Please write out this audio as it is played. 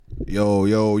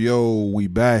Yo, we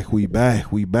back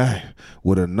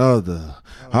with another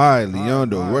highly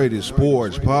underrated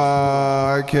sports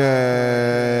podcast.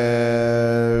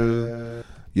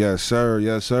 Yes,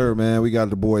 sir, man. We got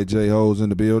the boy J-Hoes in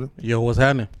the building. Yo, what's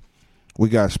happening? We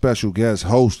got special guest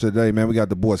host today, man. We got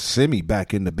the boy Cyme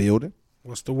back in the building.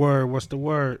 What's the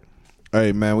word?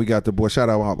 Hey, man, we got the boy. Shout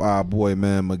out our boy,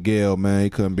 man, Miguel, man. He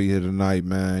couldn't be here tonight,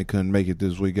 man. He couldn't make it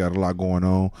this week. Got a lot going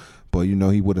on. But, you know,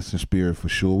 he with us in spirit for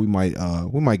sure. We might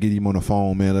get him on the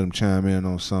phone, man. Let him chime in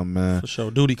on something, man. For sure.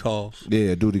 Duty calls.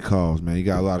 Yeah, duty calls, man. He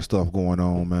got a lot of stuff going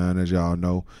on, man, as y'all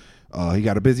know. He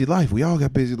got a busy life. We all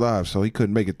got busy lives, so he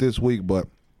couldn't make it this week, but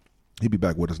he'll be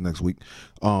back with us next week.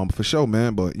 For sure,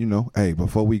 man. But, you know, hey,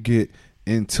 before we get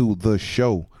into the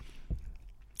show,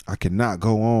 I cannot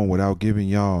go on without giving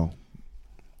y'all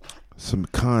some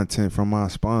content from my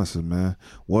sponsor, man.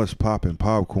 What's Poppin'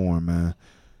 Popcorn, man.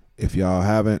 If y'all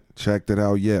haven't checked it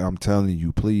out yet, I'm telling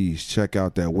you, please check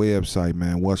out that website,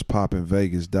 man.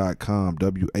 what'spoppinvegas.com,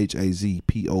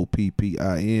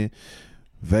 WHAZPOPPIN,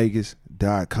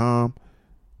 Vegas.com.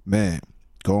 Man,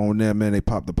 go on there, man. They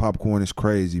pop the popcorn. It's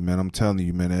crazy, man. I'm telling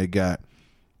you, man. They got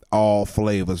all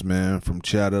flavors, man, from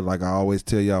cheddar, like I always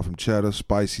tell y'all, from cheddar,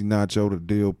 spicy nacho, to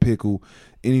dill pickle,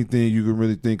 anything you can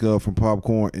really think of from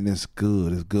popcorn, and it's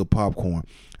good. It's good popcorn.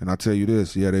 And I tell you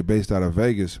this, yeah, they based out of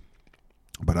Vegas,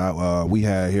 but we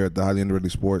had here at the Highly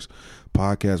Underrated Sports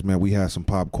Podcast, man, we had some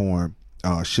popcorn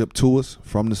shipped to us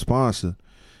from the sponsor.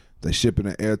 They ship it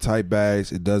in airtight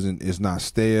bags. It's not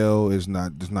stale. It's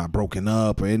not broken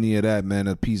up or any of that, man.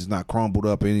 The piece is not crumbled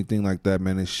up or anything like that,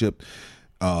 man. It's shipped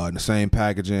in the same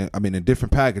packaging, in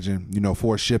different packaging, you know,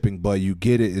 for shipping, but you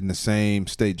get it in the same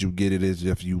state you get it as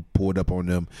if you pulled up on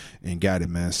them and got it,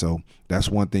 man. So that's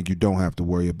one thing you don't have to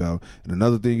worry about. And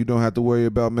another thing you don't have to worry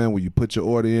about, man, when you put your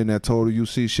order in, that total you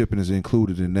see, shipping is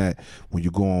included in that when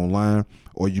you go online,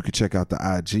 or you can check out the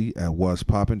IG at What's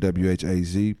Poppin',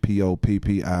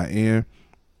 WHAZPOPPIN,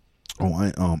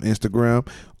 on Instagram.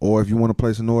 Or if you want to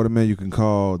place an order, man, you can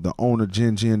call the owner,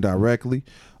 Jen directly,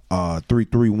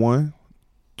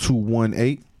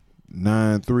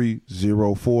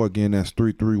 331-218-9304. Again, that's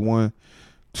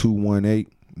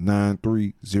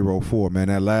 331-218-9304. Man,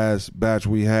 that last batch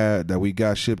we had that we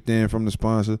got shipped in from the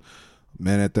sponsor,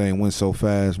 man, that thing went so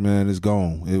fast, man. It's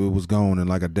gone. It was gone in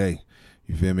like a day.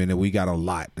 You feel me? And we got a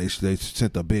lot. They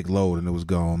sent a big load and it was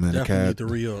gone, man. Definitely need to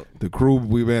re-up. The crew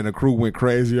went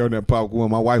crazy on that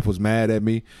popcorn. My wife was mad at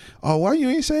me. Oh, why you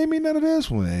ain't saying me none of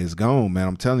this one? It's gone, man.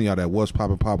 I'm telling y'all that What's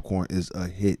Poppin' Popcorn is a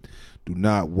hit. Do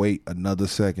not wait another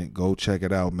second. Go check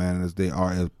it out, man, as they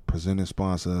are a presenting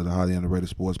sponsor of the Highly Underrated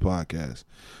Sports Podcast.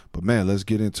 But, man, let's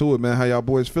get into it, man. How y'all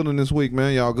boys feeling this week,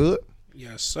 man? Y'all good?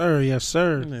 Yes, sir. Yeah,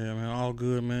 man, all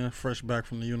good, man. Fresh back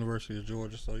from the University of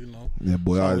Georgia, so, you know, yeah,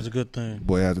 boy, it's always a good thing.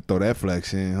 Boy, I had to throw that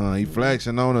flex in, huh? He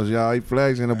flexing on us, y'all. He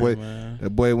flexing.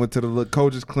 That boy went to the little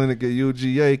coach's clinic at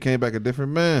UGA, came back a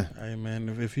different man. Hey, man,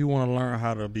 if you want to learn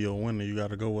how to be a winner, you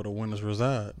got to go where the winners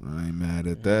reside. I ain't mad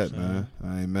at that, man.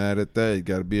 I ain't mad at that. You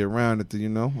got to be around it, you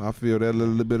know. I feel that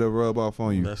little bit of rub off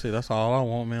on you. That's it. That's all I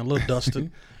want, man. A little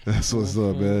dusting. That's what's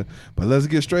up, man. But let's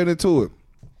get straight into it.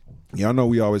 Y'all know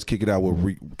we always kick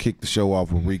the show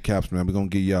off with recaps, man. We're going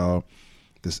to give y'all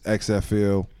this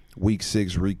XFL Week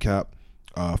 6 recap.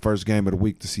 First game of the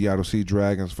week, the Seattle Sea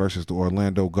Dragons versus the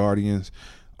Orlando Guardians.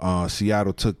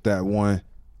 Seattle took that one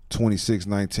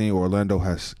 26-19. Orlando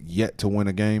has yet to win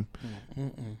a game.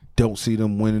 Don't see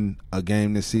them winning a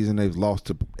game this season. They've lost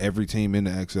to every team in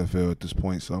the XFL at this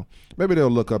point. So maybe they'll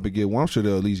look up and get one. I'm sure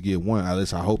they'll at least get one. At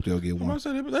least I hope they'll get one.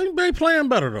 They playing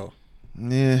better, though.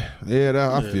 I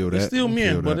feel that. It's still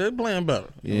men, but they're playing better.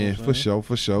 Yeah, for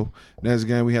sure. Next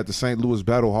game, we had the St. Louis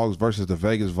Battlehawks versus the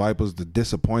Vegas Vipers, the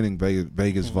disappointing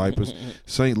Vegas Vipers.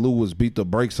 St. Louis beat the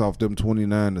brakes off them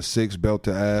 29-6, belt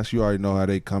to ass. You already know how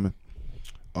they coming.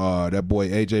 That boy,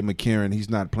 A.J. McCarron, he's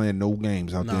not playing no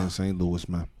games out there in St. Louis,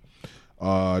 man.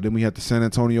 Then we had the San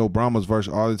Antonio Brahmas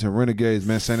versus Arlington Renegades.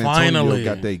 Man, San Antonio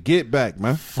got their get back,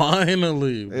 man.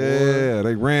 Finally, boy. Yeah,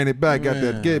 they ran it back, got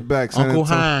that get back. Uncle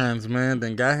Hines, man,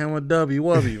 then got him a W,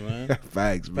 man.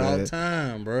 Facts, man. About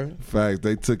time, bro. Facts.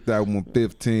 They took that one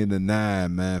 15-9,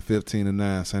 man.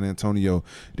 15-9, San Antonio.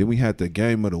 Then we had the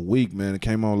game of the week, man. It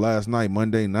came on last night,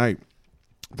 Monday night.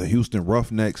 The Houston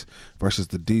Roughnecks versus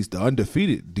the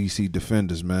undefeated DC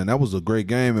Defenders, man. That was a great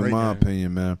game in my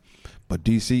opinion, man. But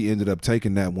DC ended up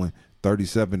taking that one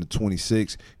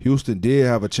 37-26. Houston did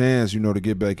have a chance, you know, to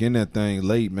get back in that thing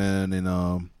late, man, and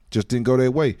Just didn't go their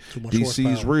way. Too much DC's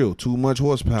horsepower. real. Too much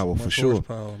horsepower for sure.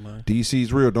 Horsepower, man.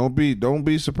 DC's real. Don't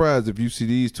be surprised if you see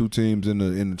these two teams in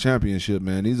the championship,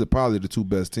 man. These are probably the two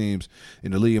best teams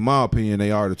in the league. In my opinion,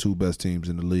 they are the two best teams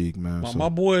in the league, man. My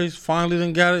boys finally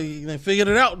done got it. They figured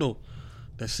it out though.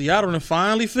 That Seattle done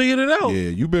finally figured it out. Yeah,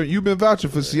 you've been vouching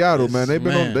for Seattle, man. They've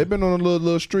been on a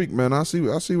little streak, man. I see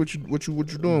what you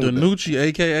doing. Danucci,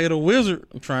 aka the Wizard.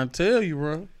 I'm trying to tell you,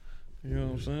 bro. You know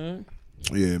what I'm saying?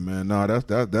 Yeah, man. No,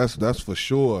 that's for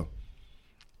sure.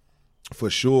 For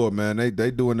sure, man.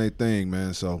 They doing their thing,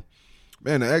 man. So,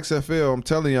 man, the XFL, I'm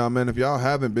telling y'all, man, if y'all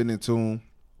haven't been in tune,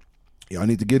 y'all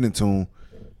need to get in tune.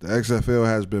 The XFL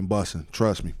has been busting.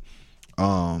 Trust me.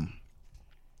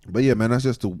 But yeah, man, that's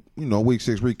just the week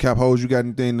 6 recap. Hose, you got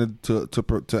anything to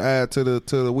add to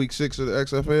the week 6 of the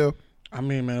XFL? I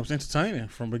mean, man, it was entertaining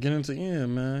from beginning to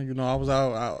end, man. You know, I was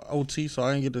out OT, so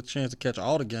I didn't get the chance to catch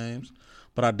all the games.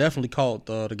 But I definitely caught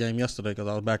the game yesterday because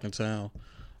I was back in town.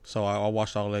 So I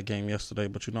watched all that game yesterday.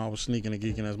 But, I was sneaking and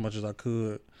geeking as much as I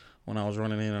could when I was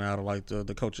running in and out of, like,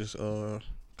 the coaches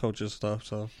stuff.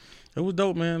 So it was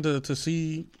dope, man, to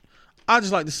see. I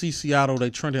just like to see Seattle, they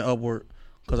trending upward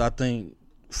because I think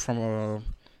from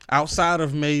outside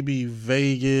of maybe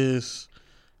Vegas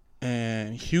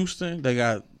and Houston, they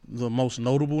got the most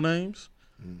notable names.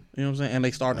 You know what I'm saying? And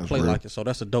they started to play like it. So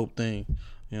that's a dope thing.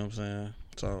 You know what I'm saying?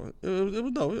 So it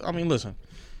was dope. I mean, listen,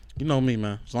 you know me,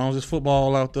 man. As long as it's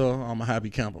football out there, I'm a happy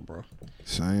camper, bro.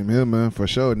 Same here, man, for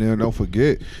sure. And then don't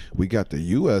forget, we got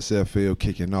the USFL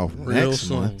kicking off next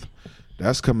month.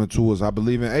 That's coming to us, I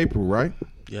believe, in April, right?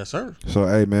 Yes, sir. So,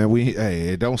 hey, man,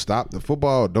 it don't stop. The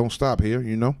football don't stop here,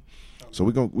 So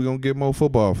we gonna get more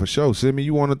football for sure. Cyme,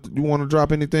 you wanna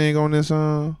drop anything on this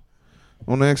on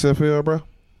the XFL, bro?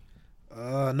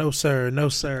 No, sir.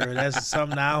 That's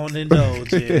something I don't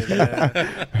indulge in.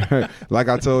 Man. Like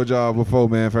I told y'all before,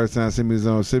 man, first time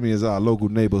Cyme is our local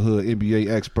neighborhood NBA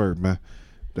expert, man.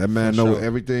 That man know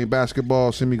everything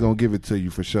basketball. Cyme gonna give it to you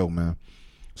for sure, man.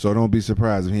 So don't be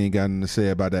surprised if he ain't got nothing to say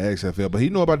about the XFL. But he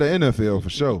know about the NFL for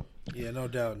sure. Yeah, no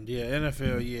doubt. Yeah,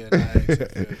 NFL, yeah, not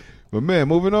XFL. But, man,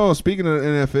 moving on. Speaking of the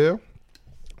NFL,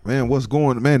 man, what's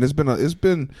going – man, it's been a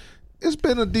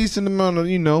decent amount of,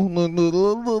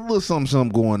 little something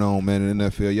going on, man, in the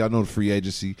NFL. Y'all know the free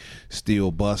agency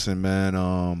still busting,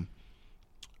 man.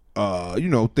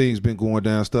 Things been going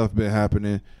down, stuff been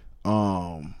happening.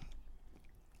 Couple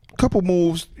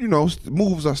moves,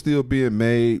 moves are still being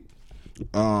made.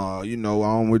 I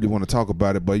don't really want to talk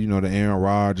about it, but the Aaron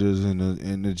Rodgers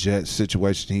and the Jets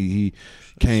situation, he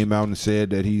came out and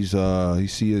said that he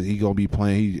gonna be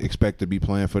playing. He expect to be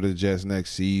playing for the Jets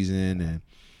next season,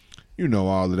 and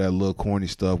all of that little corny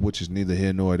stuff, which is neither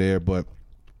here nor there. But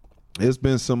it's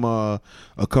been some a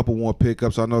couple more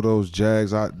pickups. I know those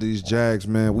Jags. These Jags,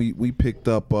 man. We picked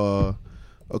up a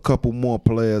couple more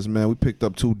players, man. We picked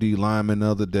up 2 D linemen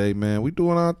the other day, man. We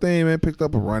doing our thing, man. Picked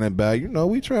up a running back.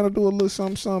 We trying to do a little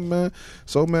something, man.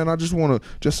 So, man, I just want to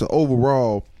just an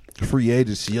overall free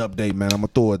agency update, man. I'm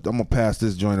gonna pass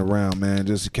this joint around, man,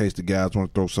 just in case the guys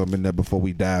want to throw something in there before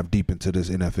we dive deep into this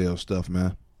NFL stuff,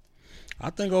 man. I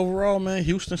think overall, man,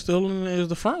 Houston still is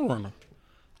the front runner.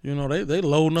 They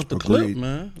loading up the clip,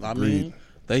 man. I mean,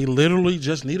 they literally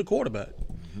just need a quarterback.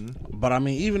 But, I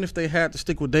mean, even if they had to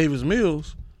stick with Davis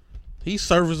Mills, he's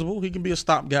serviceable. He can be a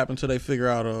stopgap until they figure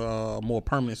out a more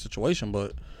permanent situation.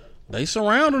 But they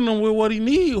surrounding him with what he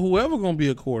needs, whoever going to be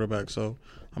a quarterback. So,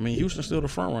 I mean, Houston's still the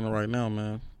front runner right now,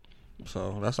 man.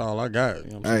 So, that's all I got.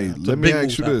 Hey, let me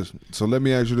ask you this. So, let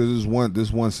me ask you this.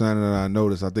 This one signing that I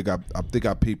noticed. I think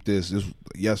I peeped this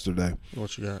yesterday.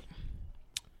 What you got?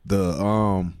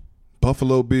 The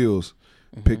Buffalo Bills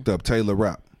picked up Taylor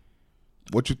Rapp.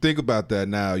 What you think about that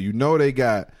now? They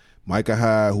got Micah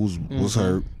Hyde, who was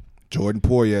hurt, Jordan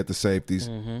Poyer at the safeties,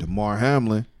 DeMar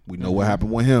Hamlin. We know what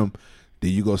happened with him.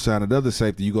 Then you go sign another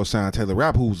safety. You go sign Taylor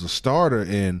Rapp, who's a starter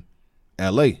in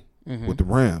L.A. with the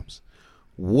Rams.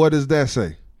 What does that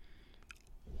say?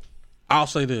 I'll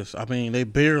say this. I mean, they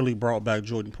barely brought back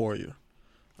Jordan Poyer.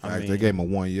 They gave him a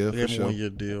 1 year. They gave him a 1 year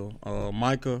deal.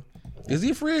 Micah, is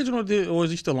he a free agent or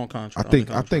is he still on contract?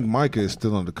 I think Micah is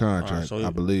still on the contract. I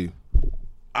believe.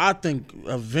 I think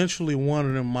eventually one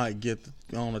of them might get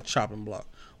on a chopping block.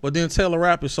 But then Taylor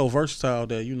Rapp is so versatile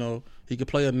that, he could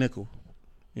play a nickel.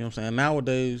 You know what I'm saying?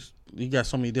 Nowadays, you got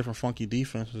so many different funky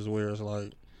defenses where it's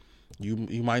like you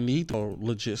might need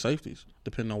legit safeties,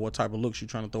 depending on what type of looks you're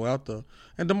trying to throw out there.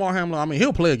 And DeMar Hamlin, I mean,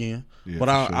 he'll play again, but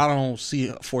I don't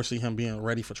foresee him being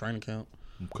ready for training camp.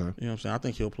 Okay. You know what I'm saying? I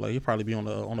think he'll play. He'll probably be on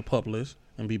the PUP list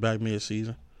and be back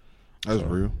mid-season. That's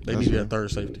real. They need that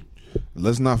third safety.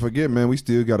 Let's not forget, man, we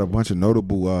still got a bunch of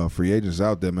notable free agents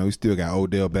out there, man. We still got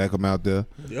Odell Beckham out there.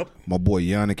 Yep. My boy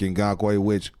Yannick Ngakoue,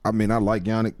 which, I mean, I like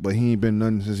Yannick, but he ain't been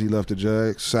nothing since he left the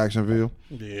Jags, Saxonville.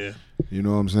 Yeah. You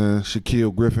know what I'm saying?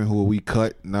 Shaquille Griffin, who we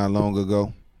cut not long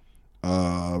ago.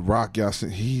 Rock Ya-Sin,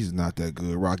 he's not that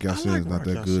good. Rock Ya-Sin is not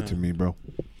that good to me, bro.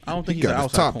 I don't think He he's got an his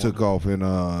outside top corner. took off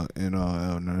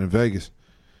in Vegas.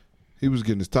 He was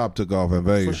getting his top took off in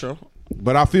Vegas. For sure.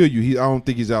 But I feel you. I don't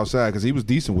think he's outside because he was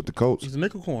decent with the Colts. He's a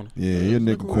nickel corner. Yeah, he's a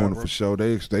nickel corner for sure.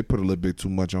 They put a little bit too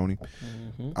much on him.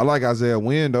 Mm-hmm. I like Isaiah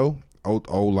Wynn, though.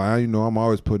 Old line. You know, I'm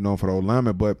always putting on for the old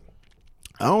lineman, but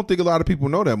I don't think a lot of people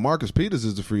know that Marcus Peters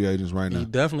is the free agent right now. He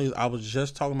definitely. I was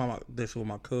just talking about this with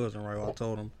my cousin, right? I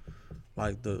told him,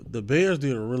 like, the Bears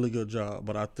did a really good job,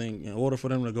 but I think in order for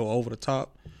them to go over the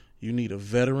top, you need a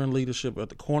veteran leadership at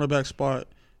the cornerback spot,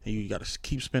 and you got to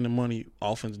keep spending money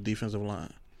offensive, defensive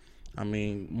line. I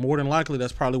mean, more than likely,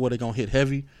 that's probably where they're going to hit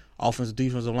heavy, offensive,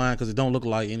 defensive line, because it don't look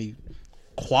like any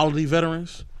quality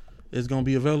veterans is going to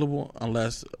be available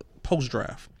unless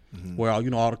post-draft, where, you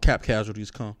know, all the cap casualties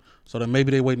come. So then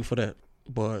maybe they're waiting for that.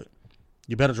 But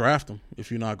you better draft them if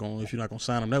you're not going to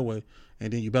sign them that way.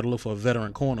 And then you better look for a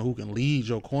veteran corner who can lead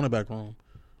your cornerback room. You know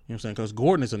what I'm saying? Because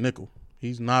Gordon is a nickel.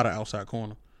 He's not an outside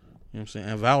corner. You know what I'm saying?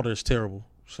 And Valder is terrible.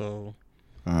 So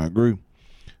I agree.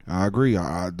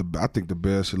 I think the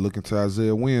Bears should look into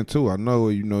Isaiah Wynn too. I know,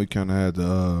 you know, he kind of had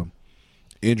the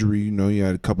injury. You know, he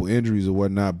had a couple injuries or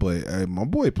whatnot. But hey, my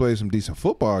boy played some decent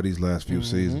football these last few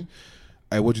seasons.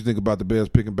 Hey, what you think about the Bears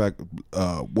picking back?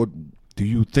 What do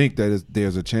you think that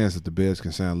there's a chance that the Bears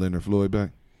can sign Leonard Floyd back?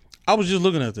 I was just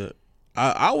looking at that.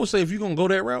 I would say if you're going to go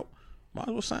that route, might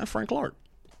as well sign Frank Clark.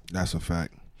 That's a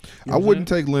fact. You know I wouldn't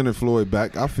take Leonard Floyd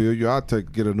back. I feel you. I'd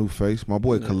get a new face. My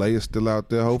boy Calais is still out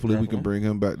there. Hopefully we can bring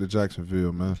him back to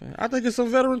Jacksonville, man. I think it's some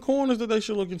veteran corners that they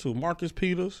should look into. Marcus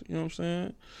Peters, you know what I'm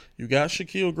saying? You got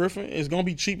Shaquille Griffin. It's going to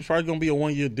be cheap. It's probably going to be a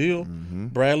one-year deal.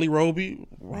 Bradley Roby,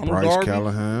 Ronald Bryce Darby.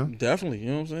 Callahan. Definitely, you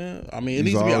know what I'm saying? I mean, it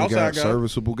He's needs to be already outside got guys.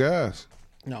 serviceable guys.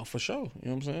 No, for sure. You know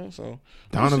what I'm saying? So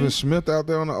Donovan Smith out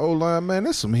there on the O-line, man.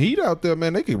 There's some heat out there,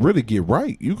 man. They can really get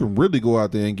right. You can really go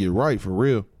out there and get right for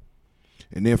real.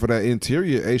 And then for that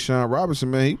interior, Ashawn Robinson,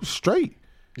 man, he was straight.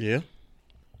 Yeah.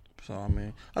 So, I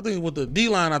mean, I think with the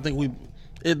D-line, I think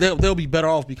they'll be better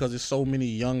off because there's so many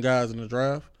young guys in the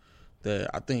draft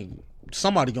that I think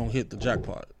somebody going to hit the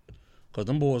jackpot. Because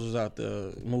them boys was out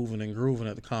there moving and grooving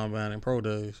at the combine and pro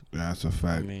days. That's a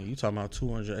fact. I mean, you talking about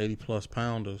 280-plus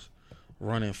pounders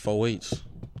running 4.8s,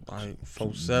 like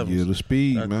 4.7s. Year of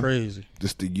speed, That's man. crazy.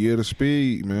 Just the year of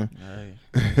speed, man. Hey,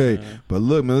 Hey, but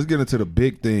look, man, let's get into the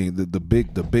big thing. The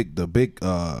big.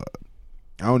 I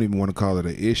don't even want to call it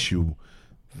an issue.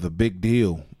 The big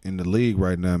deal in the league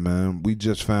right now, man. We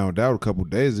just found out a couple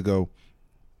days ago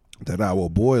that our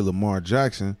boy Lamar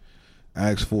Jackson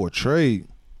asked for a trade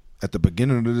at the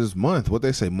beginning of this month. What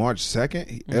they say, March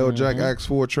 2nd, L. Jack asked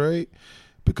for a trade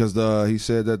because he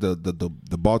said that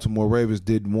the Baltimore Ravens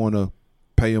didn't want to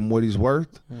pay him what he's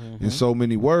worth in so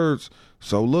many words.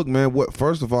 So look, man.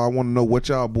 First of all, I want to know what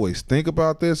y'all boys think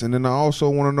about this, and then I also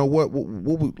want to know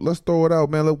what let's throw it out,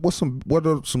 man. What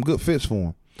are some good fits for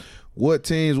him? What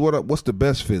teams? What's the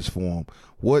best fits for him?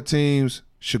 What teams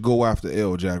should go after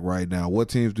L. Jack right now? What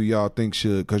teams do y'all think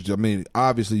should? Because I mean,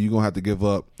 obviously you're gonna have to give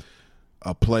up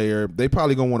a player. They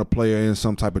probably gonna want a player in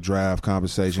some type of draft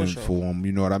conversation for him.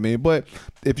 You know what I mean? But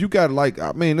if you got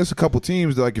there's a couple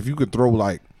teams that, if you could throw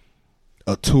like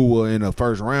a Tua in a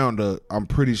first rounder, I'm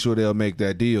pretty sure they'll make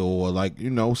that deal.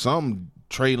 Or some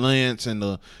Trey Lance and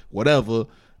the whatever,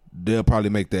 they'll probably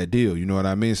make that deal. You know what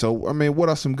I mean? So I mean, what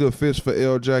are some good fits for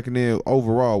L. Jack? And then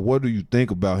overall, what do you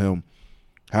think about him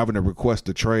having to request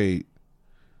a trade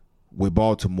with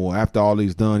Baltimore? After all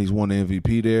he's done, he's won the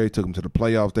MVP there. He took them to the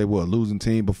playoffs. They were a losing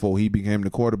team before he became the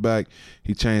quarterback.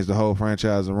 He changed the whole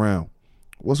franchise around.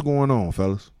 What's going on,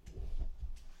 fellas?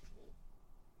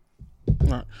 All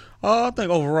right. I think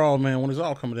overall, man, when it's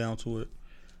all coming down to it,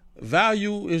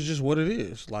 value is just what it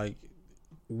is. Like,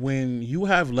 when you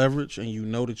have leverage and you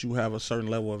know that you have a certain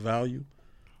level of value,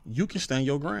 you can stand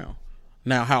your ground.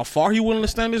 Now, how far he willing to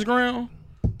stand his ground,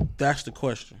 that's the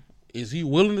question. Is he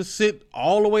willing to sit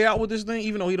all the way out with this thing,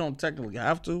 even though he don't technically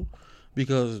have to?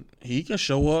 Because he can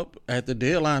show up at the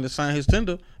deadline to sign his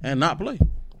tender and not play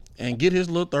and get his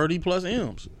little 30-plus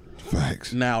M's.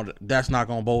 Facts. Now, that's not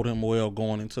going to bode him well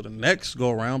going into the next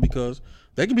go-around because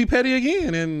they can be petty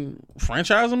again and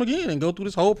franchise him again and go through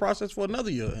this whole process for another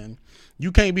year. And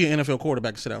you can't be an NFL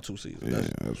quarterback and sit out 2 seasons.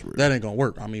 That's real. That ain't going to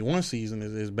work. I mean, 1 season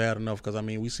is bad enough because, I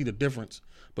mean, we see the difference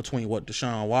between what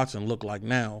Deshaun Watson looked like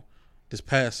now this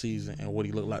past season and what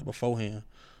he looked like beforehand.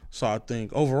 So I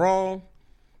think overall,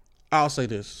 I'll say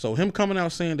this. So him coming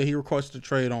out saying that he requested a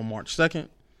trade on March 2nd,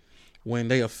 when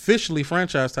they officially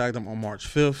franchise tagged him on March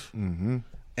 5th,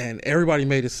 and everybody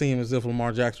made it seem as if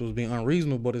Lamar Jackson was being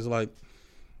unreasonable, but it's like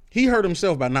he hurt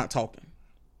himself by not talking.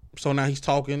 So now he's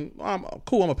talking. I'm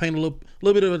cool. I'm gonna paint a little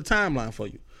bit of a timeline for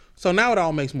you. So now it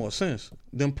all makes more sense.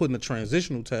 Them putting a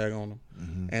transitional tag on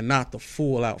them and not the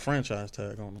full out franchise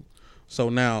tag on them. So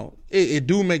now it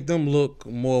do make them look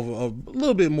more of a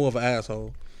little bit more of an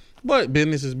asshole. But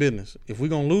business is business. If we're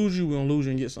gonna lose you, we're gonna lose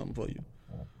you and get something for you.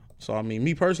 So I mean,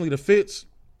 me personally, the fits,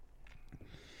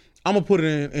 I'm gonna put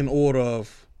it in order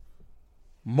of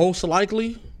most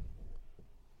likely,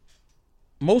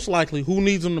 who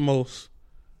needs him the most,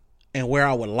 and where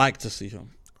I would like to see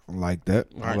him. I like that.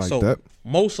 I like that.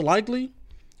 Most likely,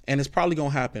 and it's probably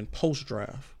going to happen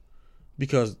post-draft,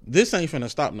 because this ain't finna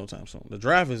stop no time soon. The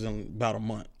draft is in about a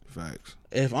month. Facts.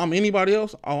 If I'm anybody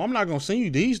else, I'm not going to send you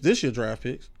this year draft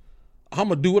picks. I'm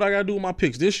going to do what I got to do with my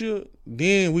picks this year.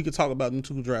 Then we could talk about them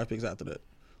 2 draft picks after that,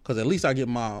 because at least I get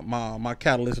my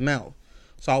catalyst now.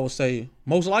 So I would say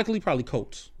most likely probably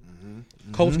Colts.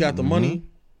 Colts got the money.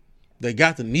 They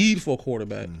got the need for a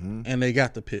quarterback, and they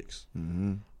got the picks.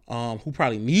 Who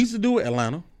probably needs to do it?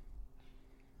 Atlanta.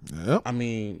 Yep. I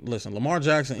mean, listen, Lamar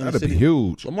Jackson in That'd the city. be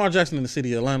huge. Lamar Jackson in the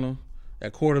city of Atlanta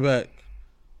at quarterback.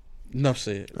 Enough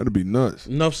said. That'd be nuts.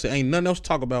 Enough said. Ain't nothing else to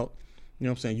talk about. You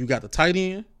know what I'm saying? You got the tight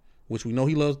end, which we know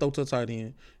he loves to throw to the tight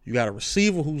end. You got a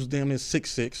receiver who's damn near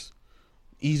 6'6",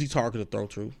 easy target to throw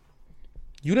to.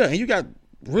 You there, and you got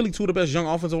really 2 of the best young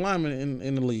offensive linemen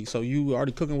in the league. So you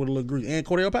already cooking with a little grease. And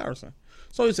Cordell Patterson.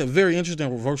 So it's a very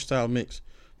interesting, versatile mix.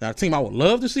 Now, a team I would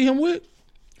love to see him with,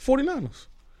 49ers.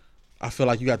 I feel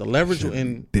like you got the leverage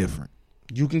and different.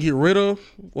 You can get rid of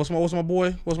what's my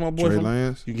boy Trey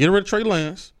Lance. You get rid of Trey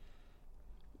Lance.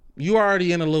 You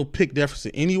already in a little pick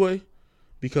deficit anyway,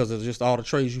 because of just all the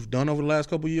trades you've done over the last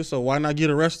couple of years. So why not get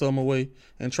the rest of them away?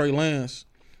 And Trey Lance,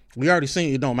 we already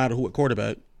seen it don't matter who at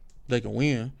quarterback, they can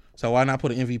win. So why not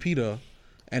put an MVP there?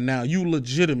 And now you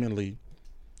legitimately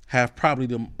have probably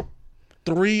the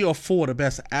 3 or 4 of the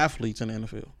best athletes in the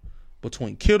NFL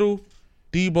between Kittle,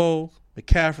 Debo,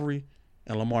 McCaffrey,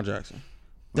 and Lamar Jackson.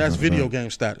 That's video game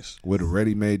status. With a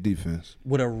ready-made defense.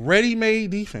 With a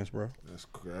ready-made defense, bro.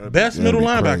 That'd Best middle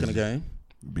linebacker crazy. in the game.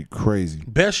 It'd be crazy.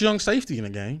 Best young safety in the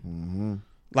game.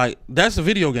 Like, that's a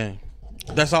video game.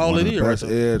 That's all One it of is, the right best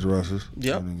there. edge rushers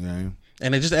Yep. in the game.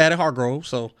 And they just added Hargrove,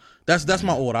 so that's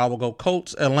my order. I will go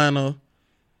Colts, Atlanta,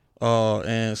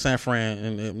 and San Fran,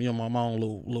 and you know my own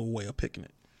little way of picking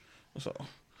it. So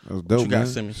that's dope, you got, man.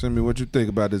 Cyme? Send me what you think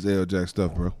about this L. Jack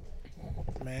stuff, bro.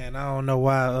 Man, I don't know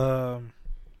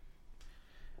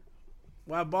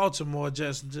why Baltimore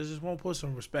just won't put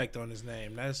some respect on his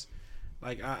name. That's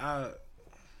like I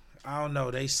don't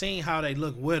know. They seen how they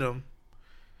look with him,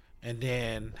 and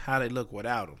then how they look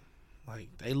without him. Like,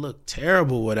 they look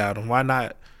terrible without him. Why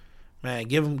not, man?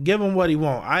 Give him what he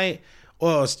want.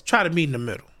 Try to meet in the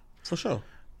middle For sure.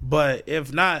 But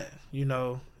if not,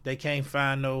 they can't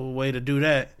find no way to do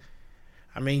that.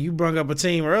 I mean, you brought up a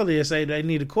team earlier, say they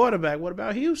need a quarterback. What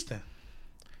about Houston?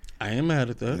 I ain't mad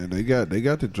at that. Yeah, they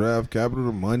got the draft capital,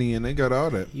 the money, and they got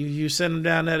all that. You send them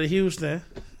down there to Houston,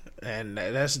 and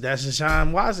that's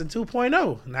Deshaun Watson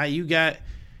 2.0. Now you got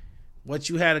what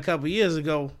you had a couple years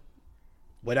ago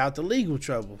without the legal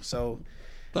trouble. So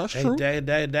that's true.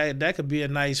 That could be a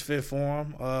nice fit for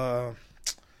him.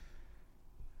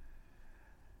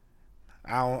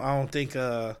 I don't think.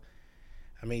 I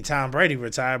mean, Tom Brady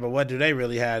retired, but what do they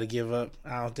really have to give up?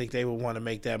 I don't think they would want to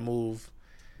make that move.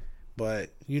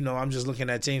 But, I'm just looking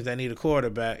at teams that need a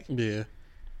quarterback. Yeah.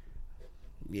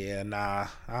 Yeah, nah,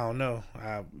 I don't know.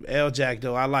 L. Jack,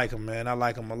 though, I like him, man. I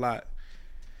like him a lot.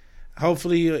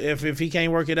 Hopefully, if he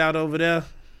can't work it out over there,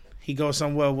 he goes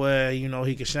somewhere where,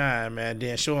 he can shine, man.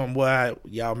 Then show him why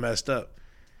y'all messed up.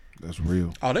 That's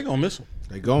real. Oh, they gonna miss him.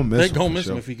 They gonna miss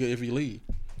him if he leave.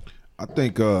 I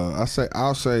think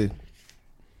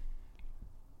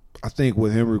I think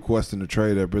with him requesting the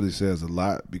trade, that really says a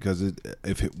lot, because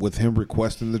with him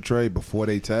requesting the trade before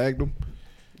they tagged him,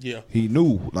 yeah, he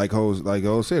knew, like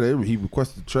Ho said, he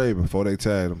requested the trade before they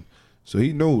tagged him, so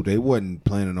he knew they wasn't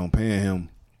planning on paying him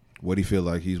what he feel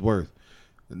like he's worth,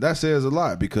 and that says a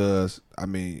lot, because I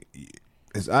mean,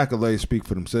 his accolades speak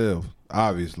for themselves.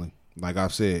 Obviously, like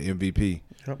I've said, MVP,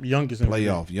 youngest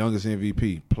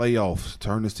MVP, playoffs,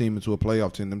 turned his team into a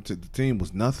playoff team. The team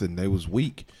was nothing; they was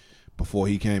weak before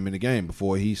he came in the game,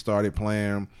 before he started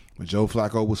playing, when Joe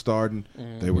Flacco was starting,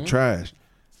 they were trash.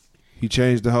 He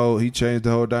changed the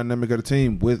whole dynamic of the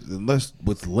team with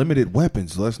limited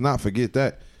weapons. Let's not forget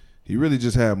that. He really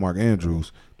just had Mark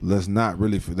Andrews. Let's not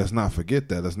forget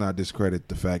that. Let's not discredit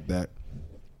the fact that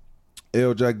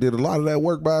L. Jack did a lot of that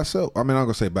work by himself. I mean, I'm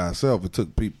gonna say by himself. It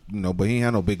took people, but he ain't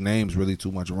had no big names really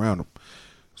too much around him.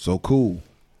 So cool.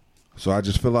 So I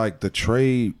just feel like the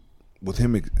trade with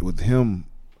him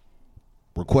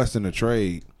requesting a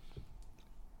trade,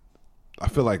 I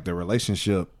feel like the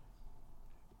relationship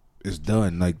is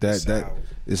done. Like that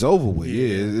it's over with.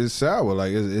 Yeah, it's sour.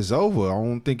 Like it's over. I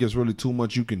don't think it's really too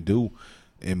much you can do.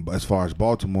 And as far as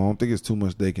Baltimore, I don't think it's too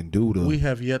much they can do. We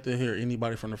have yet to hear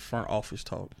anybody from the front office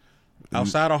talk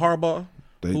outside of Harbaugh,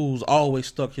 who's always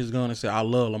stuck his gun and said, "I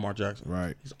love Lamar Jackson."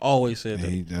 Right. He's always said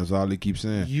that. That's all he keeps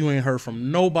saying. You ain't heard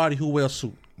from nobody who wears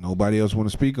suit. Nobody else want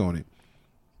to speak on it.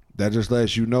 That just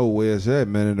lets you know where it's at,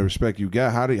 man, and the respect you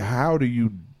got. How do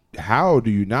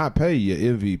you not pay your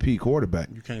MVP quarterback?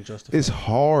 You can't justify. It's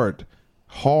hard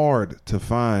to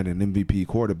find an MVP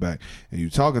quarterback, and you're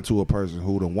talking to a person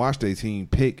who done watched their team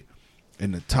pick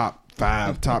in the top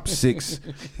 5, top 6.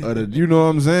 You know what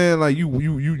I'm saying? Like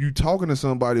you talking to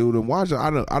somebody who done watched. I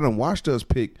done watched us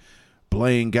pick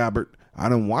Blaine Gabbert. I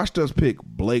done watched us pick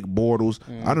Blake Bortles.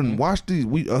 I done watched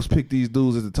us pick these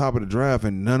dudes at the top of the draft,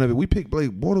 and none of it. We picked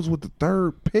Blake Bortles with the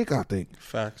 3rd pick, I think.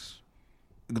 Facts.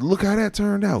 Look how that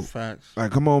turned out. Facts.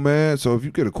 Like, come on, man. So if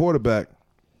you get a quarterback,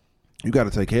 you got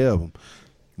to take care of him.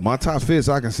 My top fits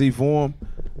I can see for him.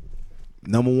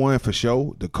 Number 1 for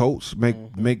sure, the Colts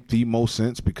make the most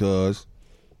sense because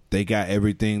they got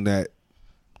everything that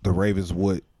the Ravens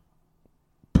would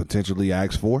potentially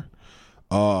ask for.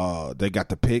 They got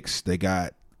the picks. They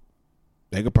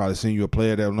could probably send you a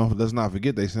player that. Let's not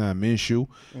forget they signed Minshew.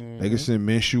 They can send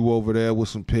Minshew over there with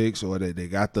some picks, or they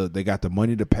got the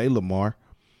money to pay Lamar.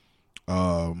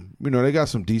 They got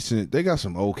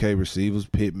some okay receivers,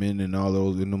 Pittman and all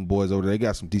those and them boys over there. They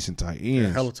got some decent tight ends.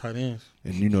 Yeah, hella tight ends.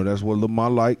 And that's what Lamar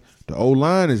like. The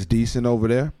O-line is decent over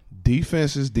there.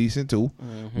 Defense is decent too.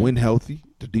 When healthy,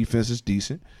 the defense is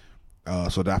decent.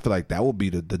 So I feel like that would be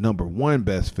the number 1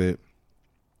 best fit.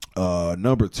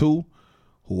 Number 2,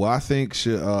 who I think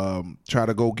should try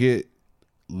to go get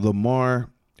Lamar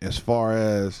as far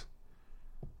as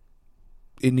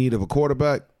in need of a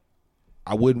quarterback.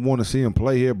 I wouldn't want to see him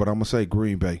play here, but I'm going to say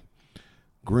Green Bay.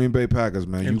 Green Bay Packers,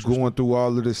 man. You going through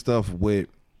all of this stuff with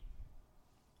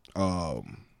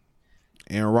Aaron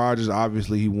Rodgers.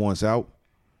 Obviously, he wants out.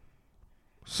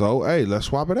 So, hey, let's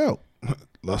swap it out.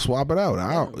 Let's swap it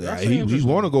out. He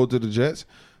want to go to the Jets.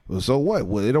 So what?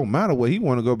 Well, it don't matter where he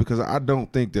want to go because I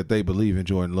don't think that they believe in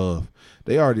Jordan Love.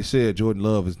 They already said Jordan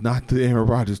Love is not the Aaron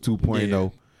Rodgers 2.0. Yeah.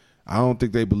 I don't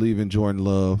think they believe in Jordan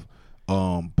Love.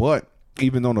 But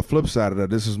even on the flip side of that,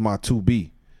 this is my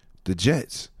 2B, the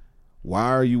Jets. Why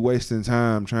are you wasting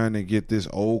time trying to get this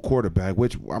old quarterback,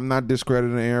 which I'm not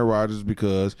discrediting Aaron Rodgers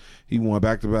because he won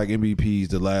back-to-back MVPs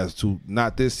the last 2,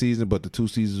 not this season, but the 2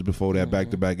 seasons before that,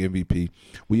 back-to-back MVP.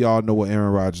 We all know what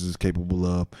Aaron Rodgers is capable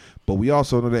of, but we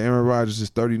also know that Aaron Rodgers is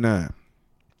 39.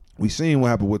 We seen what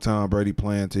happened with Tom Brady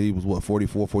playing till he was,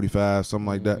 44, 45, something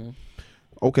like that.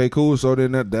 Okay, cool. So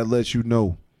then that lets you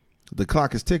know the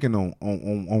clock is ticking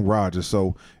on Rodgers.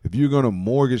 So if you're going to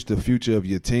mortgage the future of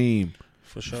your team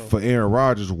for sure for Aaron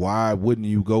Rodgers, why wouldn't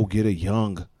you go get a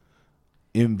young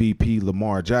MVP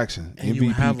Lamar Jackson? And MVP you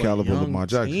have caliber a young Lamar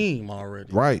Jackson. Team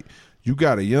already. Right. You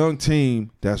got a young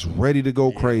team that's ready to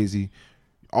go crazy.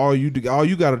 All you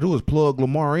got to do is plug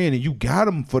Lamar in, and you got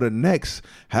him for the next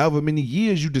however many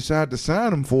years you decide to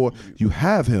sign him for. You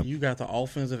have him. You got the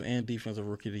offensive and defensive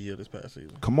rookie of the year this past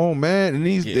season. Come on, man, and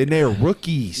they're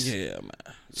rookies. Yeah,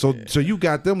 man. So you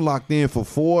got them locked in for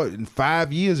 4 and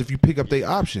 5 years if you pick up their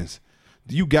options.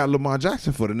 You got Lamar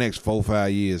Jackson for the next 4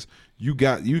 5 years. You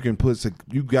got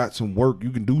some work.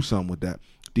 You can do something with that.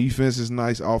 Defense is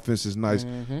nice. Offense is nice.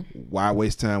 Why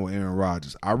waste time with Aaron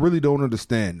Rodgers? I really don't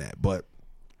understand that, but.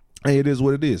 Hey, it is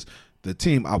what it is. The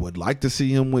team I would like to see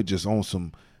him with just on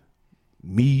some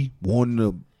me wanting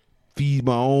to feed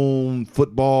my own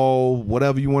football,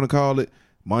 whatever you want to call it,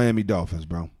 Miami Dolphins,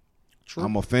 bro. True.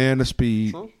 I'm a fan of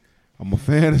speed. True. I'm a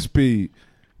fan of speed.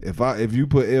 If you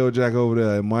put L. Jack over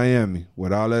there in Miami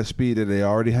with all that speed that they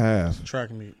already have.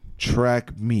 Track meet.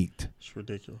 It's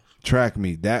ridiculous. Track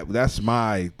meet. That's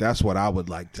what I would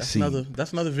like to see.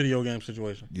 That's another video game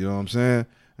situation. You know what I'm saying?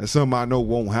 That's something I know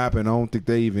won't happen. I don't think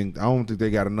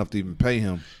they got enough to even pay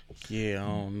him. Yeah, I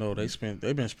don't know.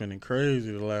 They've been spending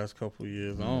crazy the last couple of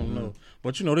years. I don't know.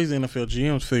 But these NFL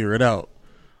GMs figure it out.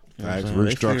 You know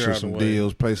restructure some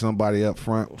deals, pay somebody up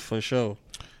front. For sure.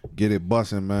 Get it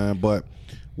busting, man. But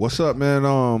what's up,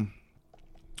 man?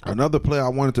 Another player I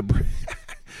wanted to bring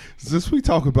since we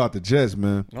talk about the Jets,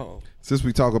 man. Since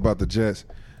we talk about the Jets,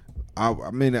 I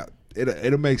mean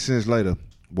it'll make sense later.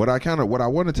 What I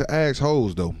wanted to ask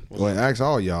Hoes though, or ask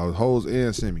all y'all, Hoes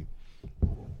and Cyme.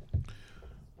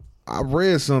 I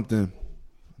read something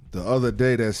the other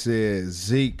day that said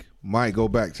Zeke might go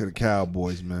back to the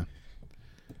Cowboys, man.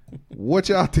 What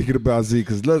y'all thinking about Zeke?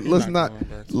 Because let's not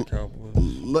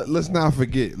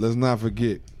forget. Let's not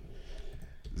forget.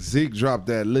 Zeke dropped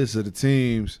that list of the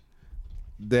teams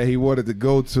that he wanted to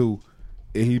go to,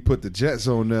 and he put the Jets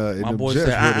on there. And my the boy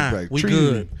Jets said, we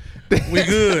good. We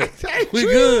good. We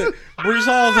good. Brees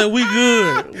Hall said, we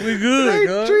good. We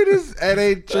good,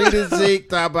 they treated Zeke,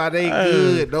 talking about they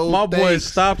good. No my boy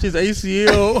stopped his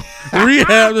ACL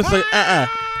rehab and say,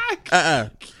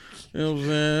 You know what I'm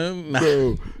saying? Nah.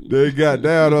 So, they got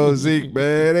down on Zeke,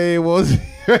 man. They was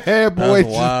that boy.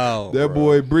 That's wild. That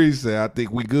boy Brees said, "I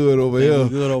think we good over here. We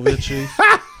good over here, Chief.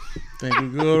 Think we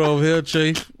good over here,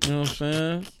 Chief. You know what I'm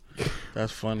saying?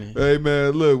 That's funny. Hey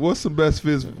man, look, what's some best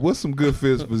fits? What's some good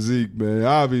fits for Zeke, man?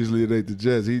 Obviously, it ain't the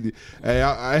Jets.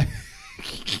 I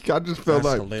just felt That's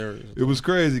like hilarious. It was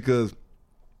crazy because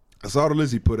I saw the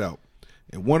list he put out.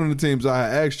 And one of the teams I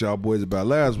had asked y'all boys about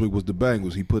last week was the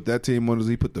Bengals. He put that team on his.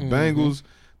 He put the Bengals,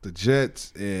 the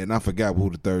Jets, and I forgot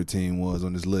who the third team was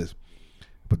on his list.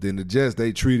 But then the Jets,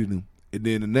 they treated him. And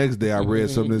then the next day I read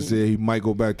something that said he might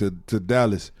go back to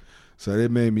Dallas. So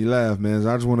that made me laugh, man. So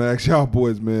I just want to ask y'all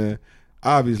boys, man.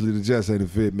 Obviously the Jets ain't a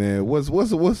fit, man.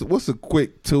 What's a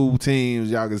quick 2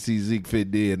 teams y'all can see Zeke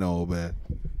fit in on, man?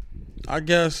 I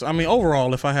guess,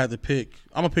 overall, if I had to pick,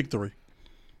 I'm going to pick 3.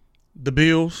 The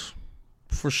Bills.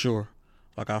 For sure.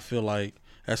 Like, I feel like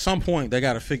at some point they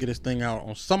got to figure this thing out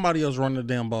on somebody else running the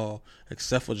damn ball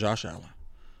except for Josh Allen.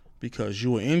 Because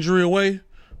you were injury away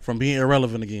from being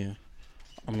irrelevant again.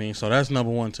 So that's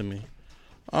number 1 to me.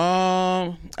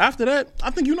 After that,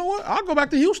 I think, you know what? I'll go back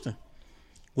to Houston.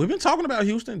 We've been talking about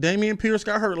Houston. Damian Pierce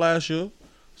got hurt last year.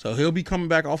 So he'll be coming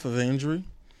back off of injury.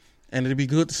 And it'd be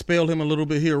good to spell him a little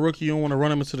bit here. Rookie, you don't want to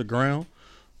run him into the ground.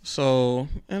 So,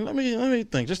 and let me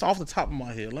think, just off the top of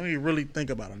my head, let me really think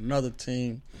about another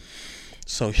team.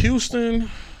 So,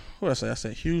 Houston, what did I say? I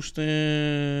said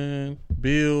Houston,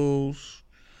 Bills.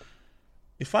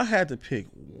 If I had to pick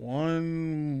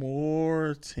one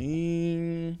more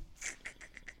team,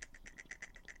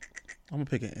 I'm going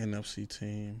to pick an NFC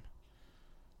team.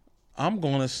 I'm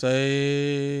going to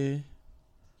say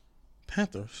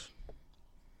Panthers.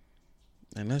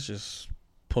 And that's just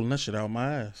pulling that shit out of my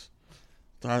ass.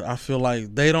 I feel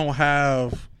like they don't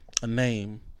have a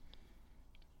name,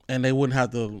 and he wouldn't have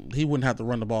to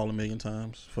run the ball a million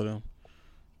times for them,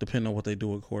 depending on what they do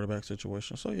with quarterback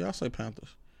situation. So yeah, I say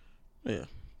Panthers. Yeah,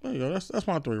 there you go. That's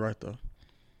my 3 right there.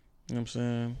 You know what I'm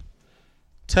saying?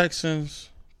 Texans,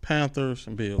 Panthers,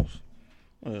 and Bills.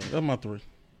 Yeah, that's my 3.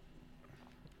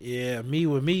 Yeah,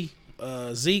 me,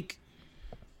 Zeke,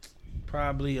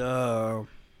 probably the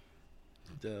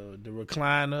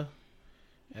recliner.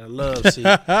 And a love seat.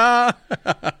 Might as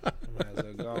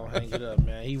well go hang it up,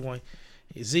 man.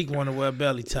 Zeke want to wear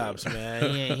belly tops,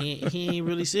 man. He ain't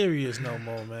really serious no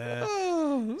more,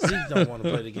 man. Zeke don't want to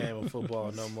play the game of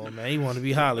football no more, man. He want to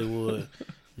be Hollywood.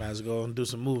 Might as well go and do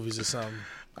some movies or something.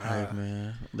 Hey,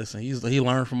 man. Listen, he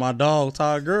learned from my dog,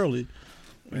 Todd Gurley.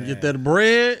 Get that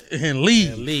bread and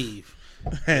leave. Leave.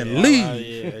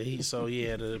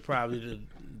 Probably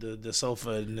the sofa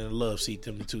and the love seat,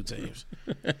 them the 2 teams.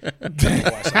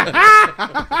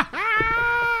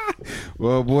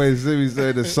 Well, boy, Simmy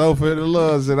said the sofa and the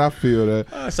love, and I feel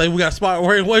that. I say we got a spot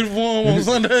waiting for him on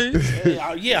Sunday.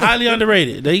 Yeah, highly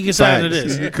underrated. He can sign to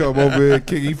this. You come over here and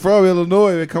kick. He from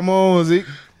Illinois, man. Come on, Zeke.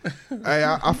 Hey,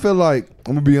 I feel like,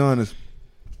 I'm going to be honest,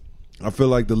 I feel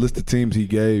like the list of teams he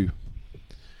gave,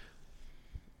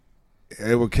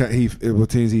 it were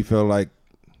teams he felt like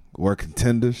were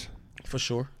contenders. For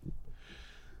sure.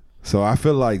 So I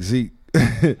feel like Zeke,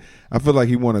 I feel like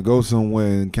he want to go somewhere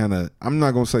and kind of, I'm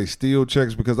not going to say steal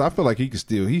checks because I feel like he can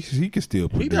still produce. He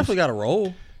definitely got a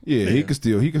role. Yeah, he can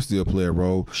still play a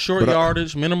role. Short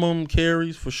yardage, minimum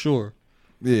carries for sure.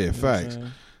 Yeah, you facts.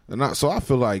 So I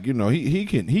feel like, he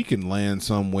can land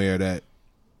somewhere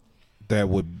that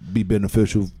would be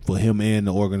beneficial for him and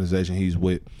the organization he's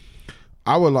with.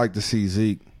 I would like to see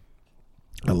Zeke.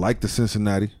 I like the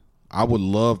Cincinnati. I would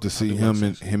love to see him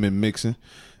and Mixon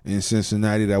in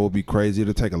Cincinnati. That would be crazy.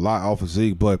 It'll take a lot off of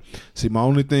Zeke. But, see, my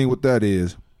only thing with that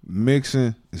is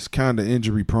Mixon is kind of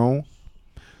injury prone.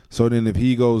 So then if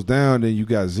he goes down, then you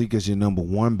got Zeke as your number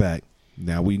 1 back.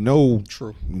 Now, we know,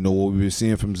 what we've been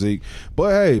seeing from Zeke.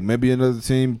 But, hey, maybe another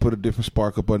team put a different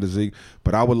spark up under Zeke.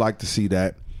 But I would like to see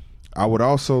that. I would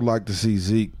also like to see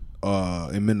Zeke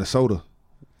in Minnesota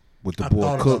with the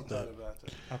boy Cook.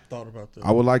 I thought about that.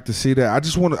 I would like to see that. I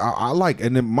just want to. I like,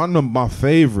 and then my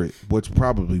favorite, which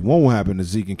probably won't happen to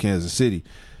Zeke in Kansas City,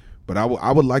 But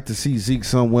I would like to see Zeke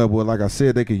somewhere where, like I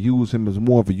said, they could use him as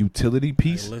more of a utility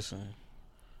piece. Hey, listen,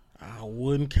 I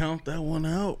wouldn't count that one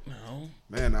out. No.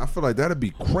 Man, I feel like that'd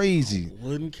be crazy. I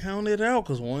wouldn't count it out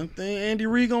because one thing Andy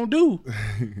Reid gonna do,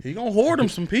 he gonna hoard him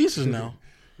some pieces now.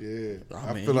 Yeah,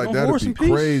 I mean, feel like that'd be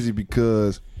crazy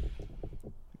because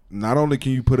not only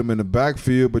can you put him in the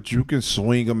backfield, but you can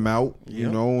swing him out. Yep. You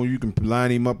know, you can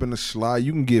line him up in the slide.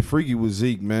 You can get freaky with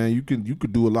Zeke, man. You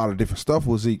could do a lot of different stuff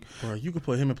with Zeke. Bro, you could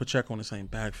put him and Pacheco on the same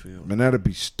backfield. Man, that'd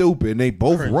be stupid. And they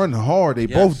both run hard. They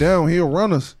both downhill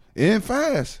runners and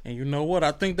fast. And you know what?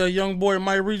 I think that young boy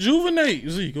might rejuvenate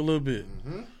Zeke a little bit.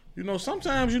 Mm-hmm. You know,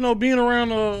 sometimes being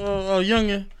around a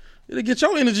youngin', it'll get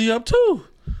your energy up too.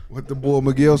 What the boy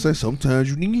Miguel say? Sometimes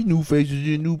you need new faces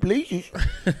in new places.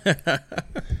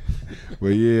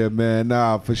 Well, yeah, man.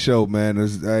 Nah, for sure, man.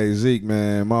 Hey, Zeke,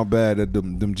 man, my bad that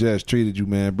them Jets treated you,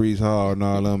 man. Breeze Hall and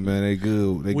all them, man. They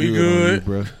good. They good on you,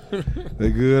 bro.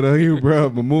 They good on you, bro.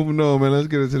 But moving on, man. Let's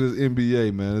get into this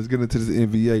NBA, man. Let's get into this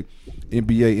NBA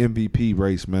MVP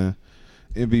race, man.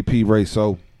 MVP race.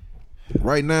 So,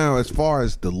 right now, as far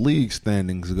as the league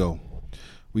standings go,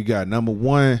 we got number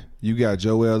one, you got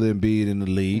Joel Embiid in the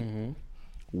league,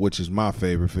 which is my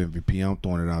favorite for MVP. I'm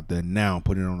throwing it out there now,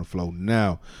 putting it on the floor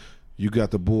now. You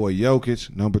got the boy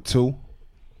Jokic, number two.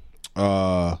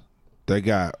 They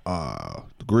got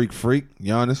the Greek Freak,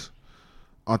 Giannis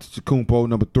Antetokounmpo,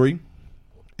 number three.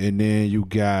 And then you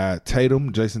got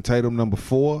Jason Tatum, number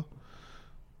four.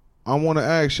 I want to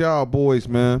ask y'all boys,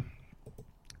 man.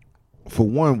 For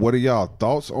one, what are y'all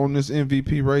thoughts on this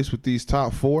MVP race with these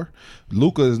top four?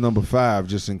 Luka is number 5,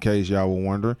 just in case y'all were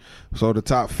wondering. So the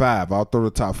top 5, I'll throw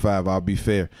the top 5. I'll be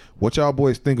fair. What y'all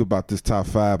boys think about this top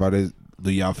 5?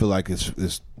 Do y'all feel like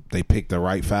it's they picked the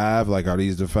right 5? Like, are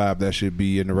these the 5 that should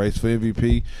be in the race for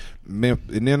MVP?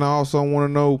 And then I also want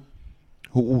to know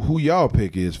who y'all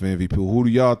pick is for MVP. Who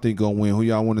do y'all think gonna win? Who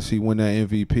y'all want to see win that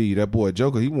MVP? That boy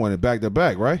Joker, he won it back to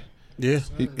back, right? Yeah,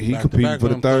 he competed for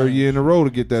the third year in a row to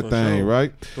get that thing,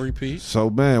 right? 3-peat.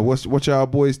 So, man, what y'all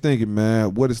boys thinking,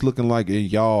 man? What it's looking like in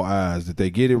y'all eyes? Did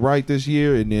they get it right this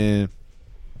year? And then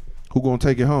who gonna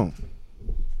take it home?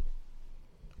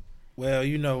 Well,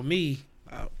 you know me.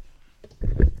 I'm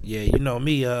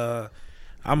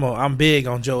big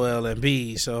on Joel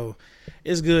Embiid, so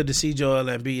it's good to see Joel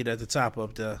Embiid at the top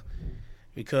up there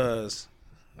because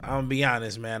I'm gonna be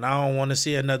honest, man. I don't want to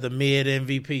see another mid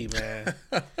MVP, man.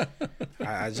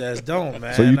 I just don't,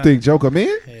 man. So you think Joker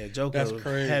mid? Yeah,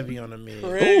 Joker heavy on the mid.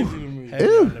 Crazy to me. Heavy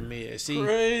on the mid. See,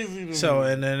 crazy to so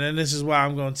me. And this is why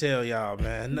I'm gonna tell y'all,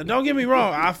 man. Now, don't get me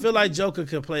wrong. I feel like Joker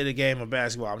could play the game of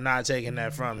basketball. I'm not taking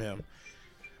that from him.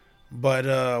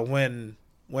 But when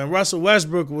Russell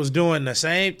Westbrook was doing the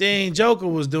same thing Joker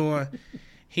was doing,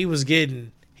 he was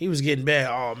getting bad.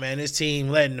 Oh man, his team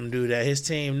letting him do that. His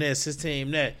team this, his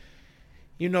team that.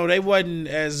 You know, they wasn't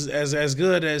as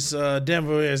good as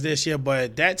Denver is this year,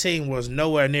 but that team was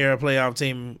nowhere near a playoff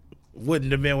team.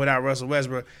 Wouldn't have been without Russell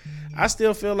Westbrook. I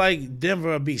still feel like Denver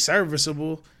would be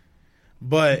serviceable,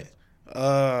 but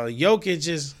Jokic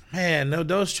is, man,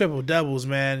 those triple doubles,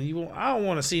 man. I don't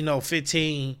want to see no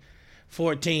 15,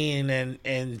 14,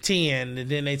 and 10, and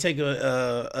then they take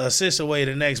a assist away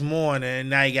the next morning,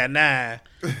 and now you got 9.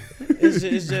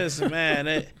 It's just,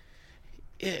 man.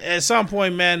 At some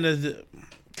point, man,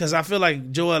 because I feel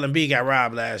like Joel Embiid got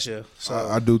robbed last year. So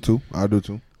I do too.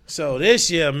 So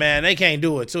this year, man, they can't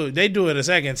do it too. They do it a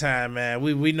second time, man.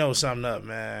 We know something up,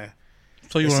 man.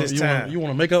 So you want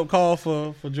to make up call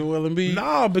for Joel Embiid?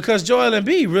 No, because Joel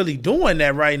Embiid really doing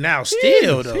that right now.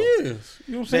 Still though, he is.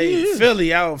 You know what I'm saying?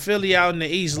 Philly out in the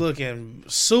East looking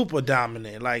super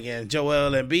dominant. Like, and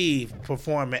Joel Embiid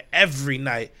performing every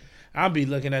night. I'll be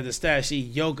looking at the stat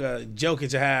sheet. Jokic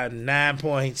to have 9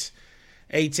 points,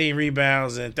 18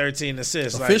 rebounds, and 13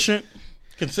 assists. Efficient,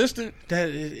 consistent.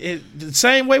 The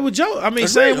same way with Joe. I mean,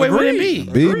 same way with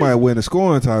Embiid. B might win the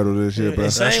scoring title this year, bro.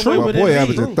 That's true. My boy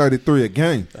averaging 33 a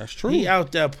game. That's true. He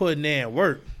out there putting in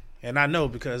work. And I know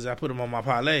because I put him on my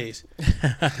parlays.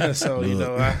 So, you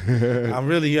know, my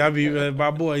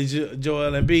boy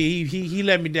Joel Embiid, he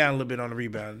let me down a little bit on the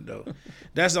rebound, though.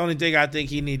 That's the only thing I think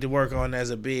he need to work on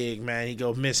as a big, man. He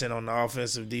go missing on the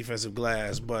offensive, defensive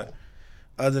glass. But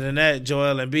other than that,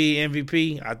 Joel Embiid,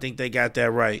 MVP, I think they got that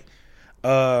right.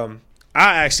 I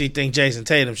actually think Jason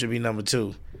Tatum should be number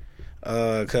 2.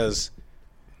 Because,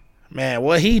 man,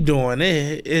 what he doing,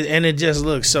 it just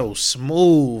looks so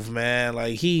smooth, man.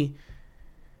 Like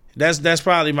that's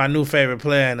probably my new favorite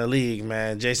player in the league,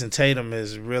 man. Jason Tatum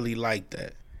is really like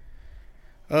that.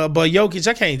 But Jokic,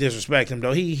 I can't disrespect him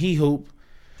though. He hoop.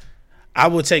 I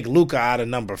would take Luka out of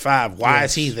number 5. Why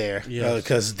is he there? Yes.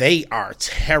 Because they are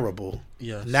terrible.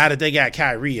 Yes. Now that they got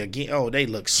Kyrie again, they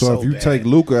look So if you bad. take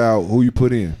Luka out, who you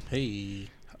put in? Hey,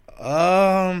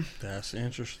 that's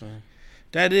interesting.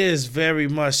 That is very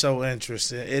much so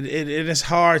interesting. It is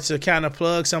hard to kind of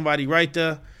plug somebody right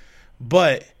there,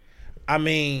 but I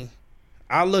mean,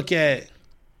 I look at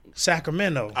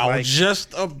Sacramento. I was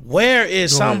just where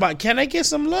is somebody? Can they get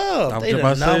some love? They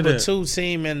the number 2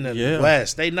 team in the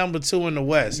West. They number 2 in the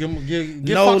West. Give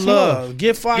no Fox love.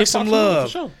 Give Fox some love.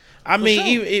 For sure. I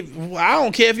mean, I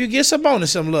don't care if you get Sabonis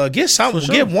some love. Get some.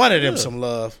 Sure. Get one of them some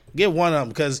love. Get one of them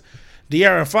because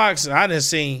De'Aaron Fox. I didn't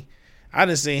see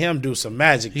him do some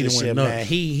magic this year, man.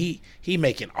 He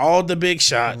making all the big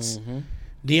shots. Mm-hmm.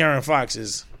 De'Aaron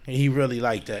Fox he really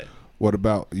like that. What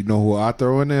about who I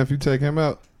throw in there if you take him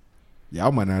out?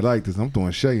 Y'all might not like this. I'm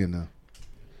throwing Shea in there.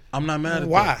 I'm not mad at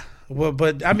why. That. Well,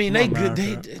 but I mean, they good.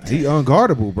 He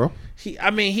unguardable, bro. He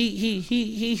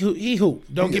hoop.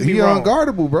 Don't get me wrong. He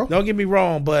unguardable, bro. Don't get me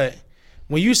wrong, but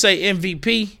when you say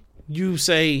MVP, you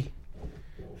say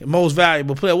most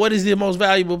valuable player. What is the most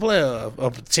valuable player of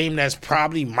a team that's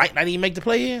probably might not even make the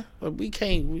play in? But we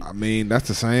can't. I mean, that's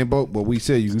the same boat. But we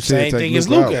said you same said thing as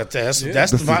Luka. That's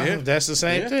the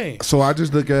same thing. So I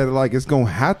just look at it like it's gonna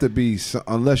have to be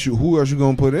unless who else you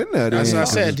gonna put in there? That's what I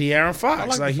said. De'Aaron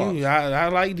Fox. I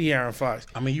like De'Aaron Fox.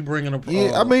 I mean, you bringing up.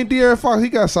 I mean, De'Aaron Fox. He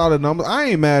got solid numbers. I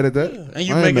ain't mad at that. Yeah. And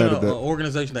you making an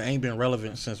organization that ain't been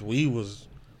relevant since we was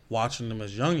watching them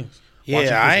as youngins.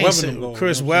 Yeah, I ain't seen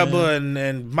Chris Webber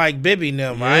and Mike Bibby and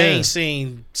them. Yeah. I ain't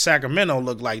seen Sacramento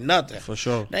look like nothing. For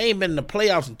sure. They ain't been in the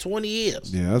playoffs in 20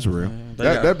 years. Yeah, that's real.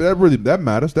 That really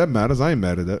matters. That matters. I ain't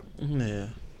mad at that. Yeah.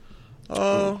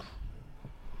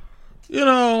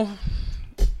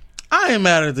 I ain't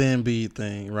mad at the Embiid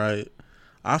thing, right?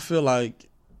 I feel like,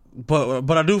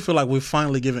 but I do feel like we're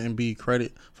finally giving Embiid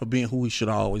credit for being who he should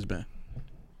have always been.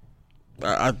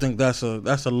 I think that's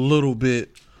a little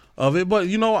bit of it, but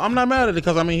I'm not mad at it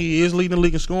because I mean he is leading the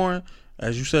league in scoring,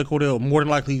 as you said, Cordell. More than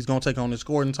likely he's gonna take on the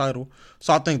scoring title,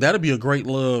 so I think that'd be a great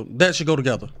that should go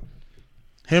together.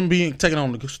 Him taking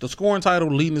on the scoring title,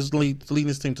 leading his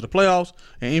team to the playoffs,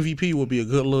 and MVP would be a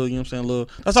good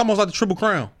that's almost like the triple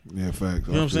crown. Yeah, facts.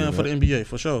 You know what I'm saying for the NBA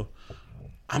for sure.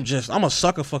 I'm a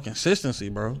sucker for consistency,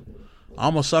 bro.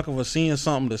 I'm a sucker for seeing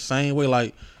something the same way.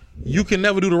 Like you can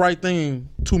never do the right thing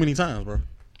too many times, bro.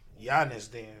 Giannis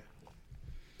then.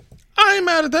 I ain't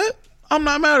mad at that. I'm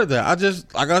not mad at that. I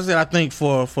just, like I said, I think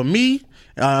for me,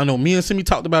 I know me and Simi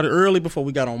talked about it early before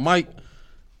we got on mic.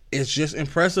 It's just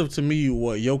impressive to me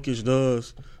what Jokic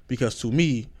does because to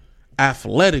me,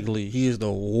 athletically, he is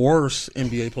the worst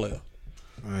NBA player.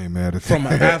 I ain't mad at that. From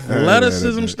an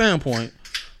athleticism standpoint,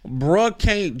 bruh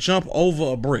can't jump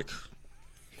over a brick.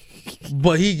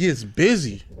 But he gets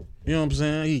busy. You know what I'm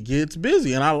saying? He gets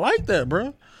busy. And I like that, bruh. You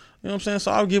know what I'm saying?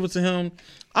 So I'll give it to him.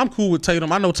 I'm cool with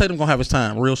Tatum. I know Tatum gonna have his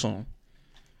time real soon.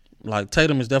 Like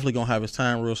Tatum is definitely gonna have his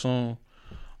time real soon.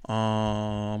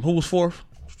 Who was fourth?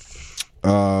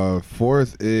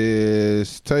 Fourth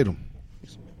is Tatum,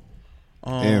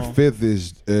 and fifth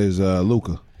is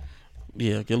Luka.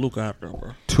 Yeah, get Luka out there,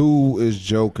 bro. 2 is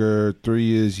Joker.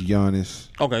 3 is Giannis.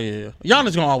 Okay, yeah.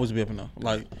 Giannis gonna always be up in there.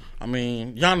 Like, I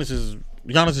mean, Giannis is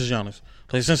Giannis.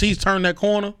 Like, since he's turned that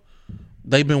corner.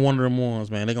 They've been one of them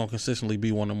ones, man. They're going to consistently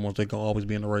be one of them ones. They're going to always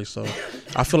be in the race. So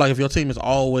I feel like if your team is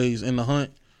always in the hunt,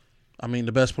 I mean,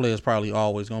 the best player is probably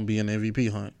always going to be in the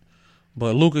MVP hunt.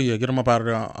 But Luka, yeah, get him up out of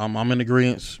there. I'm in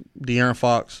agreement. De'Aaron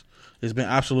Fox, it's been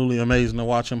absolutely amazing to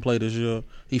watch him play this year.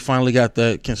 He finally got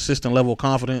that consistent level of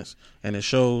confidence, and it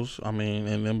shows, I mean,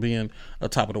 and them being a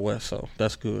top of the West. So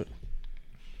that's good.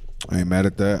 I ain't mad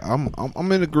at that.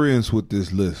 I'm in agreement with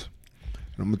this list.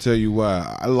 I'm gonna tell you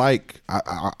why.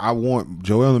 I want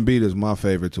Joel Embiid is my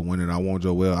favorite to win it. I want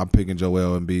Joel. I'm picking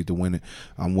Joel Embiid to win it.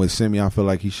 I'm with Simi. I feel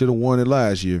like he should have won it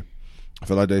last year. I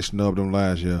feel like they snubbed him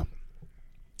last year.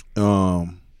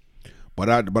 But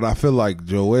I feel like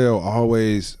Joel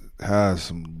always has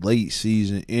some late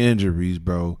season injuries,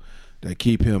 bro, that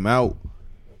keep him out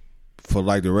for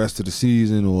like the rest of the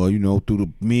season, or through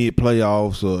the mid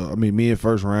playoffs, or mid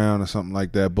first round or something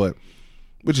like that. But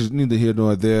which is neither here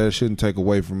nor there. It shouldn't take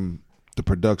away from the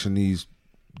production he's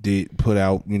did put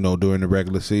out, during the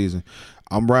regular season.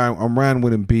 I'm riding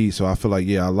with Embiid, so I feel like,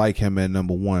 I like him at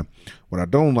number 1. What I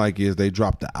don't like is they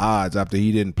dropped the odds after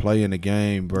he didn't play in the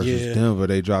game versus Denver.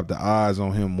 They dropped the odds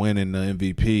on him winning the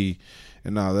MVP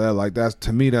and all that. Like,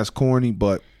 to me, that's corny,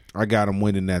 but I got him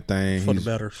winning that thing. For the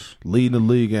betters. Leading the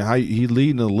league, and he's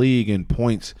leading the league in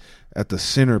points at the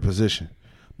center position.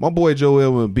 My boy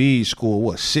Joel Embiid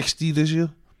scored 60 this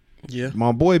year? Yeah.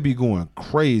 My boy be going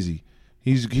crazy.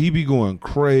 He be going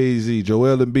crazy.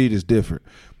 Joel Embiid is different.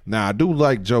 Now I do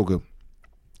like Joker.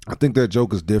 I think that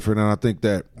Joker's different, and I think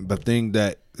that the thing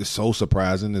that is so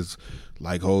surprising is,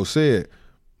 like Ho said,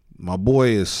 my boy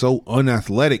is so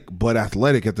unathletic, but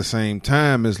athletic at the same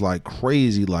time. Is like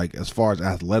crazy. Like as far as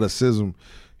athleticism,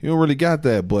 he don't really got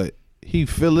that, but he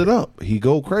fill it up. He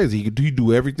go crazy. He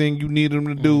do everything you need him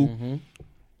to do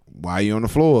while you on the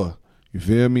floor. You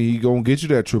feel me? He gonna get you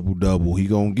that triple double. He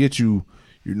gonna get you,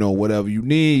 whatever you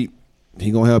need.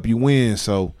 He gonna help you win.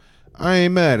 So I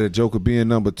ain't mad at Joker being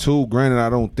number 2. Granted, I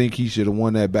don't think he should have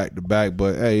won that back to back,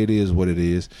 but hey, it is what it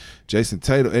is. Jason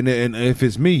Tatum, and if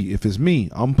it's me,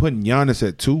 I'm putting Giannis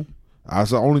at 2.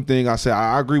 That's the only thing I say.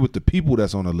 I agree with the people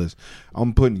that's on the list.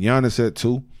 I'm putting Giannis at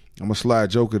 2. I'm gonna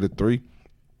slide Joker to 3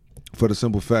 for the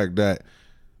simple fact that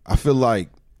I feel like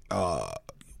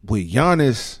with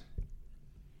Giannis,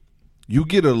 you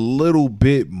get a little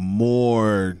bit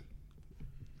more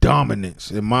dominance,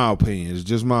 in my opinion. It's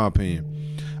just my opinion.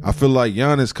 I feel like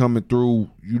Giannis coming through,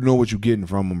 you know what you're getting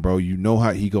from him, bro. You know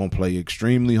how he going to play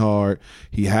extremely hard.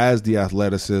 He has the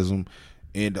athleticism.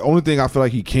 And the only thing I feel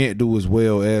like he can't do as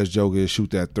well as Joker is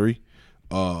shoot that 3,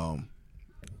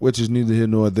 which is neither here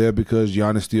nor there because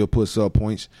Giannis still puts up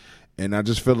points. And I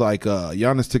just feel like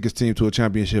Giannis took his team to a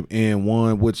championship and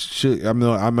won, which should, I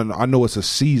know it's a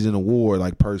season award,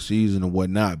 like per season and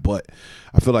whatnot, but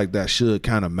I feel like that should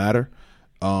kind of matter.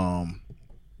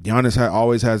 Giannis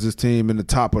always has his team in the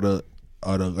top of the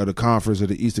conference, of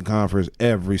the Eastern Conference,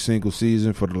 every single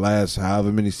season for the last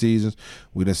however many seasons.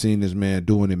 We done seen this man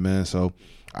doing it, man. So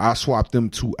I swapped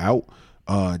them 2 out.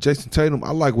 Jason Tatum,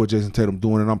 I like what Jason Tatum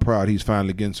doing, and I'm proud he's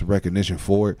finally getting some recognition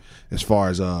for it as far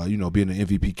as being an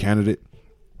MVP candidate.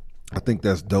 I think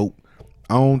that's dope.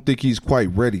 I don't think he's quite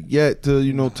ready yet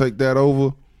to take that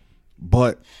over,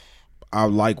 but I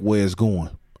like where it's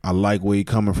going. I like where he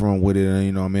coming from with it,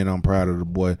 and I'm proud of the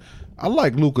boy. I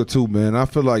like Luka too, man. I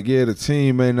feel like the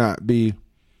team may not be,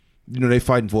 they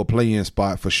fighting for a play-in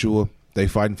spot for sure. They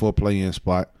fighting for a play-in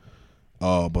spot,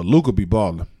 but Luka be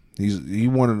balling. It's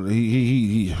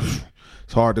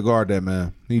hard to guard that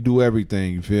man. He do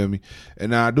everything. You feel me?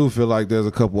 And now I do feel like there's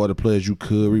a couple other players you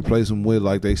could replace him with,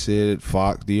 like they said,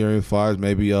 De'Aaron Fox,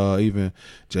 maybe even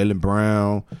Jaylen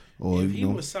Brown. Or if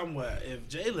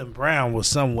Jaylen Brown was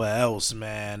somewhere else,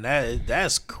 man,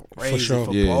 that's crazy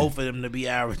for both of them to be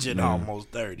averaging almost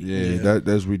 30. Yeah,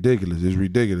 that's ridiculous. It's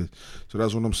ridiculous. So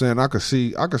that's what I'm saying. I can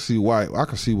see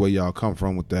where y'all come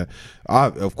from with that.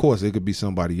 Of course, it could be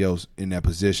somebody else in that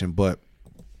position, but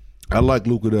I like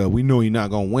Luka. We know he's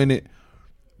not gonna win it,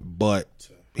 but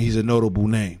he's a notable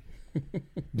name.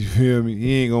 You feel me?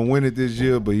 He ain't gonna win it this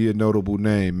year, but he a notable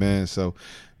name, man. So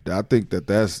I think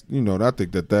that's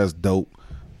dope.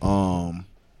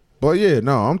 But yeah,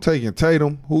 no, I'm taking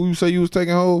Tatum. Who you say you was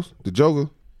taking, Hoes? The Joker?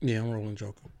 Yeah, I'm rolling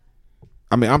Joker.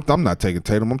 I mean, I'm not taking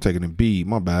Tatum. I'm taking Embiid.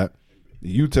 My bad.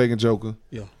 You taking Joker?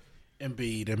 Yeah.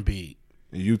 Embiid.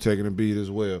 And you taking Embiid as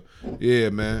well. Yeah,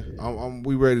 man.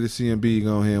 We ready to see Embiid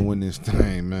go ahead and win this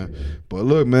thing, man. But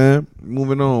look, man,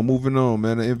 moving on,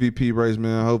 man. The MVP race,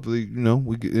 man. Hopefully,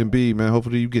 we get Embiid, man.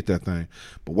 Hopefully you get that thing.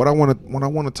 But what I want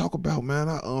to talk about, man,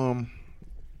 I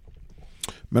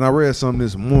read something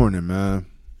this morning, man.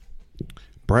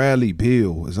 Bradley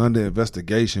Beal is under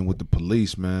investigation with the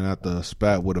police, man, after a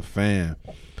spat with a fan.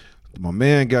 My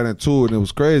man got into it, and it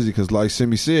was crazy because, like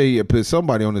Cyme said, he had put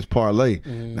somebody on his parlay.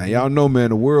 Mm-hmm. Now, y'all know,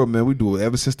 man, the world, man, we do it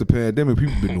ever since the pandemic.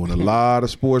 People been doing a lot of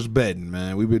sports betting,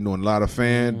 man. We've been doing a lot of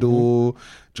FanDuel,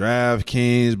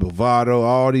 DraftKings, Bovado,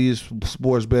 all these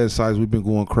sports betting sites. We've been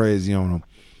going crazy on them.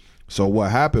 So what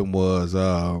happened was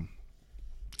the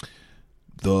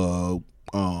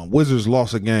Wizards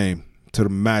lost a game to the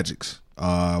Magics,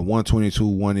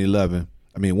 122-111.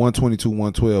 I mean,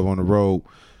 122-112 on the road.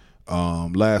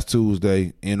 Last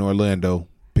Tuesday in Orlando.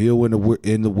 Beal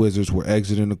and the Wizards were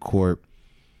exiting the court,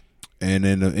 and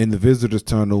in the visitors'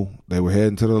 tunnel, they were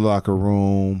heading to the locker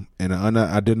room, and an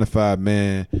unidentified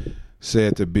man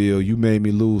said to Beal, "You made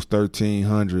me lose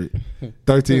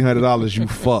 $1,300, you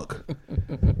fuck."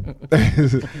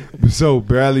 So what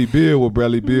Bradley Beal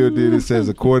did, it says,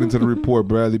 according to the report,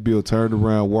 Bradley Beal turned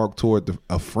around, walked toward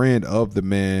a friend of the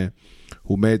man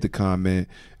who made the comment,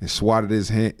 and swatted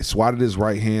his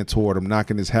right hand toward him,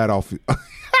 knocking his hat off.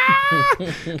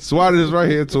 Swatted his right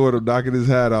hand toward him, knocking his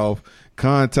hat off,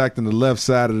 contacting the left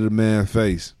side of the man's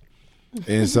face.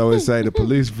 And so it said the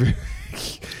police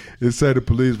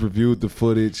reviewed the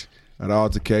footage of the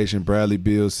altercation. Bradley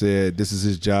Beal said this is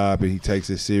his job and he takes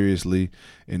it seriously.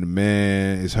 And the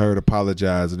man is heard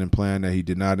apologizing and implying that he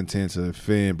did not intend to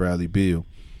offend Bradley Beal.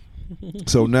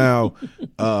 So now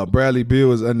Bradley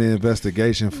Beal is under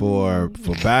investigation for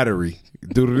battery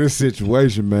due to this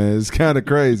situation, man. It's kind of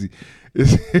crazy.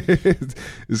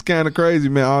 It's kind of crazy,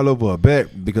 man, all over a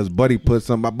bet because Buddy put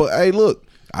something. But, hey, look,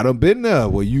 I done been there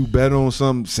where you bet on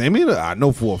some Cyme. I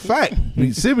know for a fact.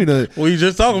 Cyme. Well, you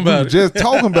just talking about it. Just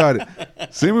talking about it.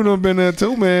 Cyme done been there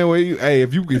too, man. Where you, hey,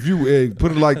 if you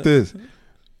put it like this,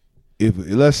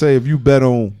 let's say if you bet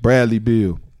on Bradley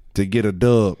Beal to get a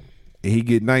dub and he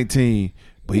get 19,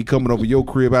 but he coming over your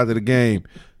crib after the game,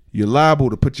 you're liable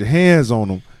to put your hands on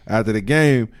him after the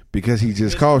game because he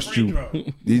just cost you.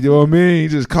 You know what I mean? He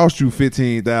just cost you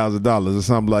 $15,000 or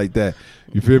something like that.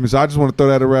 You feel me? So I just want to throw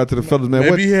that around to the fellas, man.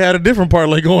 Maybe he had a different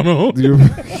parlay going on.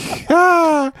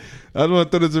 I just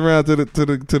want to throw this around to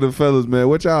the fellas, man.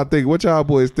 What y'all think? What y'all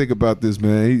boys think about this,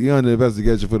 man? He under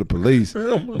investigation for the police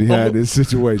behind this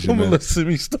situation, I'm man. gonna let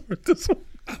Cyme start this one.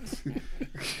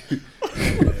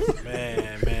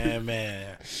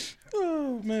 Man.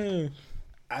 Oh man.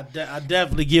 I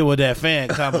definitely get where that fan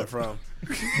coming from.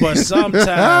 But sometimes,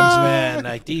 man,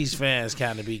 like these fans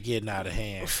kind of be getting out of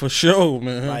hand. For sure,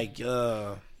 man. Like,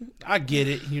 I get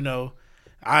it. You know,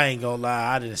 I ain't gonna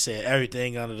lie. I didn't say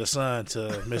everything under the sun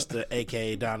to Mr.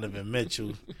 AKA Donovan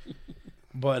Mitchell.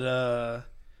 But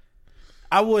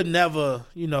I would never,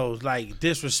 you know, like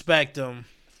disrespect them,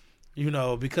 you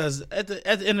know, because at the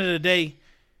end of the day,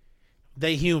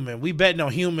 they human. We betting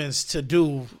on humans to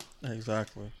do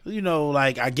exactly. You know,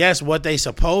 like I guess what they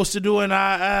supposed to do in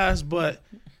our eyes, but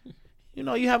you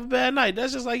know, you have a bad night.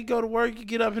 That's just like you go to work, you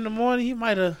get up in the morning, you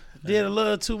might have did a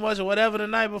little too much or whatever the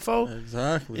night before.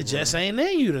 Exactly. It just ain't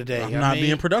in you today. I'm not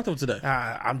being productive today.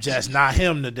 I'm just not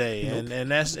him today,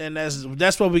 and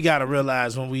that's what we got to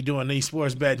realize when we doing these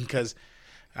sports betting because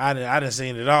I done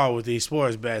seen it all with these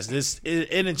sports bets.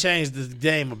 It done changed the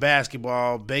game of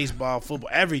basketball, baseball, football,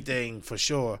 everything for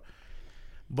sure.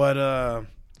 But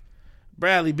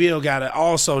Bradley Beal got to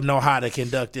also know how to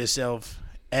conduct himself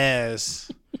as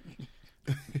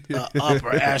an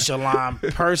upper echelon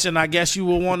person, I guess you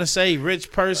would want to say,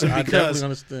 rich person. Because, I definitely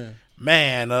understand.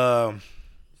 Man,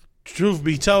 truth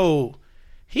be told,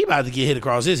 he about to get hit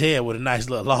across his head with a nice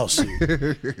little lawsuit.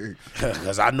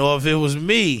 Because I know if it was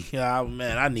me,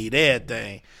 man, I need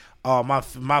everything. Oh,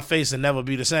 my face will never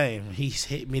be the same. He's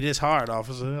hit me this hard,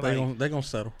 officer. They gonna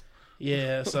settle.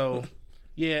 Yeah, so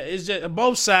yeah, it's just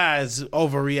both sides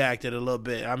overreacted a little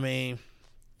bit. I mean,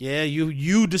 yeah,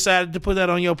 you decided to put that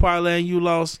on your parlay and you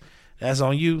lost. That's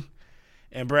on you.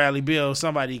 And Bradley Beal,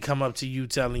 somebody come up to you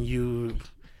telling you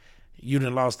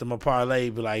done lost them a parlay,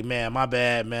 be like, man, my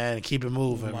bad, man. Keep it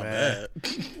moving, man.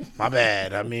 My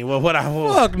bad. I mean,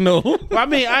 fuck no. Well, I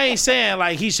mean, I ain't saying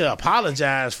like he should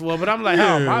apologize for it, but I'm like,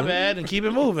 oh, my bad, and keep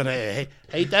it moving. Hey,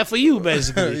 hate that for you,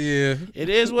 basically. Yeah. It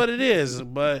is what it is.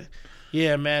 But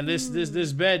yeah, man, this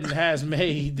betting has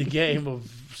made the game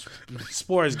of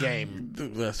sports game.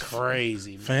 That's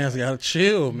crazy, man. Fans gotta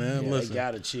chill, man. Yeah, Listen, they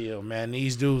gotta chill, man.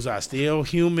 These dudes are still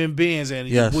human beings, and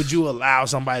yes. would you allow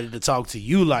somebody to talk to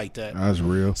you like that? That's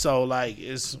real. So, like,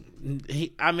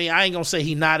 I mean, I ain't gonna say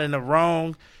he not in the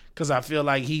wrong because I feel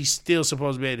like he's still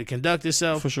supposed to be able to conduct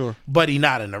himself for sure, but he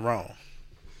not in the wrong.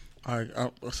 All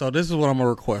right, so this is what I'm gonna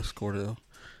request, Cordell.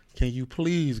 Can you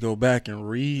please go back and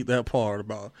read that part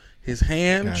about his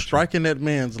hand striking that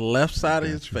man's left side of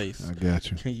his face? I got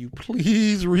you. Can you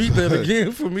please read that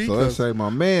again for me? So let's say my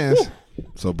man's.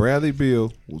 So Bradley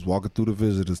Beal was walking through the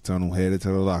visitors tunnel headed to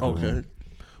the locker room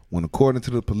when, according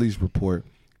to the police report,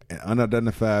 an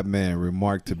unidentified man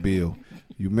remarked to Beal,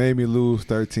 "You made me lose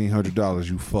 $1,300,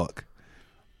 you fuck."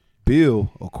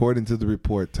 Beal, according to the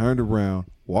report, turned around,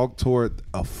 walked toward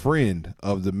a friend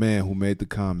of the man who made the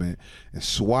comment, and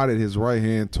swatted his right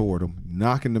hand toward him,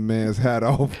 knocking the man's hat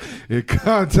off and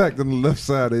contacting the left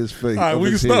side of his face. All right, we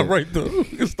can stop right there. We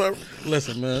can stop.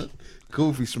 Listen, man.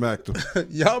 Goofy smacked him.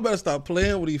 Y'all better stop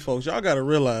playing with these folks. Y'all got to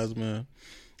realize, man,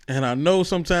 and I know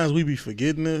sometimes we be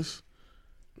forgetting this,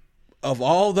 of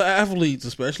all the athletes,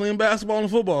 especially in basketball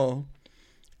and football,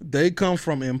 they come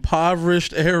from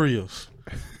impoverished areas.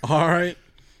 All right?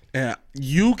 And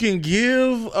you can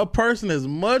give a person as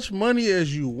much money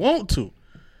as you want to.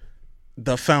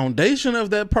 The foundation of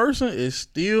that person is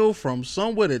still from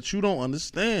somewhere that you don't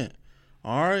understand.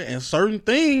 All right? And certain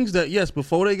things that, yes,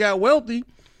 before they got wealthy,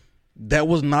 that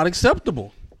was not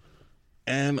acceptable.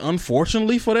 And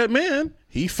unfortunately for that man,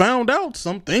 he found out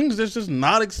some things that's just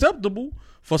not acceptable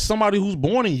for somebody who's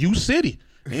born in U City,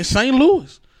 in St.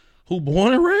 Louis, who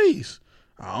born and raised.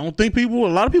 I don't think a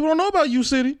lot of people don't know about U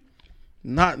City.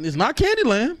 It's not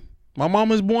Candyland. My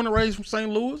mom is born and raised from St.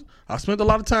 Louis. I spent a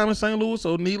lot of time in St. Louis,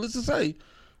 so needless to say,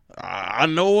 I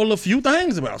know a few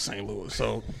things about St. Louis.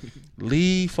 So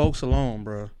leave folks alone,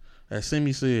 bro. as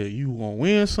Cyme said, you gonna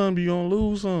win some, you gonna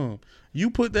lose some. You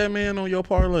put that man on your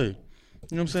parlay.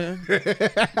 You know what I'm saying?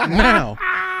 Now,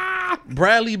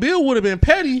 Bradley Beal would have been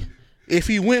petty if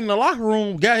he went in the locker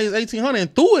room, got his 1,800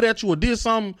 and threw it at you or did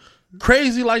something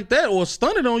crazy like that or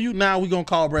stunned it on you. Now we gonna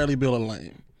call Bradley Beal a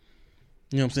lame.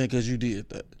 You know what I'm saying? Because you did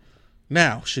that.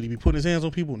 Now, should he be putting his hands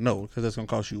on people? No, because that's gonna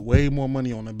cost you way more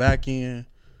money on the back end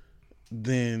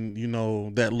than, you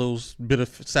know, that little bit of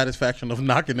satisfaction of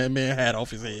knocking that man hat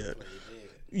off his head.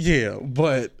 Yeah,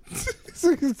 but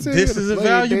this is a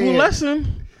valuable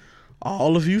lesson.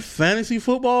 All of you fantasy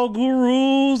football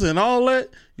gurus and all that,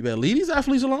 you better leave these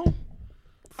athletes alone.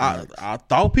 I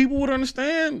thought people would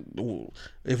understand.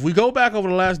 If we go back over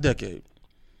the last decade,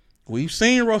 we've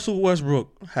seen Russell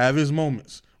Westbrook have his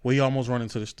moments where he almost run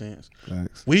into the stands.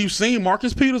 Thanks. We've seen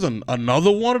Marcus Peters,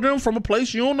 another one of them from a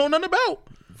place you don't know nothing about,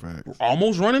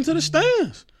 almost run into the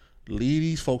stands. Leave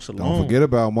these folks alone. Don't forget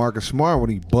about Marcus Smart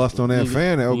when he bust on that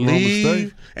fan at Oklahoma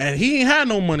State. And he ain't had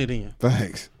no money then.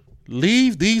 Thanks.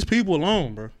 Leave these people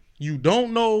alone, bro. You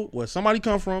don't know where somebody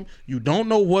come from. You don't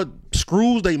know what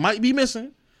screws they might be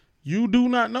missing. You do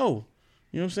not know.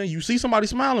 You know what I'm saying? You see somebody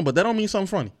smiling, but that don't mean something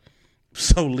funny.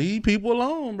 So leave people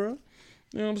alone, bro.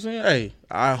 You know what I'm saying? Hey,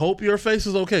 I hope your face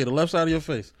is okay, the left side of your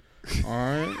face. All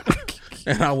right?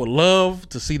 And I would love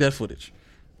to see that footage.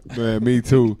 Man, me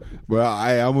too. But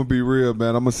I'm going to be real,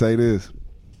 man. I'm going to say this.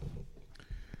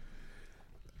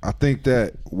 I think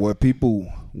that what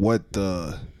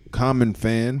the common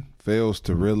fan fails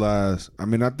to realize, I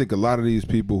mean, I think a lot of these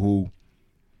people who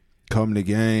come to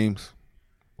games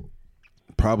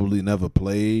probably never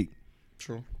played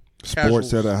True. sports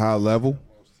Casuals. at a high level.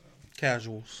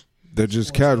 Casuals. They're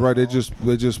just casual, right?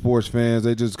 They're just sports fans.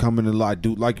 They just coming to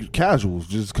do like casuals,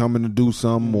 just coming to do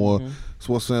something, or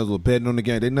sports fans were betting on the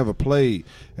game. They never played,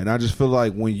 and I just feel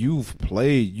like when you've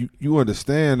played, you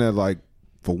understand that, like,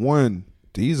 for one,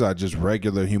 these are just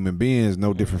regular human beings,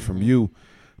 no different from you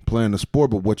playing the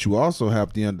sport. But what you also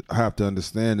have to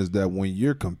understand is that when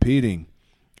you're competing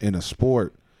in a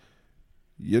sport,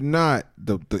 you're not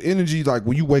the energy, like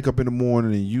when you wake up in the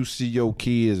morning and you see your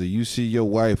kids or you see your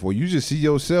wife or you just see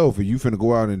yourself and you finna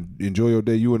go out and enjoy your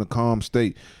day, you in a calm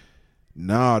state.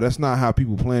 Nah, that's not how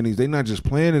people playing these. They not just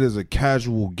playing it as a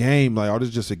casual game, like, oh, this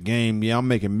is just a game. Yeah, I'm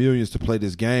making millions to play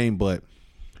this game, but,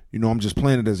 you know, I'm just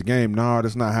playing it as a game. Nah,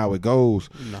 that's not how it goes.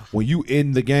 No. When you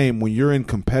in the game, when you're in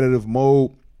competitive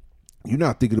mode, you're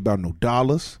not thinking about no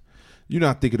dollars. You're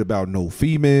not thinking about no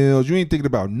females. You ain't thinking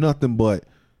about nothing but,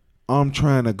 I'm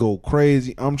trying to go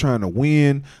crazy. I'm trying to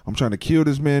win. I'm trying to kill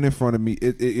this man in front of me.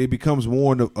 It becomes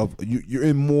more of you're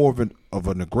in more of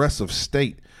an aggressive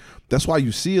state. That's why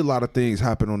you see a lot of things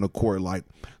happen on the court. Like,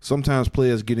 sometimes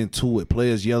players get into it.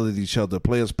 Players yell at each other.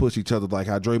 Players push each other, like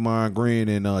how Draymond Green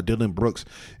and Dillon Brooks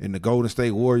and the Golden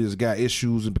State Warriors got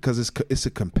issues, and because it's a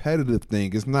competitive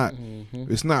thing. It's not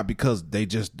it's not because they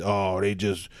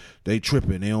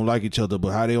tripping. They don't like each other,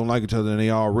 but how they don't like each other and they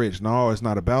all rich. No, it's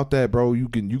not about that, bro. You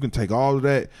can take all of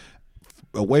that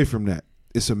away from that.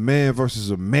 It's a man versus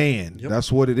a man. Yep.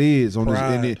 That's what it is.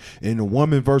 And a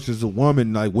woman versus a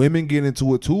woman. Like, women get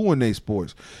into it too in they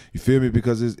sports. You feel me?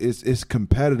 Because it's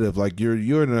competitive. Like, you're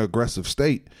in an aggressive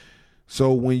state.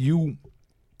 So when you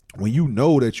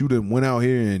know that you done went out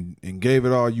here and gave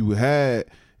it all you had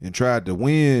and tried to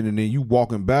win, and then you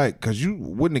walking back, because you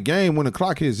win the game when the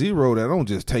clock hits zero, that don't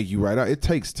just take you right out. It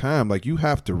takes time. Like, you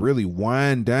have to really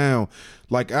wind down.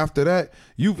 Like, after that,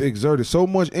 you've exerted so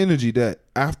much energy that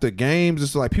after games,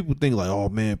 it's like people think like, oh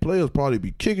man, players probably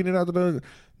be kicking it after the.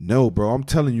 No, bro, I'm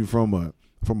telling you from a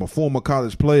former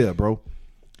college player, bro.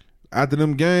 After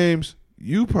them games,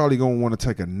 you probably gonna want to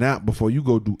take a nap before you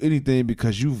go do anything,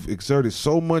 because you've exerted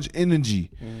so much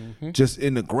energy just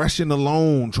in aggression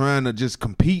alone, trying to just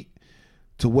compete,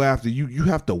 to where after you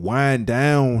have to wind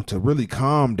down to really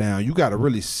calm down. You got to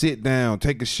really sit down,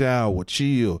 take a shower,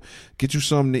 chill, get you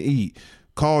something to eat,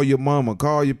 call your mama,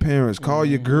 call your parents, call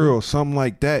your girl, something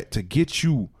like that, to get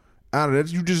you out of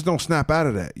that. You just don't snap out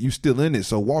of that. You still in it.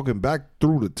 So walking back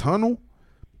through the tunnel,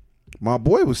 my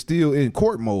boy was still in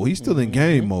court mode. He's still in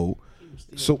game mode.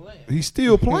 So he's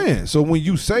still playing. So when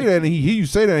you say that and he hear you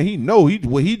say that, and he know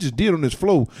what he just did on this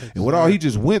flow, and what all he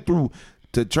just went through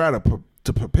to try to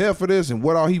prepare for this, and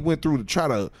what all he went through to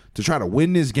try to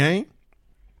win this game,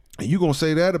 and you gonna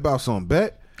say that about some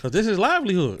bet? Because this is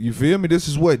livelihood. You feel me? This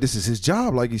is his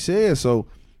job, like he said. So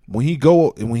when he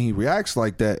go and when he reacts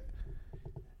like that,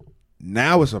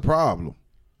 now it's a problem.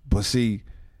 But see,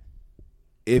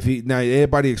 now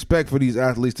everybody expect for these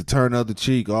athletes to turn the other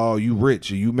cheek. Oh, you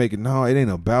rich or you making? No, it ain't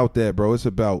about that, bro. It's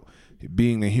about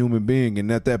being a human being.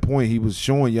 And at that point, he was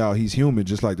showing y'all he's human,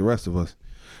 just like the rest of us.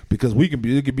 Because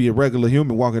it could be a regular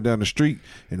human walking down the street,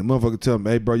 and the motherfucker tell him,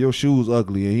 "Hey, bro, your shoes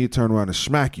ugly," and he turn around and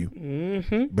smack you.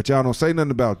 Mm-hmm. But y'all don't say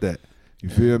nothing about that. You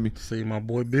feel me? See, my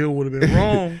boy Bill would have been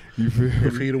wrong You feel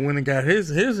if me? he'd have went and got his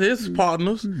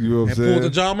partners You know what I'm and saying? pulled the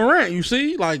John Morant. You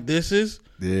see, like this is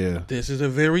a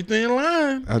very thin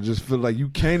line. I just feel like you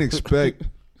can't expect.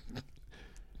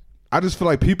 I just feel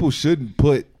like people shouldn't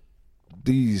put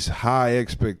these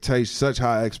such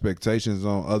high expectations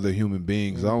on other human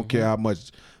beings. I don't care how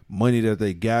much money that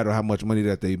they got or how much money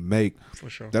that they make. For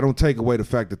sure. That don't take away the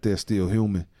fact that they're still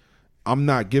human. I'm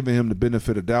not giving him the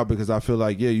benefit of doubt because I feel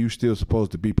like, yeah, you still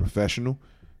supposed to be a professional.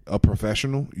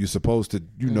 You're supposed to,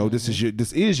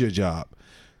 this is your job.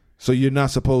 So you're not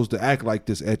supposed to act like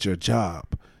this at your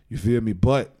job. You feel me?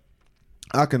 But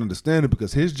I can understand it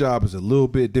because his job is a little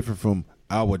bit different from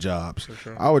our jobs.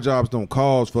 Sure. Our jobs don't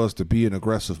cause for us to be in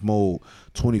aggressive mode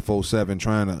 24/7,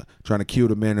 trying to kill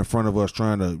the man in front of us,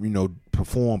 trying to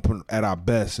perform at our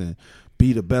best and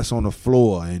be the best on the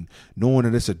floor, and knowing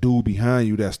that it's a dude behind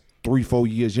you that's 3-4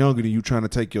 years younger than you trying to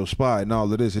take your spot and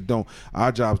all of this.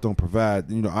 Our jobs don't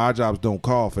provide. Our jobs don't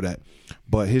call for that,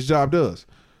 but his job does.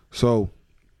 So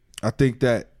I think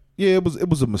that. Yeah, it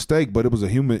was a mistake, but it was a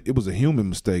human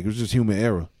mistake. It was just human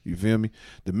error. You feel me?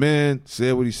 The man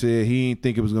said what he said. He didn't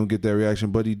think it was gonna get that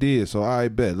reaction, but he did. So I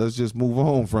bet. Let's just move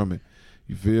on from it.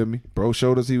 You feel me? Bro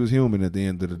showed us he was human at the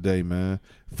end of the day, man.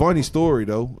 Funny story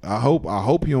though. I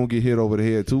hope he don't get hit over the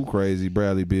head too crazy,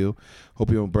 Bradley Beal.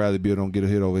 Bradley Beal don't get a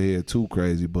hit over the head too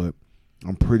crazy, but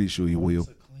I'm pretty sure he will.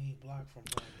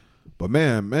 But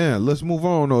man, let's move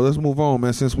on though. Let's move on,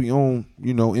 man. Since we own,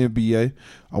 NBA,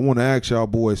 I want to ask y'all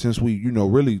boys, since we,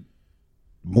 really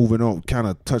moving on, kind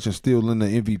of touching still in the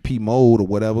MVP mode or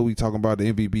whatever. We talking about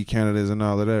the MVP candidates and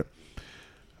all of that.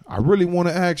 I really want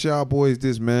to ask y'all boys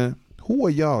this, man. Who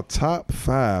are y'all top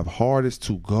 5 hardest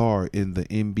to guard in the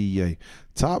NBA?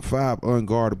 Top 5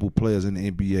 unguardable players in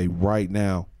the NBA right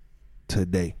now,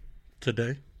 today.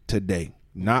 Today.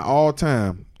 Not all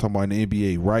time. Talking about in the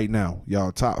NBA right now.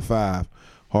 Y'all top 5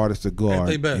 hardest to guard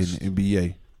in the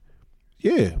NBA.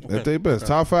 Yeah, at their best.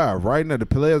 Top 5 right now. The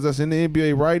players that's in the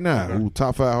NBA right now. Who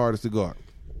top 5 hardest to guard?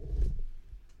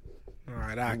 All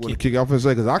right, I want to kick off and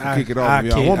say because I can kick it off.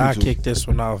 I'll kick this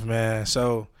one off, man.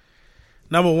 So,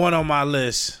 number 1 on my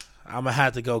list, I'm gonna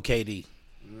have to go KD.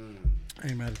 I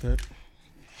ain't mad at that.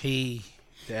 He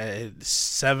that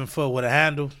 7 foot with a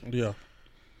handle. Yeah,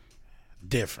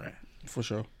 different. For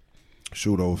sure.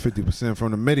 Shoot over 50%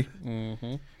 from the midi.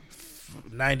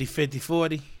 90, 50,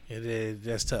 40.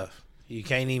 That's tough. You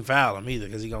can't even foul him either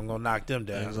because he's going to go knock them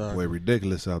down. Exactly. Way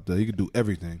ridiculous out there. He can do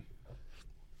everything.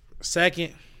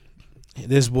 Second,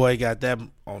 this boy got that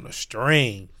on a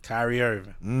string, Kyrie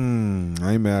Irving.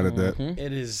 I ain't mad at that.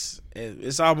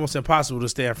 It's almost impossible to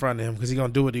stay in front of him because he's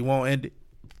going to do what he won't. And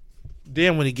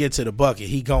then when he gets to the bucket,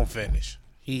 he going to finish.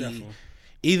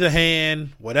 Either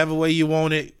hand, whatever way you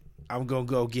want it, I'm going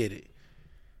to go get it.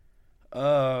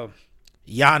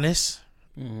 Giannis,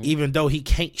 even though he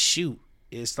can't shoot,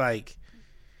 it's like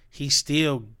he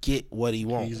still get what he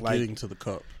wants. He's like, getting to the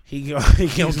cup. He gonna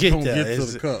get there. Get to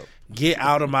the cup. Get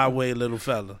out of my way, little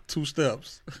fella. 2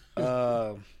 steps.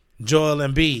 Joel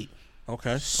Embiid.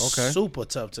 Okay. Super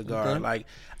tough to guard. Okay.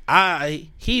 Like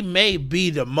he may be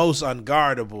the most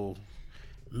unguardable,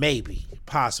 maybe,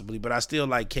 possibly, but I still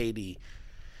like KD.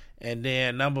 And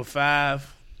then number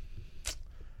 5.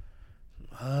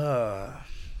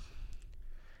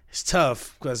 It's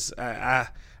tough because I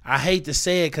hate to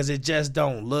say it because it just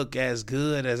don't look as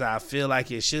good as I feel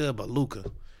like it should. But Luka,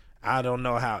 I don't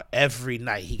know how every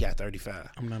night he got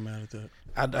 35. I'm not mad at that.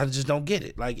 I just don't get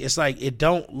it. Like it's like it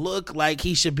don't look like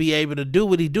he should be able to do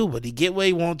what he do, but he get where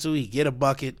he want to. He get a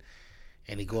bucket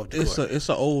and he go up the court. It's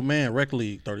an old man rec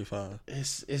league 35.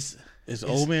 It's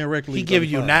old man rec league. He giving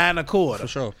you 9 a quarter for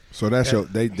sure. So that's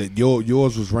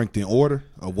yours was ranked in order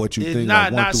of what you think.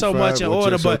 Not so much in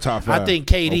order, but I think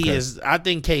KD is. I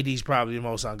think KD's probably the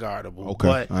most unguardable. Okay,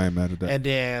 but, I ain't mad at that. And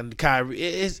then Kyrie,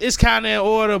 it's kind of in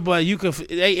order, but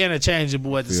they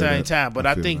interchangeable at the same time. But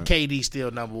I think KD's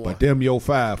still number 1. But them your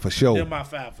 5 for sure. Them my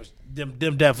 5 for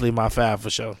them definitely my 5 for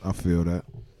sure. I feel that.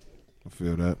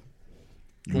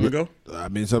 You want to go? I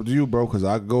mean, it's up to you, bro. Because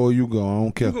I go or you go. I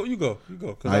don't care. You go.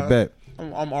 I bet.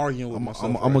 I'm arguing with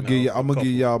myself. I'm gonna give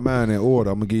y'all mine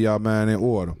in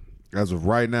order. As of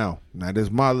right now. Now this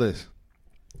is my list.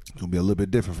 It's gonna be a little bit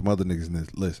different from other niggas in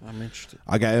this list. I'm interested.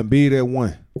 I got Embiid at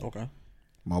 1. Okay.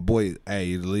 My boy,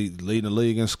 leading the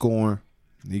league in scoring.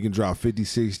 He can drop 50,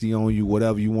 60 on you,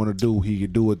 whatever you want to do. He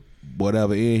can do it,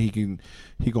 whatever, and he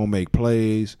gonna make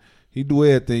plays. He do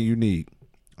everything you need.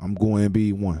 I'm going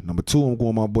Embiid 1. Number 2, I'm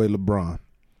going my boy LeBron.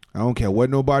 I don't care what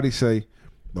nobody say.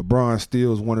 LeBron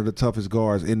still is one of the toughest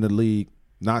guards in the league.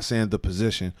 Not saying the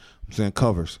position, I'm saying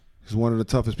covers. He's one of the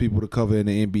toughest people to cover in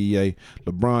the NBA.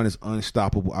 LeBron is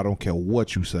unstoppable. I don't care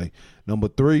what you say. Number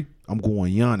 3, I'm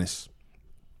going Giannis.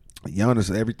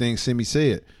 Giannis, everything Simi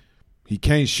said. He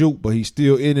can't shoot, but he's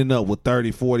still ending up with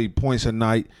 30, 40 points a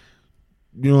night.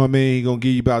 You know what I mean? He's gonna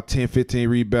give you about 10, 15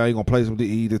 rebounds. He's gonna play some.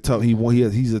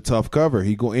 He's a tough cover.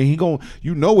 You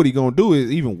know what he's gonna do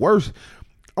is even worse.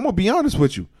 I'm gonna be honest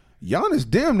with you. Giannis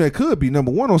damn near could be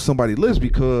number 1 on somebody's list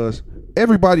because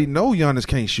everybody know Giannis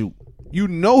can't shoot. You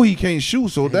know he can't shoot,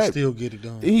 so and that he still get it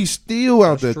done. He's still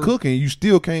out there true. cooking. You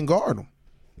still can't guard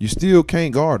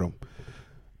him.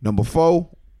 Number 4,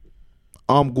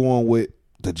 I'm going with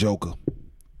the Joker.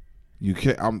 You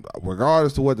can't.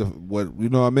 Regardless of what you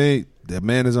know what I mean. That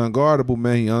man is unguardable,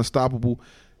 man. He's unstoppable.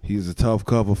 He's a tough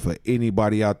cover for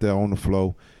anybody out there on the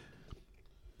floor.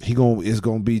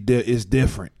 It's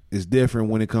different. It's different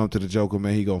when it comes to the Joker,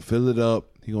 man. He gonna fill it up.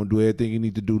 He gonna do everything he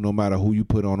need to do, no matter who you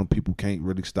put on him. People can't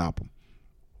really stop him.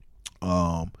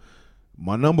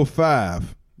 My number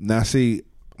 5. Now, see,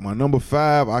 my number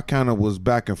 5, I kind of was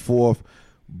back and forth,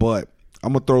 but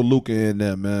I'm gonna throw Luka in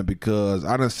there, man, because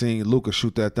I done seen Luka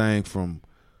shoot that thing from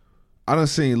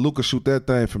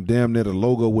damn near the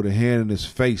logo with a hand in his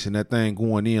face, and that thing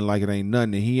going in like it ain't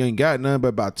nothing. And he ain't got nothing but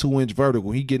about 2-inch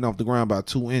vertical. He getting off the ground about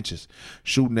 2 inches,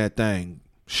 shooting that thing,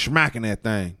 smacking that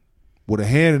thing with a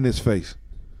hand in his face.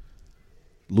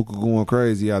 Luka going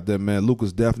crazy out there, man.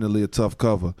 Luka's definitely a tough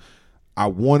cover. I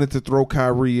wanted to throw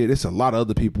Kyrie in. There's a lot of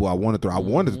other people I wanted to throw. I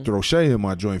wanted to throw Shea in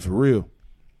my joint for real.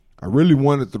 I really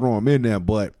wanted to throw him in there,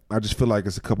 but I just feel like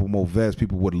it's a couple more vets,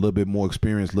 people with a little bit more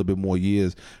experience, a little bit more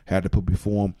years, had to put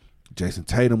before him. Jason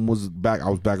Tatum was back. I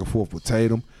was back and forth with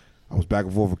Tatum. I was back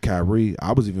and forth with Kyrie.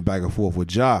 I was even back and forth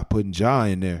with Ja, putting Ja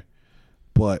in there.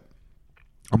 But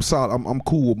I'm solid. I'm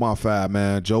cool with my 5,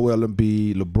 man. Joel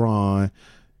Embiid, LeBron,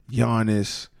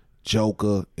 Giannis,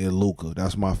 Joker, and Luka.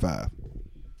 That's my 5.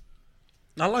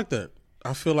 I like that.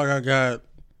 I feel like I got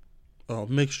a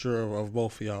mixture of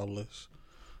both of y'all lists.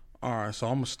 All right, so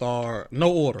I'm going to start,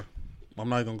 no order. I'm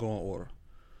not going to go in order.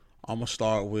 I'm going to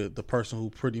start with the person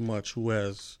who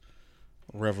has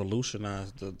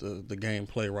revolutionized the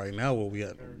gameplay right now where we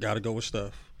at. Got to go with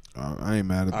Steph. I ain't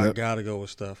mad at that. I got to go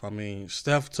with Steph. I mean,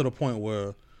 Steph to the point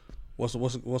where, what's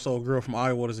the old girl from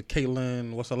Iowa? What is it,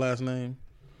 Caitlin? What's her last name?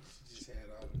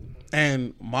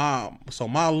 And my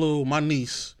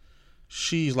niece,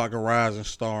 she's like a rising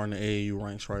star in the AAU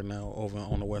ranks right now over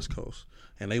on the West Coast.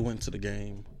 And they went to the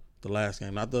game, the last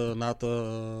game, not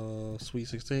the Sweet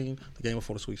 16, the game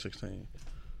before the Sweet 16.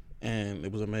 And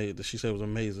it was amazing. She said it was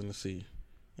amazing to see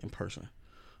in person.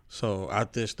 So I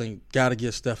just think got to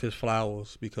give Steph his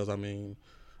flowers because, I mean,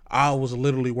 I was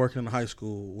literally working in high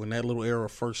school when that little era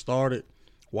first started,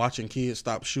 watching kids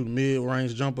stop shooting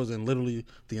mid-range jumpers and literally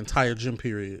the entire gym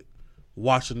period,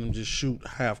 watching them just shoot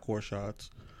half-court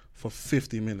shots for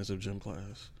 50 minutes of gym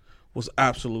class was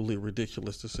absolutely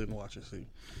ridiculous to sit and watch and see.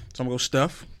 So I'm going to go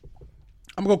Steph.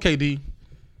 I'm going to go KD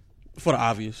for the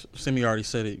obvious. Simi already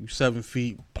said it. You 7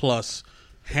 feet plus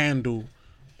handle,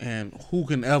 and who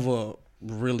can ever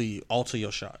really alter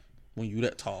your shot when you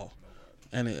that tall?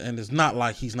 And it's not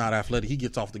like he's not athletic. He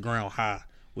gets off the ground high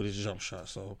with his jump shot.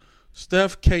 So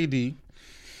Steph, KD.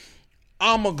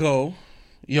 I'm going to go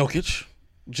Jokic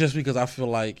just because I feel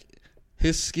like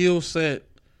his skill set,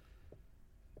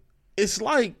 it's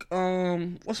like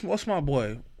what's my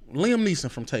boy Liam Neeson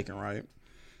from Taken, right?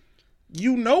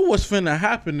 You know what's finna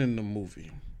happen in the movie.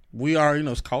 We already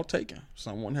know it's called Taken.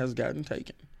 Someone has gotten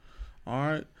taken. All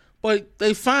right, but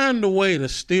they find a way to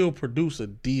still produce a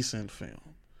decent film.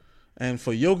 And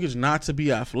for Jokic not to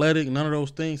be athletic, none of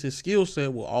those things, his skill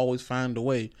set will always find a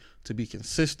way to be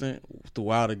consistent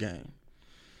throughout a game.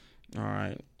 All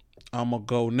right, I'm gonna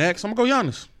go next. I'm gonna go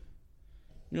Giannis.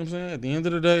 You know what I'm saying? At the end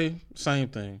of the day, same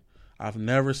thing. I've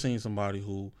never seen somebody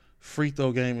who free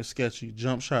throw game is sketchy,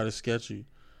 jump shot is sketchy,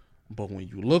 but when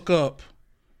you look up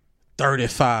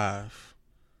 35,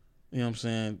 you know what I'm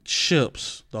saying,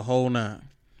 chips, the whole 9.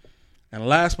 And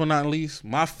last but not least,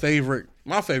 my favorite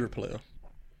player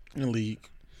in the league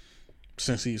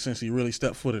since he really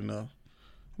stepped foot in there,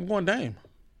 I'm going Dame.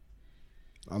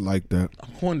 I like that.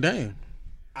 I'm going Dame.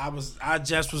 I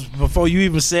just was before you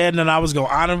even said, and I was gonna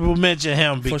honorable mention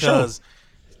him because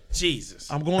Jesus.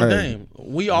 I'm going Dame.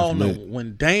 We all know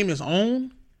when Dame is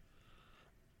on,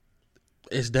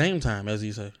 it's Dame time, as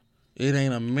he say. It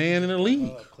ain't a man in the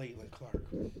league. Cleveland Clark.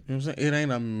 You know what I'm saying? It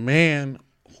ain't a man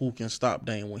who can stop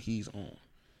Dame when he's on.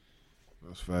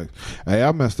 That's facts. Hey,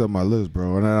 I messed up my list,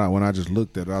 bro. And when I just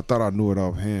looked at it, I thought I knew it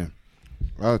offhand.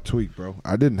 I tweaked, bro.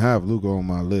 I didn't have Luka on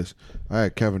my list. I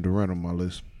had Kevin Durant on my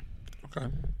list. Okay.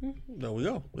 There we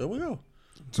go.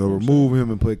 So remove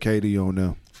him and put KD on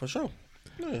there. For sure.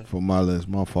 Yeah. For my list.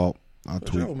 My fault. I For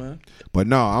tweet. sure, man. But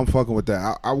no, I'm fucking with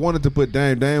that. I wanted to put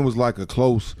Dame. Dame was like a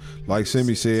close, like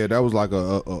Cyme said, that was like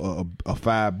a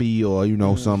 5B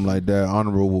or something like that.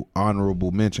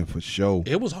 Honorable mention for sure.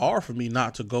 It was hard for me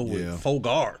not to go with 4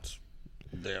 guards.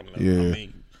 Damn. Yeah. I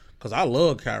mean, because I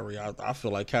love Kyrie. I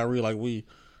feel like Kyrie, like we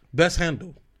best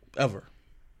handle ever.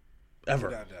 Without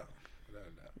doubt.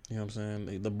 You know what I'm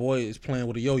saying? The boy is playing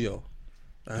with a yo-yo.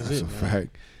 That's a man.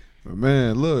 fact. But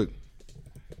man, look.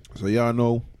 So y'all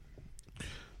know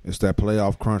it's that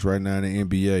playoff crunch right now in the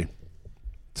NBA.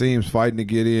 Teams fighting to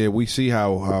get in. We see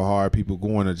how hard people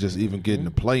going to just even getting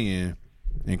the play in,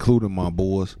 including my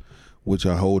boys, which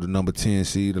I hold the number 10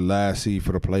 seed, the last seed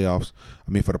for the playoffs.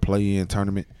 I mean for the play-in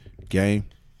tournament game,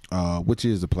 which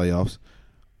is the playoffs.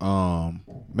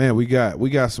 Man, we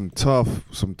got some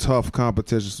tough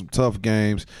competition, some tough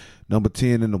games. Number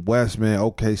 10 in the West, man,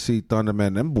 OKC Thunder,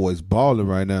 man, them boys balling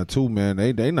right now too, man.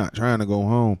 They not trying to go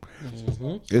home.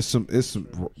 It's some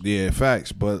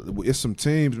facts, but it's some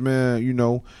teams,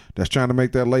 man, that's trying to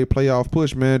make that late playoff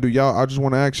push, man. I just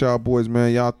want to ask y'all boys,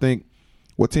 man, y'all think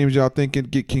what teams y'all think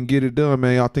can get it done,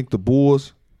 man? Y'all think the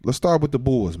Bulls? Let's start with the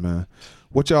Bulls, man.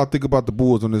 What y'all think about the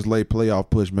Bulls on this late playoff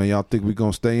push, man? Y'all think we're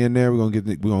gonna stay in there? We're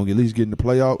gonna at least get in the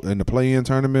playoff in the play-in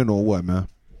tournament, or what, man?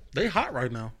 They hot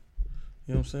right now.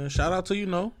 You know what I'm saying? Shout out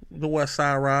to, the West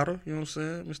Side Rider, you know what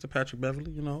I'm saying? Mr. Patrick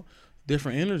Beverly,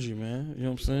 different energy, man. You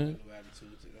know what I'm saying?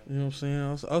 You know what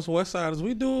I'm saying? Us West Siders,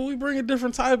 we bring a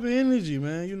different type of energy,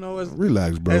 man.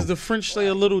 Relax, bro. As the French say,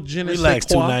 a little je ne sais Relax,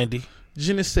 quoi. 290.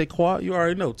 Je ne sais quoi. You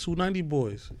already know, 290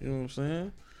 boys. You know what I'm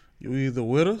saying? You either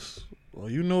with us or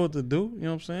you know what to do. You know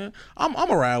what I'm saying?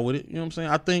 I'm a ride with it. You know what I'm saying?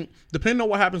 I think, depending on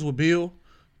what happens with Beal,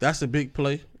 that's a big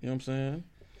play. You know what I'm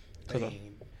saying?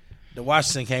 The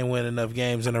Washington can't win enough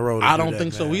games in a row. I don't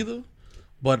think so either.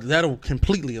 But that'll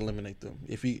completely eliminate them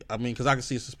because I can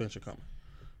see a suspension coming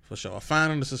for sure. A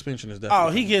fine and the suspension is definitely.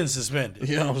 Oh, he getting suspended.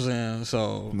 You know what I'm saying?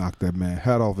 So knock that man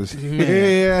hat off his head. You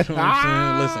know what I'm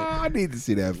saying? Listen, I need to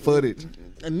see that footage.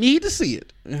 I need to see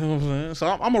it. You know what I'm saying? So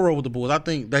I'm gonna roll with the Bulls. I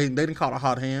think they didn't caught a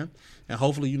hot hand, and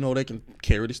hopefully they can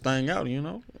carry this thing out.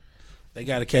 They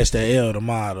got to catch that L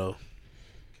tomorrow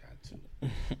though.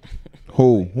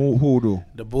 Who do?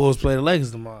 The Bulls play the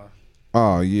Lakers tomorrow.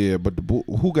 Oh yeah, but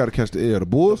who got to catch the L? The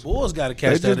Bulls. The Bulls got to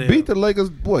catch that L. They just beat the Lakers.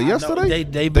 What, yesterday?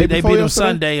 They beat them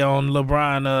Sunday on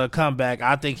LeBron comeback.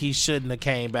 I think he shouldn't have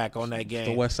came back on that game.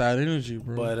 The West Side energy,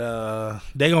 bro. But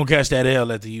they gonna catch that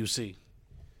L at the UC.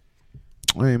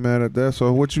 I ain't mad at that.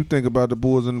 So what you think about the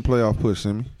Bulls in the playoff push,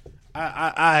 Cyme?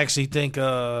 I actually think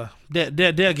they'll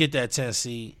get that 10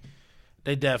 seed.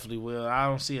 They definitely will. I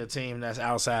don't see a team that's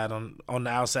outside on the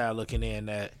outside looking in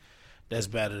that's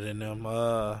better than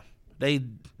them.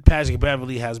 Patrick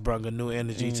Beverly has brought a new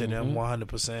energy to them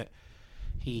 100%.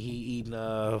 He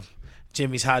eating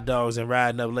Jimmy's hot dogs and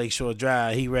riding up Lakeshore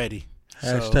Drive. He ready.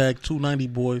 Hashtag 290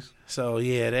 boys. So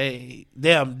yeah,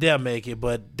 they'll make it,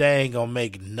 but they ain't gonna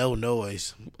make no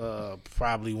noise.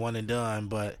 Probably one and done,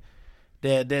 but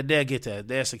they'll get that.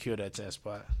 They'll secure that 10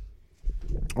 spot.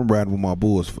 I'm riding with my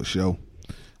Bulls for sure.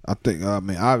 I think.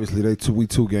 Obviously we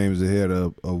 2 games ahead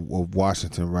of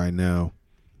Washington right now.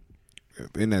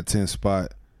 In that 10th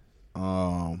spot,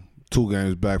 2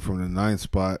 games back from the 9th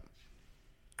spot.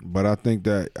 But I think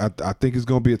I think it's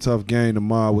gonna be a tough game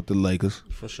tomorrow with the Lakers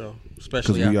for sure,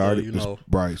 especially after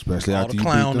right, especially after you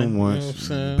beat them once.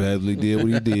 Beverly did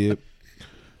what he did.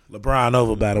 LeBron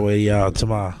over, by the way, y'all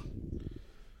tomorrow.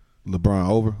 LeBron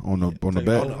over on the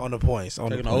bet on the points on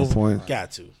the points.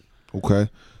 Got to. Okay.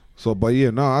 So, but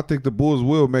yeah, no, I think the Bulls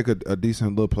will make a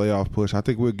decent little playoff push. I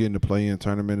think we'll get in the play-in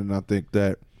tournament, and I think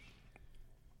that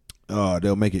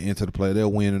they'll make it into the play.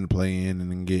 They'll win in the play-in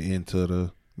and then get into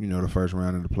the the first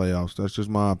round of the playoffs. That's just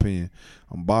my opinion.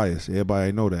 I'm biased.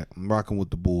 Everybody know that. I'm rocking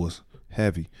with the Bulls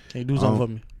heavy. Can you do something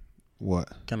for me? What?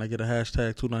 Can I get a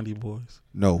hashtag 290 boys?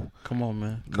 No. Come on,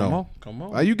 man. Come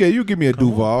on. You give me a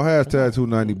Duval. Hashtag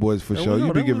 290 boys for sure.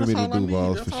 You be giving me the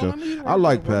Duvals for sure. I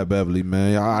like Pat Beverly,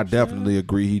 man. I definitely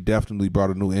agree. He definitely brought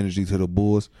a new energy to the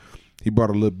Bulls. He brought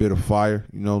a little bit of fire,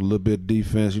 a little bit of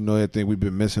defense. Everything we've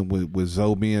been missing with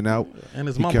Zoe being out. And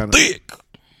his mama thick.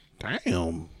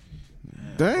 Damn.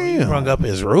 He brung up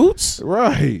his roots.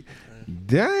 Right.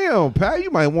 Damn, Pat,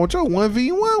 you might want your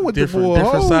 1v1 with the Bulls.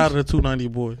 Different side of the 290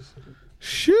 boys.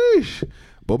 Sheesh.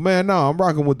 But, man, no, I'm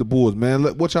rocking with the Bulls, man.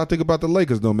 What y'all think about the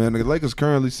Lakers, though, man? The Lakers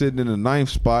currently sitting in the 9th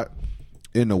spot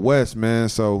in the West, man.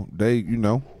 So, they,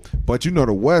 but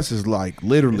the West is like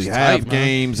literally half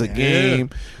games a game.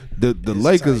 The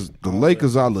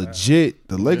Lakers are legit.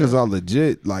 The Lakers are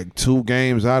legit. Like 2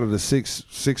 games out of the six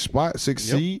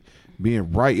seed,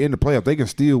 being right in the playoff. They can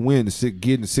still win get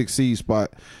in the 6 seed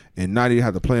spot and not even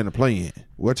have to play in the play-in.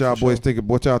 What y'all boys think?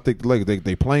 What y'all think the Lakers?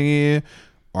 They play in?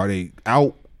 Are they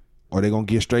out? Are they gonna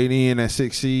get straight in at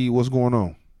 6 seed? What's going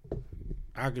on?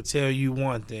 I could tell you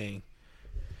one thing.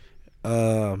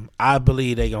 I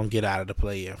believe they gonna get out of the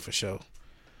play-in for sure,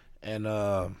 and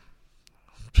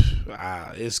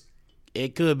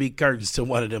it could be curtains to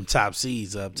one of them top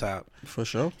seeds up top for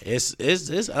sure. It's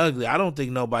ugly. I don't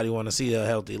think nobody want to see a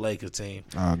healthy Lakers team.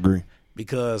 I agree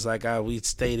because we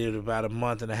stated about a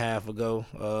month and a half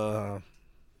ago,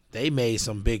 they made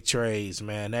some big trades.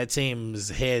 Man, that team is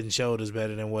head and shoulders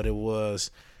better than what it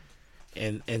was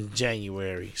in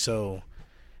January. So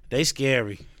they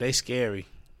scary.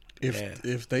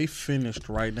 If they finished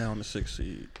right now in the 6th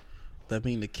seed, that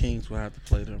means the Kings will have to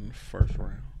play them in the first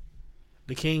round.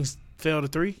 The Kings fell to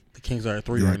 3? The Kings are at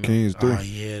 3 right now. Kings 3. Oh,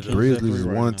 yeah. The Grizzlies is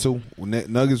 1-2.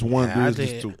 Nuggets 1,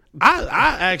 Grizzlies 2.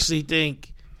 I actually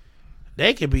think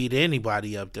they could beat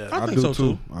anybody up there. I think so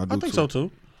too. I think so too.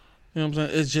 You know what I'm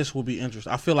saying? It just will be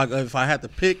interesting. I feel like if I had to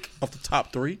pick of the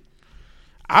top 3,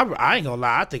 I ain't gonna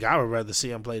lie. I think I would rather see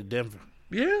them play Denver.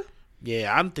 Yeah.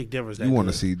 Yeah, I don't think Denver's that good. You want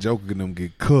to see Joker and them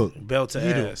get cooked. Belt to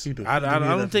ass. He do. I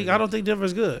don't think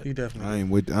Denver's good. He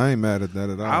definitely. I ain't mad at that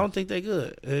at all. I don't think they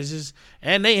good. It's just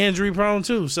and they injury prone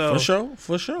too. So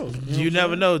for sure. You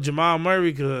never know. Jamal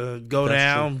Murray could go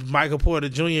down. True. Michael Porter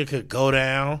Jr. could go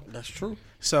down. That's true.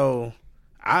 So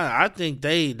I think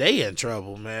they in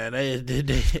trouble, man. I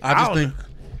just think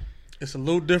it's a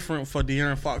little different for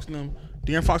De'Aaron Fox and them.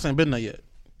 De'Aaron Fox ain't been there yet.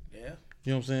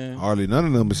 You know what I'm saying? Hardly none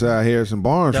of them beside Harrison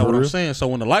Barnes. That's what I'm saying. So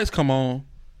when the lights come on,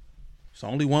 it's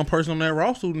only one person on that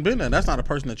roster who's been there. That's not a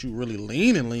person that you really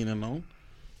leaning on.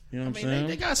 You know what I'm saying?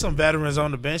 They got some veterans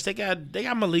on the bench. They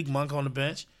got Malik Monk on the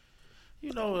bench.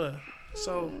 You know,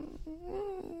 so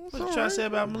what you trying to say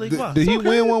about Malik Monk? Did he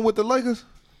win one with the Lakers?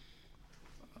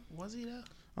 Was he there?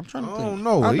 I'm trying to think. I don't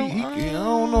know. I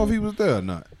don't know if he was there or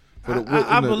not.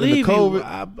 I believe he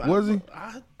was. He?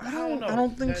 I don't know. I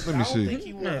don't think so. Let me see. Think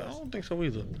he was. I don't think so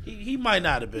either. He might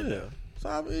not have been there.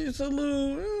 So it's a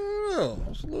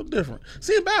little different.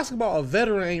 See, in basketball, a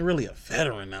veteran ain't really a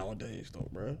veteran nowadays, though,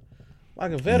 bro.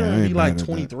 Like a veteran be like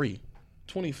 23,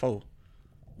 24.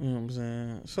 You know what I'm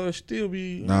saying? So it still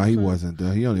be. Nah, he wasn't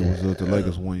there. He only was with the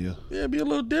Lakers 1 year. Yeah, it'd be a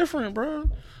little different, bro.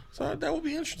 So that would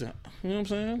be interesting. You know what I'm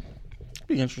saying? It'd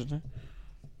be interesting.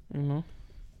 You know.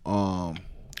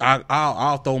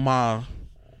 I'll throw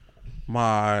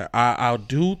I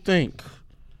do think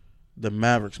the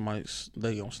Mavericks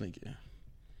they gonna sneak in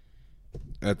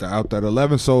out that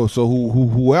 11. So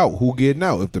who out? Who getting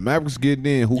out? If the Mavericks getting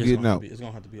in, who getting out? It's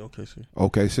gonna have to be OKC.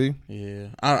 OKC. Yeah,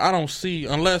 I don't see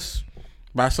unless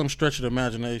by some stretch of the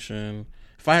imagination.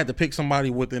 If I had to pick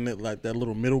somebody within it, like that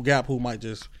little middle gap who might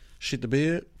just shit the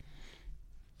bed,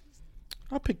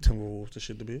 I'll pick Timberwolves to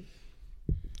shit the bed.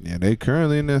 Yeah, they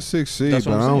currently in that 6th seed,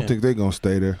 but I don't think they're going to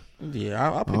stay there.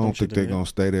 Yeah, I don't think they're going to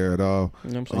stay there at all. You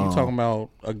know what I'm saying? You're talking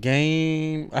about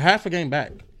a half a game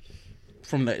back.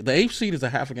 From the 8th seed is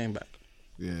a half a game back.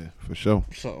 Yeah, for sure.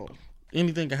 So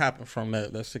anything can happen from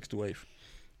that 6th to 8th.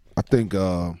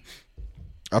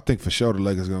 I think for sure the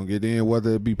Lakers going to get in,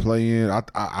 whether it be play-in.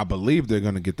 I believe they're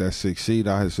going to get that 6th seed.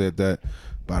 I had said that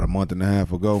about a month and a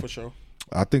half ago. For sure.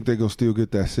 I think they're going to still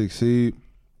get that 6th seed.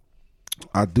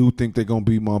 I do think they're going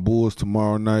to beat my Bulls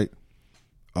tomorrow night.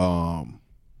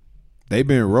 They've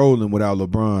been rolling without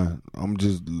LeBron.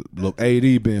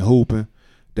 AD been hooping.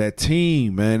 That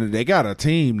team, man, they got a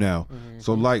team now. Mm-hmm.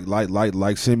 So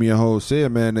like Simeon Ho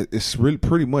said, man, it's really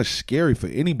pretty much scary for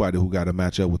anybody who got to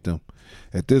match up with them.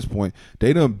 At this point,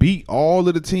 they done beat all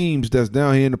of the teams that's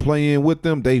down here in the play-in with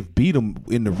them. They've beat them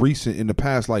in the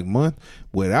past like month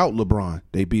without LeBron.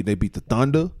 They beat the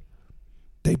Thunder.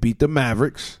 They beat the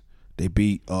Mavericks. They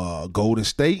beat Golden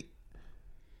State.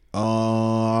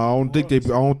 I don't think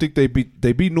they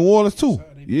beat New Orleans too.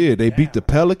 Yeah, they beat the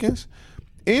Pelicans,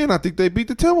 and I think they beat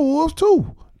the Timberwolves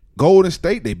too. Golden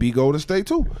State, they beat Golden State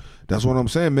too. That's what I'm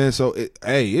saying, man. So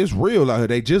it's real out here.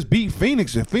 They just beat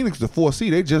Phoenix, and Phoenix the 4th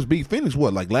seed. They just beat Phoenix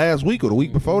like last week or the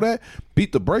week before that.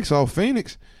 Beat the brakes off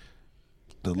Phoenix.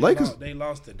 The Lakers. They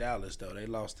lost to Dallas though.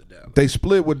 They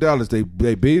split with Dallas. They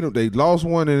beat them. They lost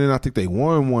one, and then I think they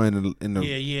won one in the.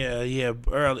 Yeah.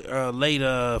 Early,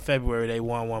 late February they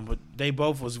won one, but they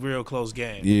both was real close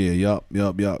games. Yeah.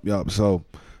 Yup. So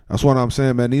that's what I'm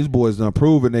saying, man. These boys done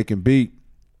proven they can beat.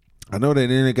 I know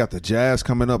they got the Jazz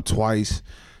coming up twice.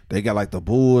 They got like the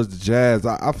Bulls, the Jazz.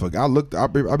 I forgot. I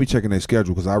be checking their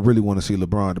schedule because I really want to see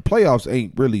LeBron. The playoffs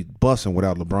ain't really busting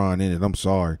without LeBron in it. I'm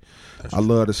sorry. I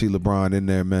love to see LeBron in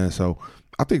there, man. So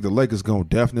I think the Lakers gonna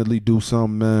definitely do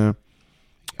something, man.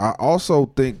 I also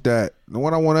think that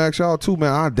what I want to ask y'all too,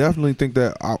 man. I definitely think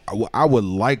that I would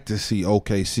like to see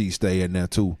OKC stay in there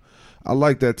too. I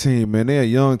like that team, man. They're a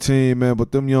young team, man,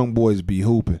 but them young boys be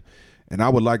hooping, and I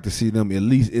would like to see them at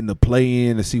least in the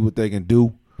play-in to see what they can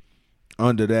do.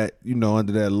 Under that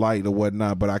light or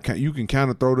whatnot, but you can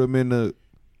kind of throw them in the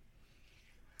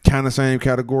kind of same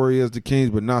category as the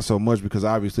Kings, but not so much because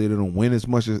obviously they don't win as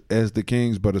much as the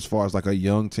Kings. But as far as like a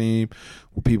young team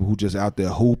with people who just out there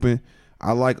hooping,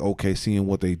 I like OKC and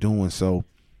what they doing. So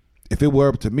if it were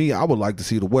up to me, I would like to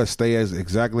see the West stay as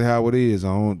exactly how it is.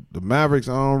 The Mavericks,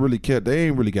 I don't really care. They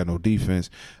ain't really got no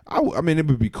defense. I mean, it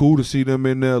would be cool to see them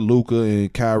in there, Luka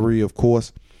and Kyrie, of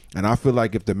course. And I feel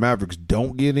like if the Mavericks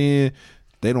don't get in,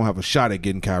 they don't have a shot at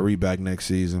getting Kyrie back next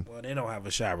season. Well, they don't have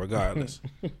a shot regardless.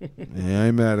 Yeah, I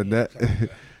ain't mad at that.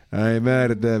 I ain't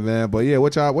mad at that, man. But yeah,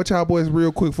 what y'all boys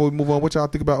real quick before we move on? What y'all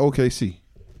think about OKC?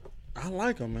 I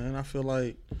like them, man. I feel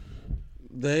like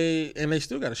they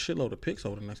still got a shitload of picks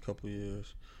over the next couple of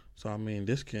years. So I mean,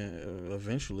 this can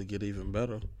eventually get even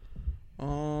better.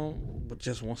 But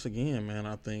just once again, man,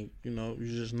 I think you're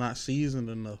just not seasoned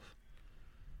enough.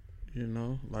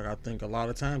 Like I think a lot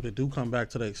of times they do come back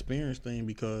to the experience thing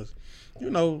because,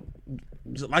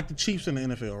 like the Chiefs in the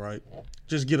NFL, right?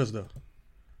 Just get us there.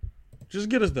 Just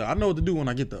get us there. I know what to do when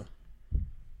I get there.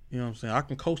 You know what I'm saying? I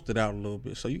can coast it out a little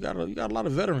bit. So you got a lot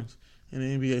of veterans in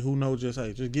the NBA who know just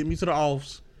get me to the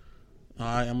offs. All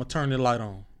right, I'm gonna turn the light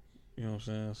on. You know what I'm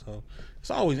saying? So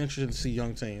it's always interesting to see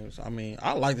young teams. I mean,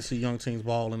 I like to see young teams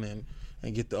balling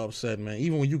and get the upset, man.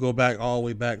 Even when you go back all the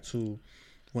way back to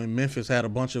when Memphis had a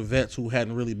bunch of vets who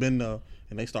hadn't really been there,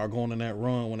 and they started going in that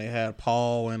run when they had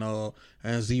Paul and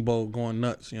Zebo going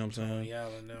nuts. You know what I'm saying?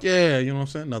 Yeah, you know what I'm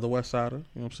saying? Another West Sider. You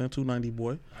know what I'm saying? 290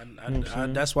 boy.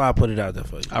 That's why I put it out there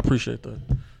for you. I appreciate that. You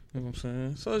know what I'm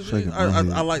saying? So it's just,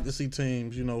 I like to see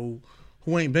teams, who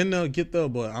ain't been there get there,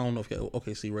 but I don't know if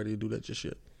OKC ready to do that just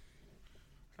yet.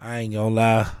 I ain't gonna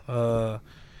lie.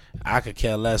 I could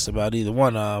care less about either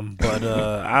one of them, but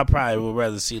I probably would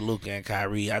rather see Luka and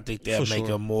Kyrie. I think they'll make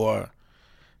a more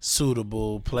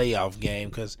suitable playoff game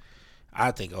because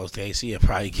I think OKC will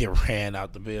probably get ran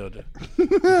out the building.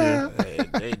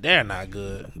 They're not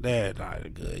good. They're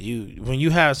not good. When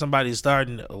you have somebody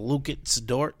starting Luka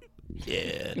Dort,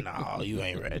 no, you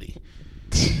ain't ready.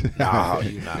 No,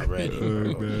 you're not ready.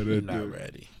 You're not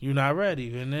ready. You're not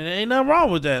ready, and there ain't nothing wrong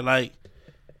with that. Like.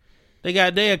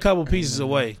 They a couple pieces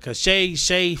away because Shea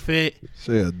fit.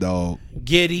 Shea a dog.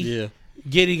 Giddey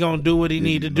gonna do what he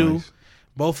need to do.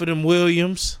 Both of them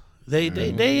Williams, they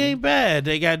ain't bad.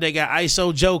 They got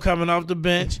ISO Joe coming off the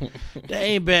bench. They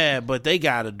ain't bad, but they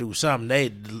gotta do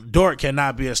something. Dort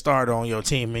cannot be a starter on your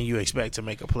team and you expect to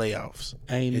make a playoffs.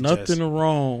 Ain't nothing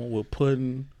wrong with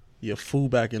putting your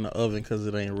food back in the oven because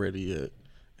it ain't ready yet.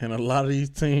 And a lot of these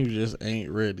teams just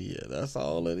ain't ready yet. That's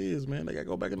all it is, man. They got to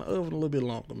go back in the oven a little bit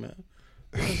longer, man.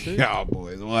 Y'all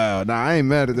boys, wow. Nah, I ain't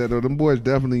mad at that, though. Them boys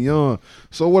definitely young.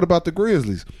 So what about the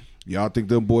Grizzlies? Y'all think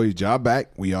them boys job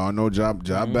back? We all know job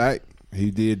back.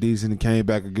 He did decent and came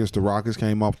back against the Rockets,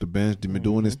 came off the bench, been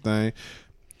doing his thing.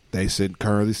 They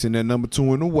currently sitting at number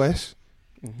 2 in the West,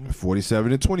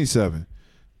 47-27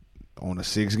 on a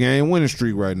 6-game winning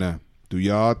streak right now. Do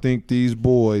y'all think these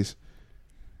boys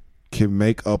can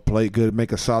make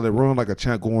a solid run, like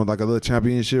going like a little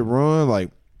championship run?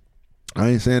 Like, I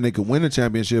ain't saying they could win a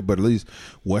championship, but at least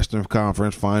Western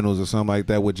Conference Finals or something like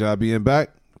that with y'all being back,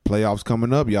 playoffs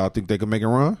coming up. Y'all think they can make a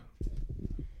run?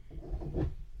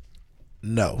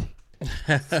 No.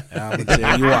 I'm gonna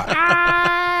tell you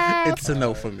why. It's a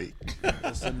no for me.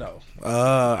 It's a no.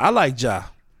 I like Ja.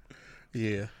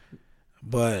 Yeah,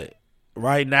 but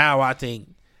right now I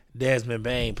think Desmond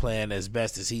Bane playing as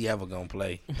best as he ever gonna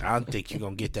play. I don't think you're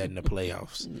gonna get that in the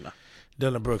playoffs. Nah.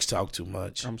 Dylan Brooks talk too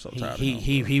much. I'm so tired.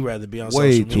 He rather be on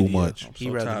way social media. Too much. He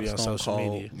rather be on social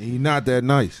media. He not that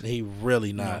nice. He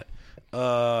really not.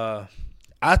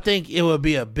 I think it would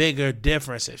be a bigger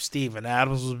difference if Steven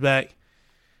Adams was back.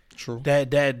 True. That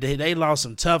they lost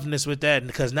some toughness with that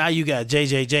because now you got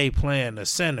JJJ playing the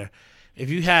center.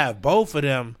 If you have both of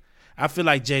them, I feel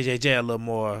like JJJ a little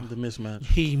more the mismatch.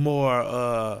 He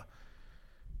more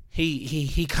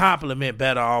he complement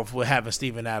better off with having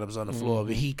Steven Adams on the floor,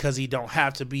 but because he don't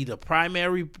have to be the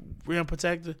primary rim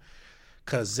protector.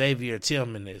 Because Xavier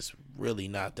Tillman is really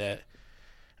not that.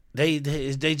 They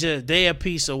a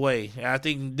piece away. I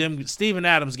think Steven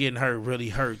Adams getting hurt really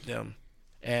hurt them,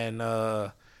 and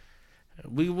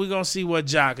We gonna see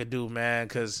what Ja could do, man.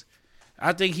 Because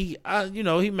I think he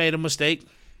made a mistake.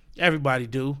 Everybody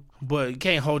do, but you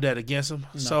can't hold that against him.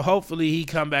 No. So hopefully he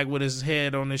come back with his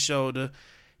head on his shoulder.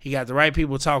 He got the right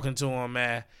people talking to him,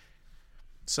 man.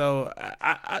 So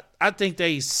I think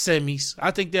they semis.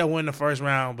 I think they'll win the first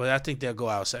round, but I think they'll go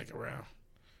out second round.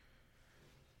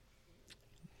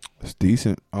 It's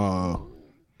decent. Go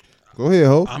ahead,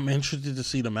 Ho. I'm interested to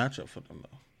see the matchup for them,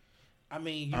 though. I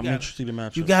mean, I'm interested in the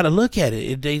matchup. You got to look at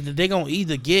it. They gonna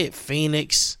either get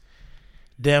Phoenix,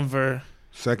 Denver.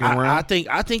 Second round.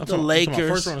 I think the Lakers.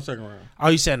 First round or second round? Oh,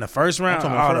 you said in the first round?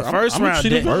 The first round.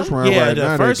 First round. Yeah, right the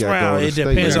now first they got round. It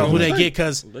depends on who they get.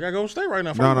 Cause they got Golden State right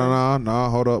now. No.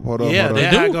 Hold up. Yeah, they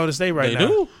got Golden State right now. They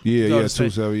do. Yeah,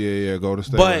 2-7. Yeah, Golden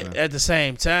State. But right now. at the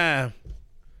same time,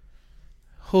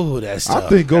 that's tough. I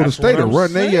think Golden State will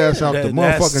run their ass out the That's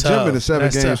motherfucking tough. gym in a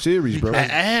 7-game tough. series, bro.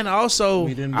 And also,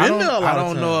 We done I been there a lot of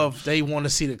don't know times. if they want to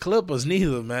see the Clippers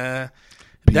neither, man.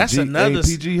 PG, That's another.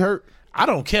 PG hurt. I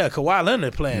don't care. Kawhi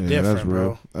Leonard playing Yeah, different, that's real.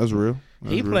 bro. That's real.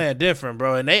 He playing different,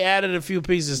 bro. And they added a few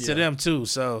pieces to them too.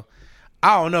 So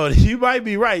I don't know. You might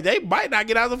be right. They might not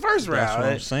get out of the first round. That's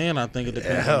what I'm saying. I think it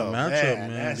depends on the matchup,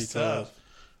 man. That's Because tough.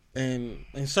 and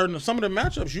in some of the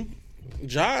matchups,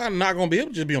 Ja not gonna be able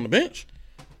to just be on the bench.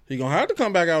 He gonna have to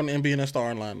come back out and be in that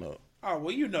starting lineup. Oh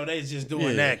well, they just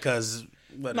doing that because.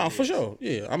 No, for sure.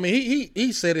 Yeah, I mean,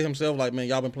 he said it himself. Like, man,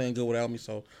 y'all been playing good without me,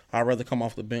 so I'd rather come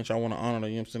off the bench. I want to honor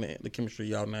the chemistry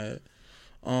y'all had.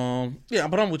 Yeah,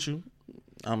 but I'm with you.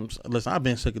 Listen, I've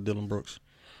been sick of Dylan Brooks.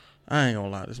 I ain't gonna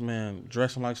lie, this man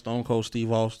dressing like Stone Cold Steve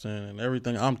Austin and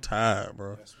everything. I'm tired,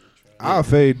 bro. I'll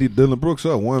fade Dylan Brooks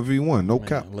up 1v1, no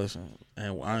cap. Listen,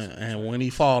 and when he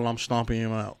fall, I'm stomping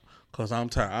him out because I'm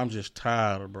tired. I'm just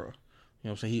tired, bro. You know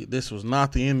what I'm saying? This was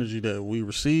not the energy that we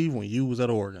received when you was at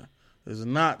Oregon. This is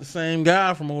not the same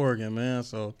guy from Oregon, man.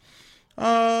 So,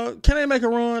 can they make a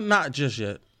run? Not just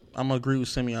yet. I'm gonna agree with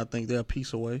Simi. I think they're a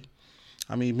piece away.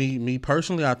 I mean, me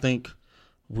personally, I think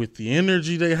with the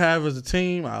energy they have as a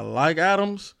team, I like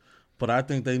Adams, but I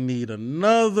think they need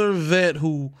another vet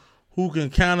who can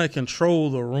kind of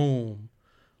control the room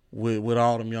with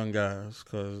all them young guys.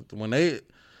 Because when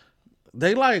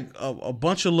they like a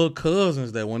bunch of little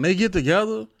cousins that when they get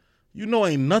together,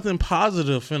 ain't nothing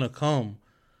positive finna come.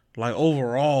 Like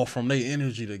overall from their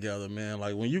energy together, man.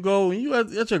 Like when you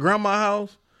at your grandma's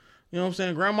house, you know what I'm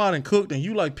saying? Grandma done cooked and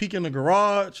you like peek in the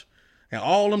garage and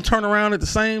all them turn around at the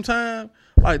same time.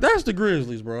 Like that's the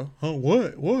Grizzlies, bro. Huh?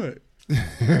 What?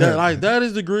 that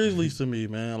is the Grizzlies to me,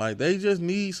 man. Like they just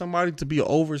need somebody to be an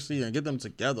overseer and get them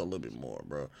together a little bit more,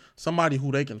 bro. Somebody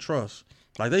who they can trust.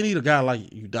 Like they need a guy like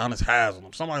Udonis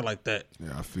Haslem, somebody like that.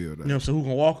 Yeah, I feel that. You know what I'm saying? Who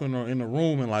can walk in the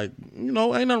room and like, ain't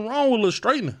nothing wrong with a little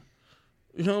straightening.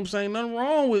 You know what I'm saying? Nothing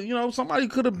wrong with, somebody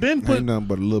could have been put. Ain't nothing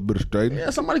but a little bit of straightening. Yeah,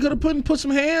 somebody could have put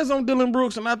some hands on Dylan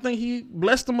Brooks, and I think he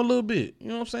blessed him a little bit. You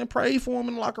know what I'm saying? Pray for him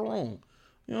in the locker room.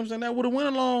 You know what I'm saying? That would have went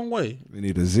a long way. They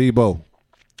need a Zebo.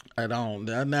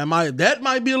 That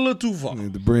might be a little too far.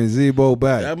 Need to bring Zebo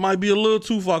back. That might be a little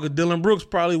too far because Dylan Brooks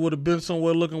probably would have been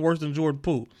somewhere looking worse than Jordan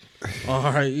Poole. All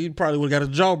right, he probably would have got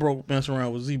his jaw broke messing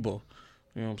around with Zebo.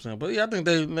 You know what I'm saying? But yeah, I think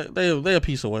they're a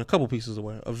piece away, a couple pieces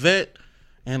away. A vet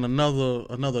and another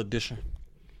addition.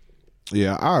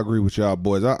 Yeah, I agree with y'all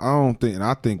boys.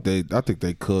 I think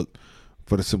they cook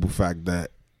for the simple fact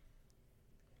that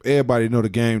everybody know the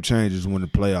game changes when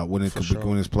it's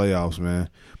playoffs, man.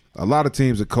 A lot of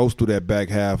teams that coast through that back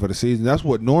half of the season. That's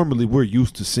what normally we're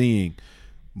used to seeing.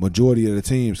 Majority of the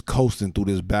teams coasting through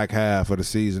this back half of the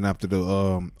season after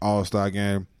the All-Star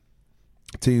game.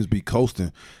 Teams be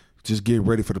coasting. Just getting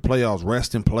ready for the playoffs,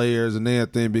 resting players and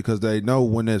everything because they know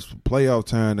when it's playoff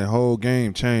time, the whole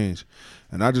game change.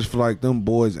 And I just feel like them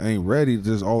boys ain't ready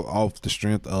just off the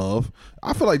strength of.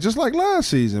 I feel like just like last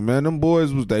season, man, them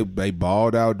boys they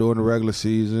balled out during the regular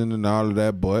season and all of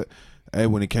that. But hey,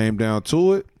 when it came down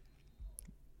to it,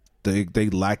 they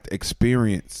lacked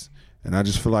experience, and I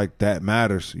just feel like that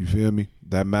matters. You feel me?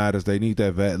 That matters. They need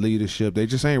that vet leadership. They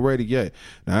just ain't ready yet.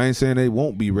 Now I ain't saying they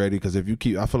won't be ready because I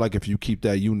feel like if you keep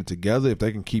that unit together, if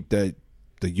they can keep the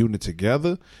unit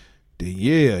together, then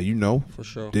yeah, for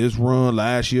sure. This run,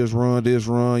 last year's run, this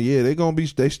run, yeah,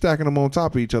 they stacking them on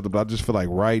top of each other. But I just feel like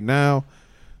right now,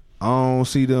 I don't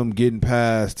see them getting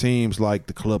past teams like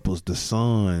the Clippers, the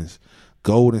Suns,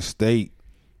 Golden State,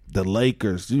 the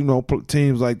Lakers.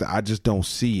 Teams like that. I just don't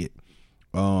see it.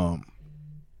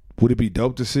 Would it be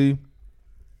dope to see?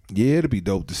 Yeah, it'd be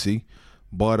dope to see,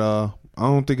 but I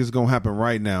don't think it's gonna happen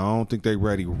right now. I don't think they're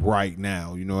ready right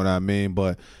now. You know what I mean?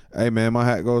 But hey, man, my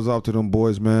hat goes off to them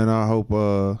boys, man. I hope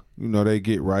they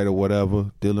get right or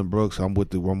whatever. Dylan Brooks, I'm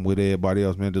with everybody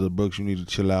else, man. Dylan Brooks, you need to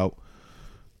chill out.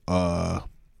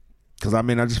 Because I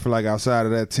just feel like outside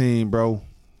of that team, bro,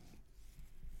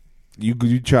 you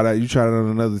try that on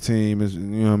another team is, you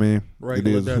know what I mean?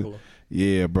 Regular.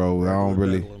 Yeah, bro. I don't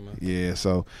really. Regular, man. Yeah,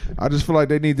 so I just feel like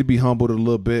they need to be humbled a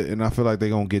little bit, and I feel like they're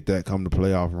gonna get that come the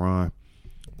playoff run.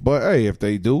 But hey, if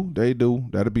they do, they do.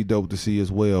 That'll be dope to see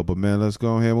as well. But man, let's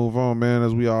go ahead and move on, man.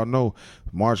 As we all know,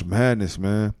 March Madness,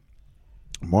 man.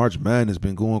 March Madness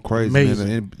been going crazy, Amazing.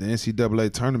 man. The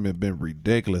NCAA tournament been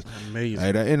ridiculous. Amazing.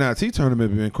 Hey, the NIT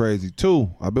tournament been crazy too.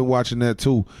 I've been watching that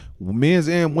too. Men's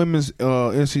and women's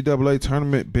NCAA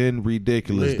tournament been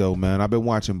ridiculous though, man. I've been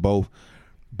watching both.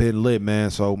 Been lit, man.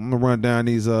 So I'm gonna run down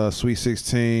these Sweet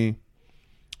 16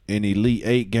 and Elite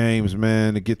 8 games,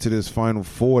 man, to get to this Final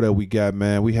Four that we got,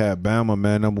 man. We had Bama,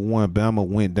 man, number one. Bama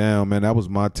went down, man. That was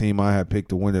my team I had picked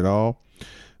to win it all.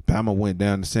 Bama went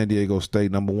down to San Diego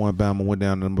State. Number one, Bama went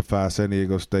down to number 5, San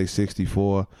Diego State,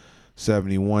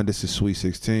 64-71. This is Sweet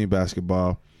 16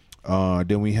 basketball.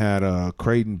 Then we had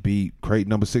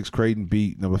number 6 Creighton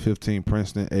beat number 15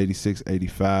 Princeton,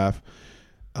 86-85.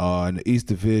 In the East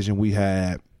Division, we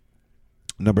had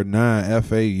number 9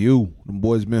 FAU. Them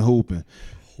boys been hooping.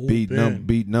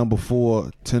 Beat number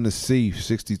 4 Tennessee,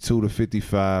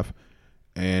 62-55.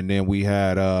 And then we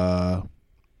had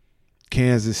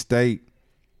Kansas State.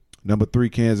 Number 3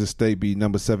 Kansas State beat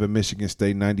number 7 Michigan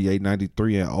State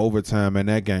 98-93 in overtime, and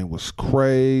that game was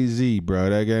crazy, bro.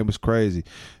 That game was crazy.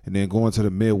 And then going to the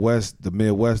Midwest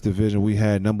division, we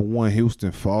had number 1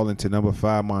 Houston falling to number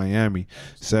 5 Miami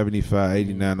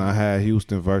 75-89. I had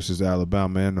Houston versus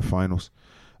Alabama in the finals.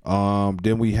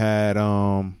 Then we had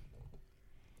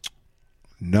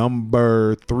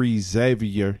number 3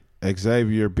 Xavier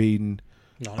beating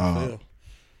No, they failed.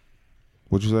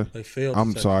 What'd you say? They failed.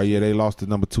 I'm sorry. Yeah, they lost to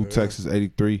number 2 Texas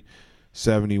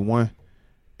 83-71.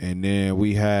 And then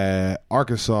we had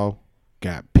Arkansas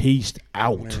got pieced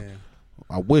out. Man.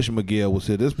 I wish Miguel was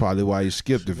here. This is probably why he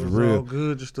skipped it for was real. all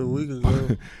good just a week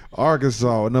ago.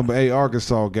 Number 8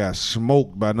 Arkansas got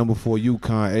smoked by number 4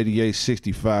 UConn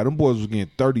 88-65. Them boys was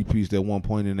getting 30 piece at one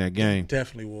point in that game.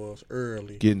 Definitely was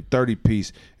early. Getting 30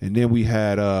 piece. And then we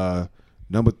had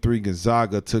number 3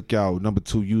 Gonzaga took out number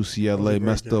 2 UCLA,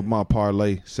 messed up my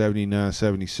parlay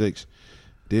 79-76.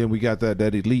 Then we got that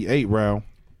Elite 8 round.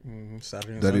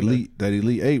 That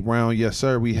Elite 8 round, yes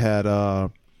sir. We had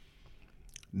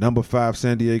number 5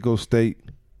 San Diego State.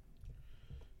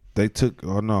 They took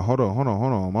hold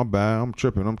on, my bad. I'm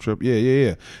tripping.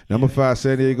 Yeah. Number 5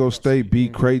 San Diego State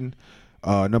beat Creighton.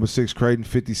 Number 6 Creighton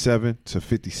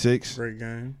 57-56. Great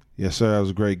game. Yes, sir. That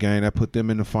was a great game. That put them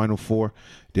in the Final Four.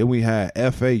 Then we had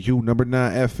FAU. Number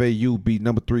 9 FAU beat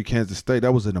number 3 Kansas State.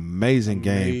 That was an amazing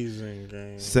game.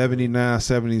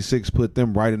 79-76 put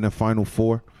them right in the Final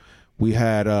Four. We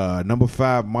had number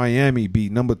 5 Miami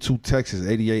beat number 2 Texas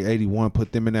 88-81,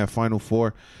 put them in that Final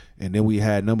Four. And then we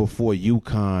had number 4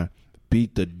 UConn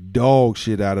beat the dog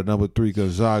shit out of number 3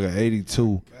 Gonzaga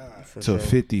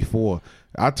 82-54.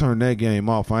 I turned that game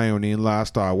off. I ain't even lie. I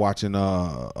started watching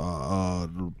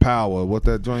Power. What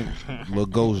that joint? Little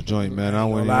Ghost joint, man.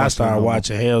 I started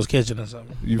watching Hell's Kitchen or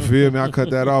something. You feel me? I cut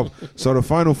that off. So the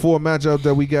Final Four matchup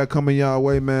that we got coming y'all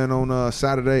way, man, on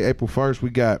Saturday, April 1st,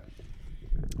 we got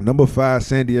number 5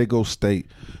 San Diego State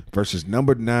versus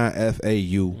number 9 FAU.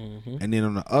 Mm-hmm. And then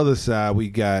on the other side, we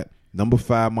got number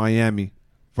 5 Miami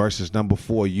versus number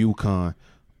 4 UConn.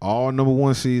 All number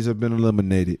 1 seeds have been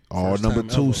eliminated. All number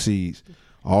 2 seeds.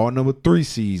 All number 3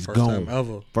 seeds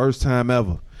gone. First time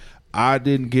ever. I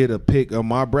didn't get a pick on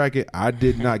my bracket. I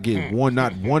did not get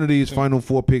not one of these Final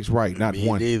Four picks right. Not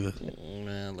one. Neither.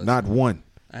 Man, not one.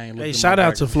 Hey, shout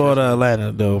out to Florida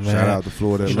Atlanta, though, man. Shout out to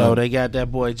Florida Atlanta. You know, they got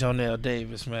that boy Jonell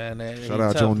Davis, man. Shout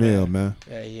out Jonell, man.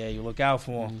 Yeah, you look out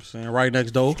for him. Right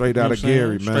next door. Straight out of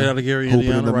Gary, man. Straight out of Gary,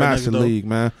 Hooping in the Master League,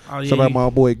 man. Shout out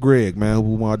my boy Greg, man.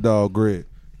 Who my dog, Greg.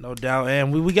 No doubt.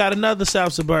 And we got another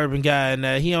South Suburban guy,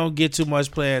 and he don't get too much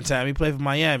playing time. He played for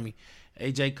Miami,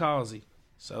 AJ Causey.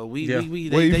 So they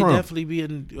definitely be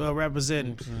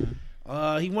representing.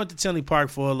 He went to Tinley Park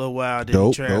for a little while. Then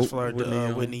he transferred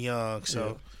to Whitney Young.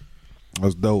 So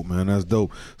that's dope, man. That's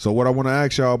dope. So what I want to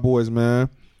ask y'all boys,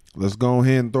 man, let's go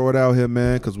ahead and throw it out here,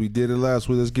 man, because we did it last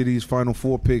week. Let's get these Final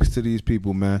Four picks to these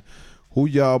people, man. Who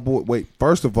y'all boy? Wait,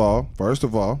 first of all,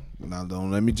 now don't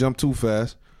let me jump too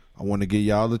fast. I want to give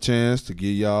y'all the chance to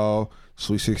give y'all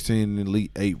Sweet 16 and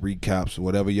Elite 8 recaps,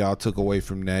 whatever y'all took away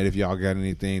from that. If y'all got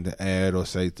anything to add or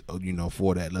say,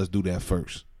 for that, let's do that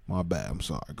first. My bad. I'm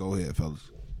sorry. Go ahead,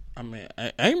 fellas. I mean,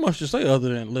 ain't much to say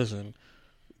other than, listen,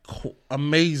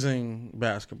 amazing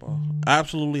basketball.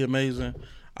 Absolutely amazing.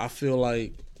 I feel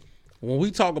like when we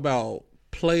talk about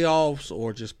playoffs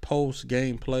or just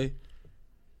post-game play,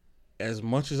 as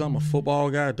much as I'm a football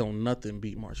guy, don't nothing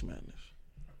beat March Madness.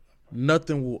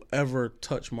 Nothing will ever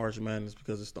touch March Madness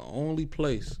because it's the only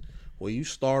place where you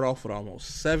start off with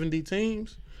almost 70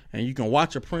 teams and you can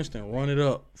watch a Princeton run it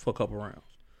up for a couple rounds.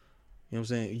 You know what I'm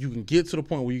saying? You can get to the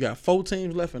point where you got 4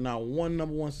 teams left and not one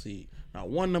number 1 seed, not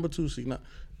one number 2 seed.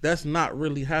 That's not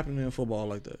really happening in football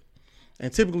like that.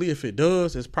 And typically, if it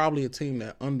does, it's probably a team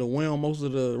that underwhelmed most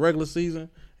of the regular season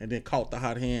and then caught the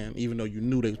hot hand, even though you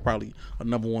knew they was probably a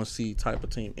number 1 seed type of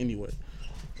team anyway.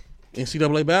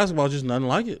 NCAA basketball is just nothing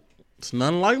like it. It's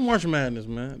nothing like March Madness,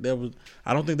 man.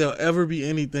 I don't think there'll ever be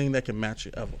anything that can match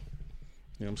it ever.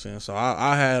 You know what I'm saying? So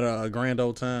I had a grand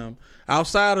old time.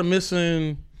 Outside of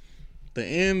missing the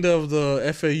end of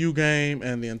the FAU game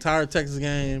and the entire Texas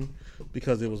game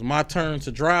because it was my turn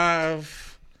to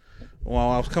drive while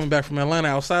I was coming back from Atlanta.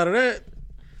 Outside of that,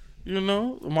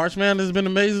 March Madness has been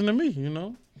amazing to me,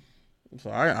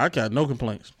 So I got no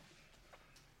complaints.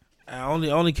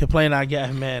 Only complaint I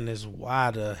got, man, is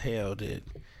why the hell did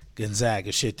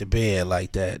Gonzaga shit the bed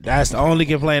like that? That's the only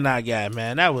complaint I got,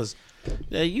 man. That was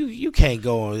you can't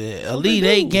go on Elite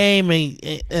 8 game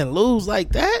and lose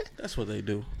like that. That's what they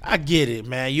do. I get it,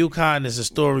 man. UConn is a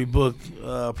storybook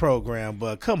program,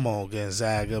 but come on,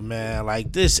 Gonzaga, man.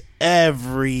 Like this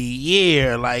every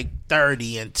year, like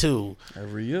 30-2.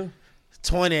 Every year.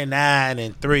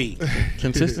 29-3.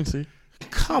 Consistency.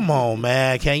 Come on,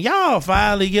 man. Can y'all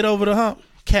finally get over the hump?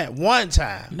 Can't one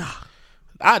time. Nah.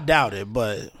 I doubt it,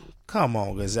 but come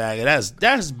on, Gonzaga.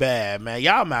 That's bad, man.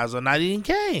 Y'all might as well not even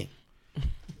came.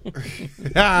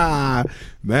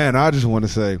 Man, I just want to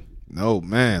say, no,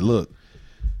 man, look.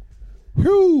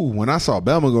 Whew, when I saw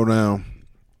Bama go down,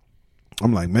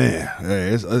 I'm like, man, hey,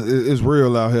 it's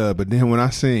real out here. But then when I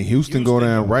seen Houston go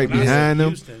down right behind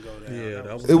them,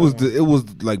 it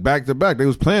was like back to back. They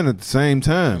was playing at the same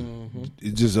time. Mm-hmm.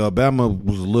 It just Bama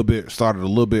was started a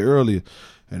little bit earlier,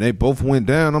 and they both went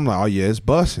down. I'm like, oh yeah, it's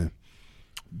busting.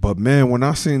 But, man, when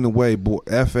I seen the way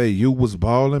FAU was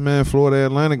balling, man, Florida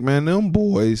Atlantic, man, them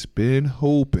boys been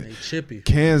hooping. They chippy.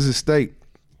 Kansas State,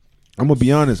 I'm going to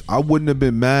be honest, I wouldn't have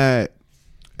been mad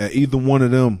at either one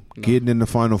of them getting in the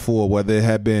Final Four, whether it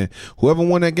had been whoever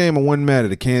won that game, I wasn't mad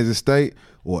at the Kansas State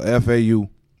or FAU.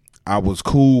 I was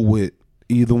cool with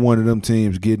either one of them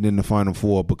teams getting in the Final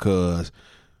Four because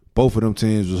both of them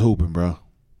teams was hooping, bro.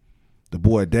 The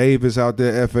boy Davis out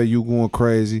there, FAU going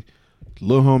crazy.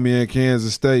 Little homie in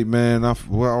Kansas State, man. I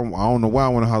don't know why I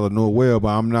want to holler Noel, but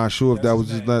I'm not sure if that was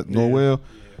just not Noel.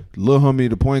 Yeah. Little homie,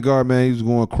 the point guard, man, he was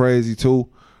going crazy too.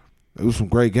 There was some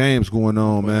great games going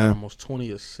on, man. Almost 20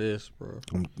 assists, bro.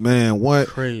 Man, what?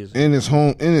 Crazy. In his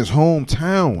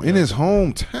hometown,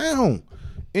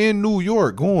 in New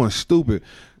York, going stupid.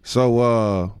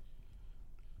 So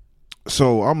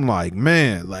I'm like,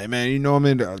 man, you know what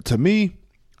I mean? To me,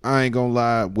 I ain't gonna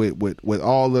lie, with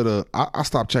all of the I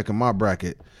stopped checking my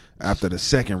bracket after the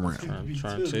second round.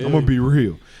 I'm gonna be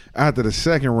real. After the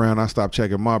second round, I stopped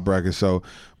checking my bracket. So,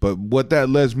 but what that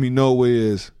lets me know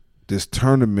is this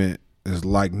tournament is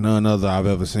like none other I've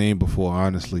ever seen before,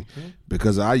 honestly. Mm-hmm.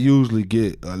 Because I usually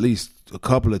get at least a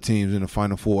couple of teams in the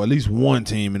Final Four, at least one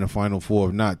team in the Final Four,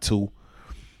 if not two.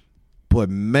 But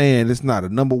man, it's not a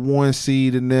number 1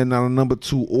 seed and then not a number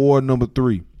 2 or number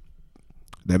 3.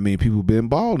 That means people been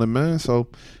balling, man. So,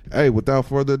 hey, without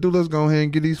further ado, let's go ahead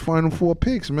and get these Final Four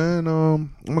picks, man.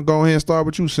 I'm gonna go ahead and start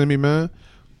with you, Cyme, man.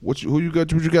 What you got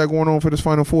going on for this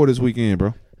Final Four this weekend,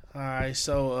 bro? All right,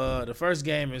 so the first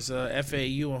game is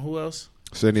FAU and who else?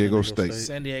 San Diego State.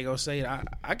 San Diego State.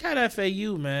 I got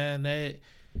FAU, man.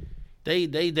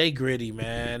 They gritty,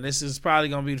 man. This is probably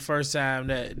gonna be the first time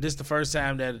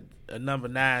that a number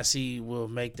 9 seed will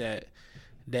make that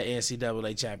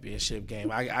NCAA championship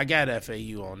game. I got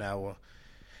FAU on that one.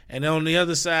 And then on the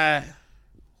other side,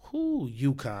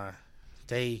 UConn.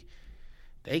 They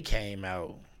came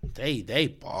out. They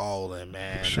balling,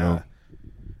 man. Sure.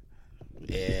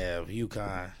 Yeah,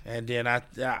 UConn. And then I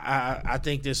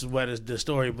think this is where the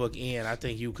storybook ends. I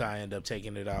think UConn end up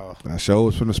taking it all. I sure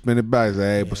was finna spin it back.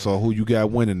 But so who you got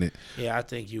winning it? Yeah, I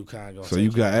think UConn going to So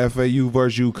you got FAU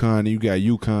versus UConn, and you got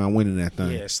UConn winning that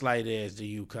thing. Yeah, slight edge to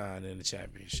UConn in the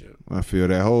championship. I feel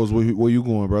that. Hoes, where you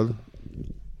going, brother?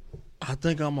 I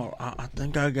think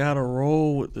I gotta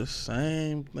roll with the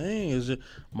same thing. Is it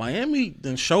Miami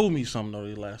then showed me something though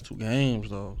these last 2 games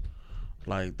though.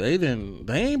 Like they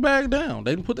ain't back down.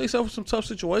 They didn't put themselves in some tough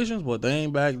situations, but they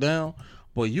ain't back down.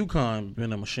 But UConn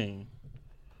been a machine.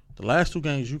 The last 2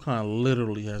 games, UConn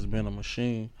literally has been a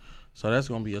machine. So that's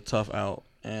gonna be a tough out.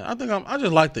 And I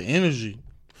just like the energy,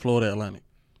 Florida Atlantic.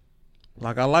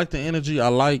 Like I like the energy.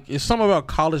 It's something about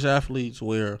college athletes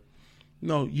where,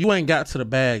 you ain't got to the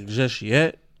bag just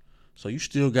yet. So you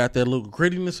still got that little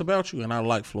grittiness about you, and I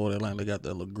like Florida Atlantic. They got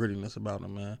that little grittiness about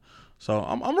them, man. So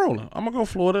I'm rolling. I'm gonna go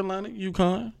Florida Atlantic,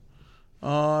 UConn.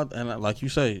 And like you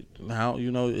say, now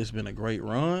it's been a great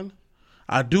run.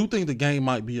 I do think the game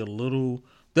might be a little.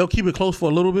 They'll keep it close for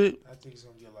a little bit. I think it's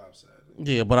gonna get lopsided.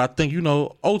 Yeah, but I think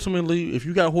ultimately, if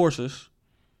you got horses,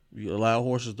 you allow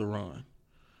horses to run.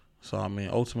 So I mean,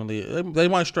 ultimately, they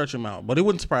might stretch them out, but it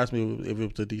wouldn't surprise me if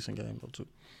it was a decent game though too.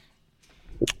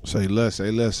 Say less.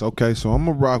 Okay, so I'm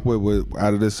gonna rock with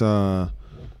out of this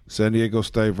San Diego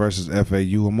State versus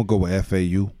FAU. I'm gonna go with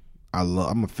FAU.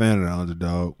 I'm a fan of the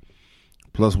underdog.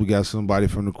 Plus, we got somebody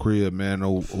from the crib, man,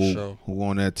 who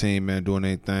on that team, man, doing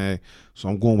their thing. So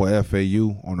I'm going with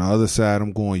FAU. On the other side,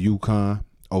 I'm going UConn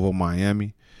over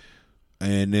Miami.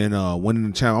 And then winning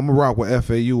the challenge, I'm going to rock with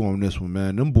FAU on this one,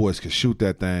 man. Them boys can shoot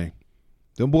that thing.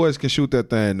 Now,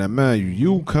 man,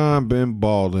 UConn been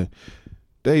balling.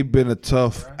 They've been a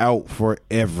tough out for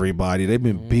everybody. They've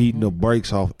been beating the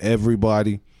brakes off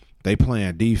everybody. They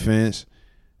playing defense.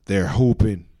 They're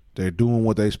hooping. They're doing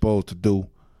what they're supposed to do.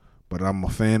 But I'm a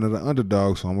fan of the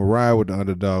underdog, so I'm going to ride with the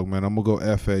underdog, man. I'm going to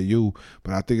go FAU,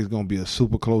 but I think it's going to be a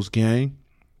super close game.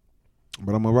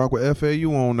 But I'm going to rock with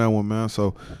FAU on that one, man.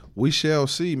 So we shall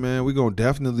see, man. We're going to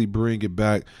definitely bring it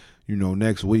back,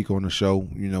 next week on the show.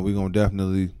 We're going to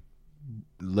definitely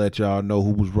let y'all know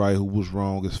who was right, who was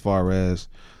wrong as far as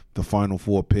the Final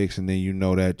Four picks. And then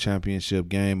that championship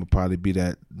game will probably be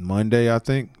that Monday, I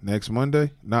think, next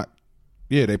Monday.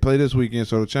 They play this weekend,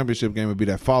 so the championship game will be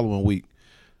that following week.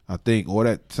 I think, or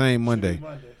that same Monday.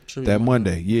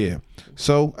 Monday, yeah.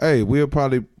 So, hey, we'll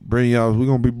probably bring y'all. We're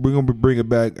gonna be bring it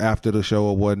back after the show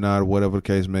or whatnot, or whatever the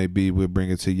case may be. We'll bring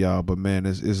it to y'all. But man,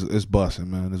 it's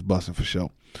busting, man. It's busting for sure.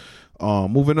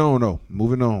 Moving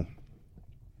on.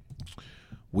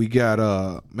 We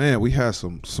got we had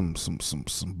some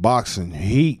boxing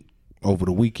heat over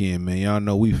the weekend, man. Y'all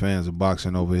know we fans of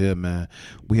boxing over here, man.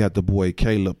 We had the boy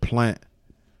Caleb Plant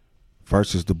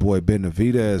versus the boy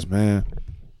Benavidez, man.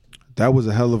 That was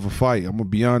a hell of a fight. I'm going to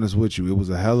be honest with you. It was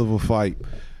a hell of a fight.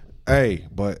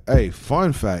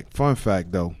 Fun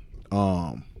fact though.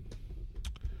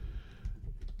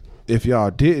 If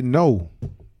y'all didn't know,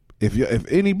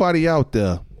 if anybody out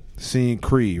there seen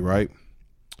Creed, right?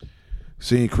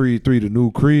 Seen Creed 3, the new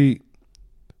Creed.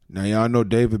 Now y'all know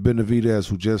David Benavidez,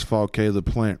 who just fought Caleb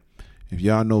Plant. If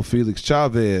y'all know Felix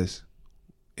Chavez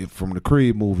from the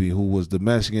Creed movie, who was the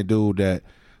Mexican dude that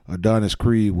Adonis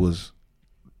Creed was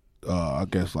I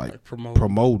guess like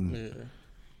promoting. Yeah.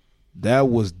 That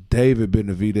was David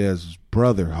Benavidez's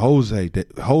brother, Jose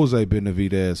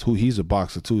Benavidez, who he's a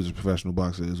boxer too. He's a professional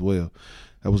boxer as well.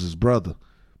 That was his brother.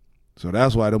 So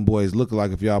that's why them boys look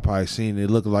like, if y'all probably seen it,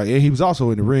 look like. And he was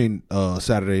also in the ring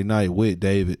Saturday night with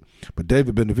David. But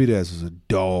David Benavidez is a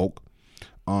dog.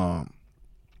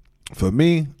 For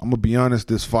me, I'm going to be honest,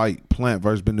 this fight, Plant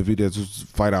versus Benavidez, was a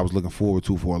fight I was looking forward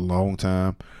to for a long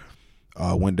time.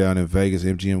 Went down in Vegas,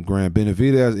 MGM Grand.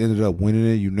 Benavidez ended up winning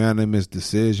it, unanimous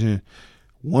decision.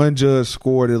 One judge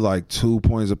scored it like 2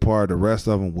 points apart. The rest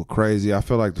of them were crazy. I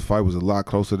felt like the fight was a lot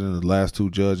closer than the last two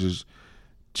judges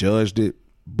judged it.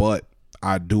 But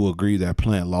I do agree that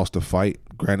Plant lost the fight.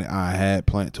 Granted, I had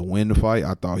Plant to win the fight.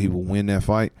 I thought he would win that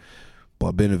fight.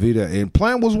 But Benavidez, and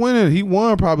Plant was winning. He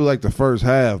won probably like the first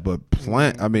half, but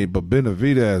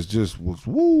Benavidez just was,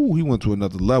 he went to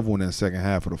another level in that second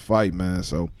half of the fight, man.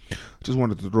 So just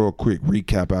wanted to throw a quick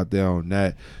recap out there on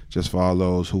that, just for all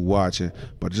those who watching.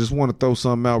 But just want to throw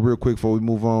something out real quick before we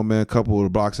move on, man. A couple of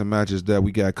the boxing matches that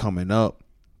we got coming up.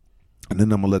 And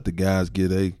then I'm going to let the guys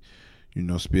get a,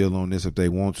 spiel on this if they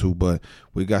want to. But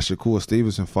we got Shakur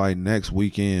Stevenson fighting next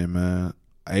weekend, man.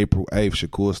 April 8th,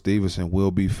 Shakur Stevenson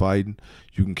will be fighting.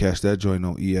 You can catch that joint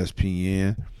on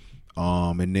ESPN.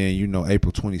 And then,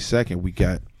 April 22nd, we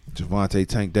got Gervonta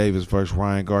Tank Davis versus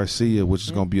Ryan Garcia, which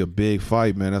is going to be a big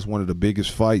fight, man. That's one of the biggest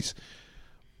fights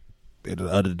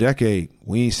of the decade.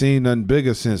 We ain't seen nothing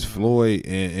bigger since Floyd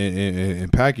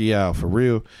and Pacquiao, for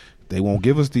real. They won't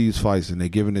give us these fights, and they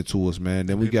giving it to us, man.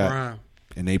 Then we got...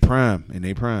 In they prime.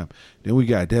 Then we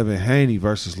got Devin Haney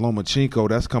versus Lomachenko.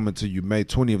 That's coming to you May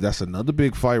 20th. That's another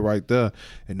big fight right there.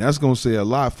 And that's going to say a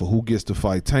lot for who gets to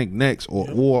fight Tank next.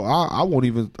 Or I won't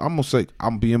even, I'm going to say,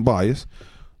 I'm being biased.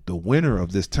 The winner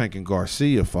of this Tank and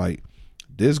Garcia fight,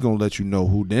 this going to let you know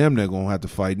who damn they're going to have to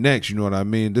fight next. You know what I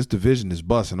mean? This division is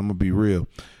busting. I'm going to be real.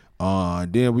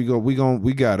 Then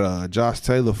we got Josh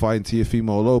Taylor fighting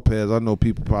Teofimo Lopez. I know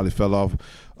people probably fell off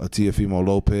Teofimo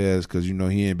Lopez because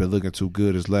he ain't been looking too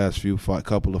good his last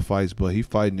couple of fights, but he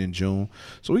fighting in June.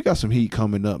 So we got some heat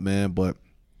coming up, man. But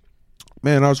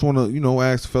man, I just want to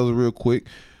ask the fellas real quick,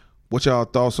 what y'all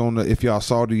thoughts on if y'all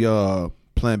saw the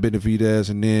Plant Benavidez,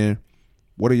 and then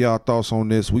what are y'all thoughts on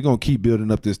this? We're going to keep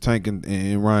building up this Tank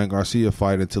and Ryan Garcia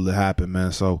fight until it happens,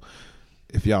 man. So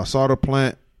if y'all saw the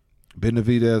Plant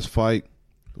Benavidez fight,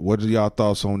 what are y'all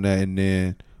thoughts on that? And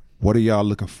then what are y'all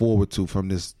looking forward to from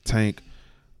this Tank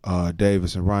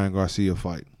Davis and Ryan Garcia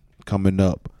fight coming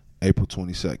up April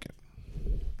 22nd?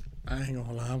 I ain't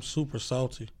gonna lie, I'm super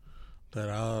salty that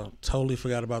I totally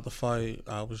forgot about the fight.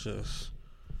 I was just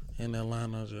in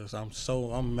Atlanta.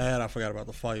 I'm mad I forgot about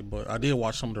the fight, but I did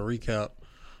watch some of the recap,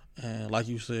 and like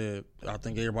you said, I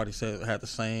think everybody had the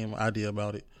same idea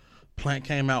about it. Plant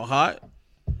came out hot,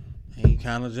 and he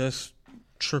kind of just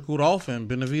trickled off, and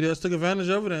Benavidez took advantage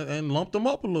of it and lumped him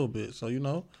up a little bit.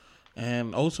 So,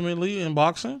 and ultimately in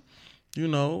boxing,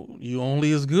 you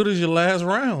only as good as your last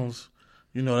rounds.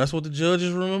 That's what the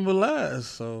judges remember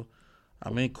last. So,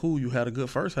 I mean, cool, you had a good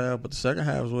first half, but the second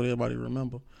half is what everybody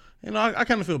remember. I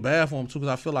kind of feel bad for him too,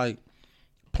 because I feel like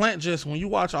Plant just, when you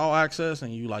watch All Access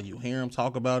and you hear him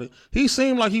talk about it, he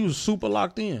seemed like he was super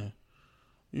locked in.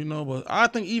 But I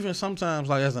think even sometimes,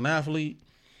 like as an athlete,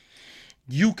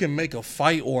 you can make a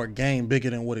fight or a game bigger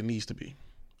than what it needs to be.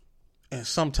 And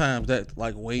sometimes that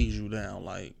weighs you down.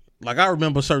 Like I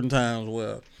remember certain times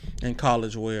where in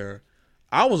college where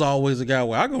I was always a guy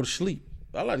where I go to sleep.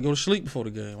 I like to go to sleep before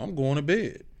the game. I'm going to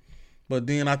bed. But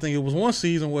then I think it was one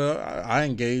season where I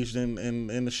engaged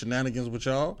in the shenanigans with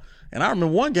y'all. And I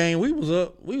remember one game we was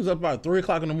up about 3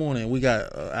 o'clock in the morning and we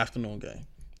got an afternoon game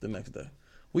the next day.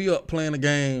 We up playing the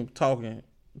game, talking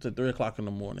to 3 o'clock in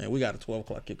the morning, and we got a 12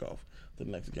 o'clock kickoff the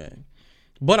next game.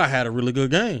 But I had a really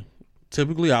good game.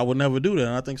 Typically, I would never do that.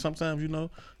 And I think sometimes, you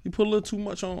put a little too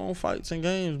much on fights and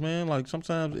games, man. Like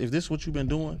sometimes if this is what you've been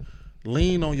doing,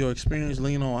 lean on your experience,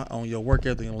 lean on your work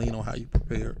ethic, and lean on how you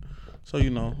prepare. So,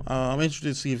 I'm interested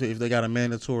to see if they got a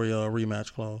mandatory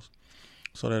rematch clause.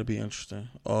 So that'd be interesting.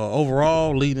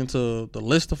 Overall, leading to the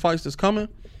list of fights that's coming,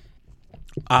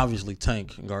 obviously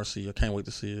Tank and Garcia. Can't wait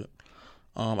to see it.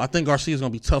 I think Garcia's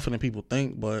going to be tougher than people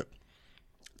think, but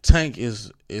Tank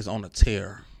is on a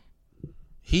tear.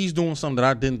 He's doing something that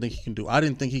I didn't think he can do. I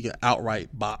didn't think he could outright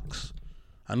box.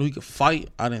 I knew he could fight.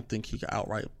 I didn't think he could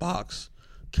outright box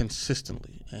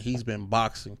consistently. And he's been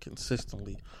boxing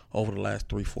consistently over the last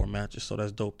 3-4 matches. So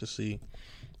that's dope to see.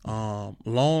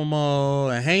 Loma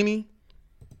and Haney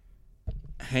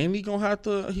gonna have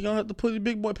to put his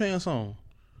big boy pants on.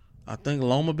 I think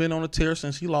Loma been on a tear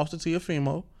since he lost to Teofimo.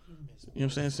 You know what I'm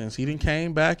saying? Since he didn't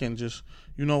came back and just,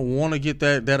 want to get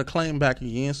that acclaim back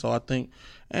again. So I think,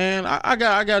 and I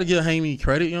got to give Haney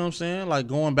credit, you know what I'm saying? Like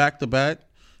going back to back,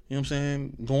 you know what I'm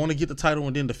saying? Going to get the title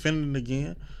and then defending it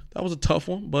again. That was a tough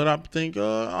one, but I think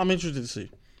I'm interested to see.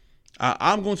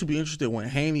 I'm going to be interested when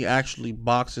Haney actually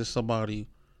boxes somebody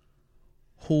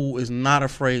who is not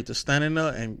afraid to stand in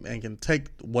there and can take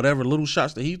whatever little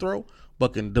shots that he throw,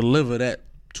 but can deliver that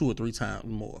 2 or 3 times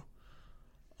more.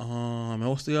 And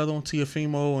what's the other one?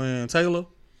 Teofimo and Taylor?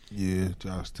 Yeah,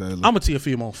 Josh Taylor. I'm a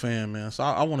Teofimo fan, man, so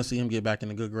I want to see him get back in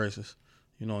the good graces,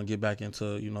 and get back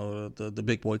into, the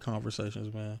big boy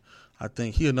conversations, man. I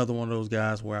think he's another one of those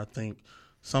guys where I think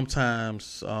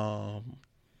sometimes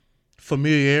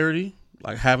familiarity,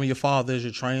 like having your father as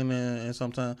your trainer, and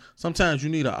sometimes you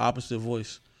need an opposite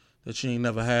voice that you ain't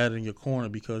never had in your corner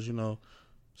because,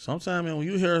 sometimes, man, when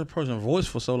you hear a person's voice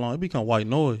for so long, it become white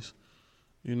noise,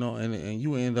 and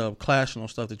you end up clashing on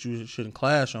stuff that you shouldn't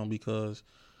clash on because,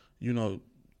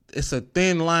 it's a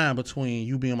thin line between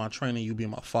you being my trainer and you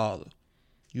being my father.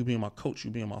 You being my coach,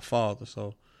 you being my father.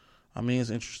 So, I mean,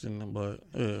 it's interesting, but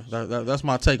yeah, that's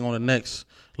my take on the next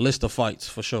list of fights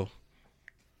for sure.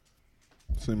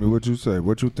 Cyme, what you say?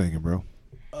 What you thinking, bro?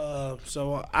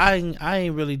 So I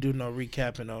ain't really do no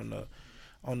recapping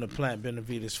on the Plant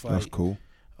Benavidez fight. That's cool.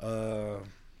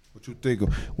 What you think?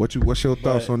 What's your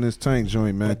thoughts on this Tank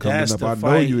joint, man? Coming up, I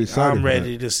know you excited. I'm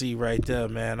ready to see right there,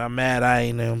 man. I'm mad I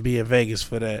ain't gonna be in Vegas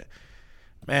for that,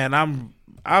 man.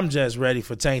 I'm just ready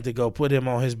for Tank to go put him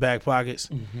on his back pockets.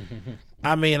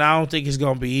 I mean, I don't think it's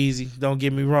gonna be easy. Don't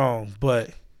get me wrong,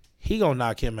 but he gonna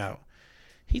knock him out.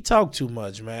 He talked too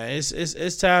much, man.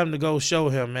 It's time to go show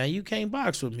him, man. You can't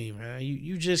box with me, man.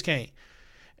 You just can't.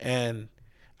 And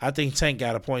I think Tank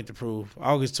got a point to prove.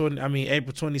 April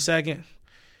 22nd.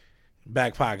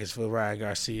 Back pockets for Ryan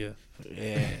Garcia.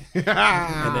 Yeah. And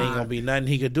there ain't going to be nothing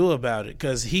he could do about it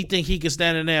because he think he could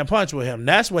stand in there and punch with him.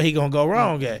 That's where he going to go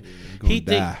wrong at. He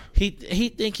think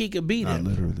he could beat him.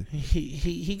 Literally.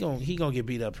 He gonna get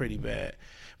beat up pretty bad.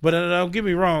 But don't get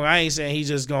me wrong. I ain't saying he's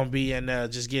just going to be in there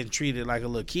just getting treated like a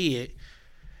little kid.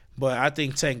 But I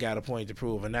think Tank got a point to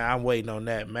prove. And now I'm waiting on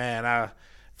that, man.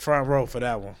 Front row for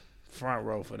that one.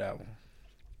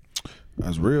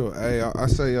 That's real. Hey, I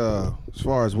say as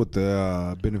far as with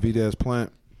the Benavidez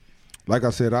Plant, like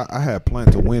I said, I had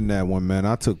Plant to win that one, man.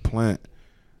 I took Plant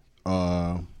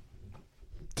to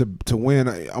win.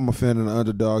 I'm a fan of the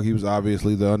underdog. He was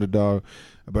obviously the underdog,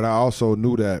 but I also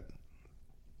knew that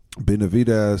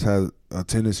Benavidez has a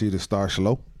tendency to start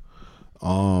slow.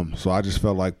 So I just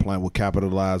felt like Plant would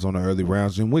capitalize on the early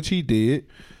rounds, in which he did,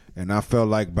 and I felt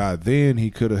like by then he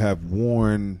could have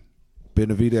worn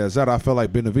Benavidez out. I felt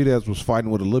like Benavidez was fighting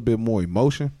with a little bit more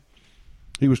emotion.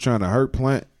 He was trying to hurt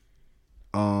Plant,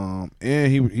 and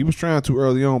he was trying to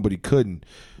early on, but he couldn't.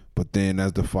 But then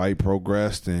as the fight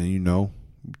progressed and,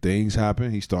 things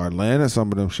happened, he started landing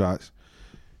some of them shots,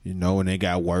 and they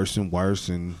got worse and worse.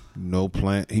 And,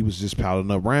 Plant, he was just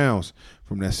piling up rounds.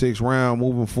 From that 6th round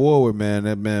moving forward, man,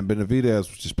 that man Benavidez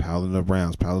was just piling up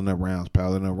rounds.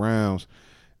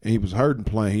 And he was hurting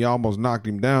Plant. He almost knocked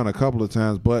him down a couple of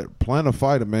times, but Plant a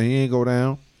fighter, man. He ain't go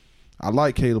down. I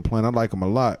like Caleb Plant. I like him a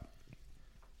lot.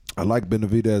 I like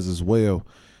Benavidez as well.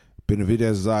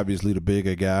 Benavidez is obviously the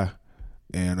bigger guy.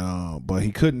 And but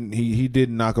he couldn't. He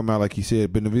didn't knock him out like he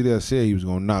said. Benavidez said he was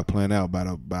going to knock Plant out by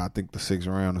I think the 6th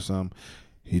round or something.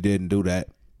 He didn't do that.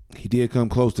 He did come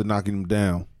close to knocking him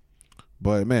down.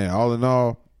 But man, all in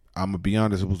all, I'm gonna be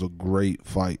honest. It was a great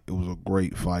fight.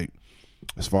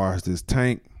 As far as this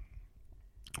Tank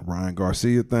Ryan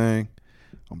Garcia thing,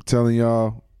 I'm telling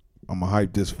y'all, I'm gonna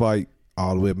hype this fight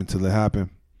all the way up until it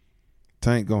happen.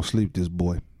 Tank gonna sleep this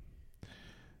boy.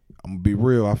 I'm gonna be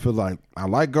real. I feel like I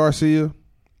like Garcia,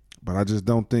 but I just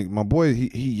don't think my boy. He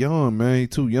young, man. He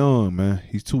too young, man.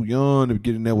 He's too young to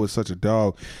get in there with such a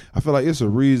dog. I feel like it's a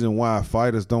reason why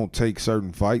fighters don't take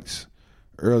certain fights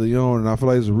early on, and I feel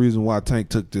like it's a reason why Tank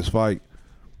took this fight,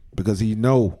 because he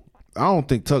know. I don't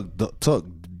think Tuck.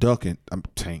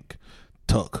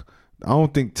 I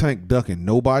don't think Tank ducking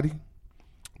nobody,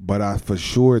 but I for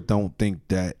sure don't think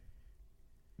that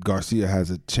Garcia has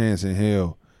a chance in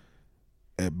hell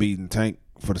at beating Tank,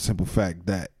 for the simple fact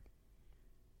that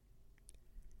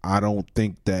I don't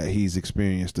think that he's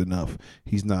experienced enough.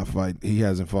 He's not fighting. He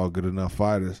hasn't fought good enough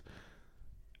fighters.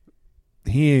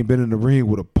 He ain't been in the ring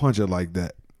with a puncher like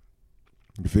that.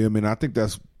 You feel me? And I think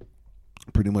that's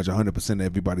pretty much 100% of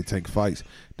everybody Tank fights.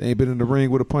 They ain't been in the ring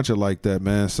with a puncher like that,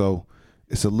 man. So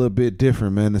it's a little bit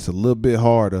different, man. It's a little bit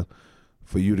harder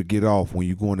for you to get off when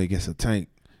you're going against a Tank.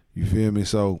 You feel me?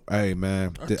 So, hey,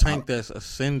 man. A Tank that's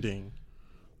ascending,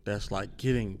 that's like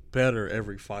getting better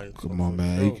every fight. Come on,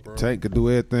 man. Tank could do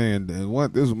everything. And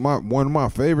this is one of my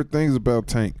favorite things about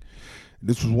Tank.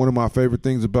 This was one of my favorite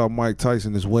things about Mike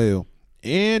Tyson as well.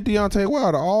 And Deontay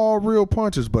Wilder, all real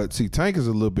punchers. But, see, Tank is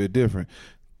a little bit different.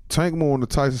 Tank more on the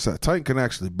Tyson side. Tank can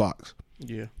actually box.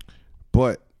 Yeah.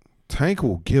 But Tank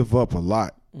will give up a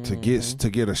lot to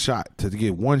get a shot, to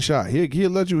get one shot.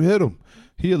 He'll let you hit him.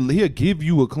 He'll give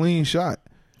you a clean shot.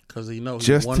 Because he knows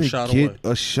just one to shot get away.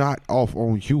 a shot off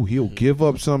on you. He'll give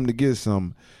up something to get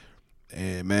something.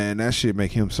 And, man, that shit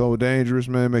make him so dangerous,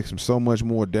 man. Makes him so much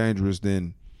more dangerous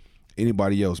than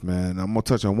anybody else, man. I'm going to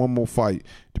touch on one more fight.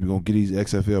 We're going to get these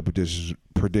XFL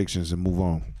predictions and move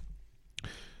on.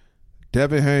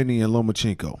 Devin Haney and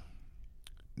Lomachenko.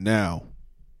 Now,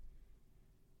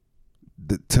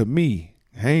 to me,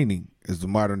 Haney is the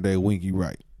modern-day Winky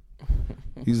Wright.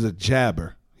 He's a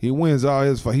jabber. He wins all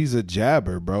his fights. He's a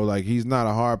jabber, bro. Like, he's not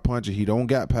a hard puncher. He don't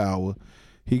got power.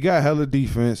 He got hella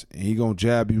defense, and he going to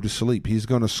jab you to sleep. He's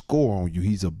going to score on you.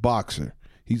 He's a boxer.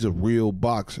 He's a real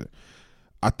boxer.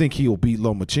 I think he'll beat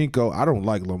Lomachenko. I don't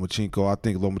like Lomachenko. I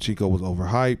think Lomachenko was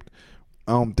overhyped.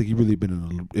 I don't think he really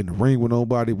been in the ring with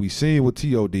nobody. We seen what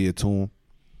T.O. did to him.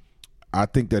 I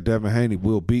think that Devin Haney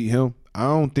will beat him. I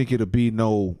don't think it'll be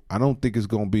I don't think it's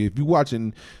going to be, if you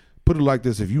watching, put it like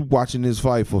this, if you watching this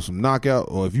fight for some knockout,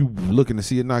 or if you looking to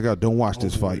see a knockout, don't watch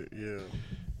this fight. Yeah.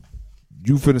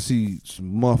 You finna see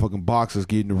some motherfucking boxers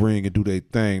get in the ring and do their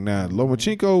thing. Now,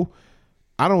 Lomachenko,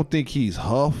 I don't think he's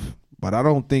Huff, but I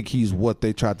don't think he's what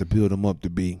they tried to build him up to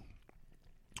be.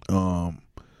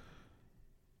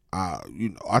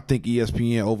 I think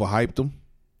ESPN overhyped him.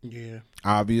 Yeah.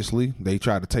 Obviously, they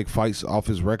tried to take fights off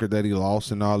his record that he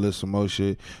lost and all this some more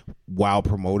shit while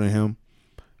promoting him.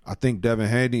 I think Devin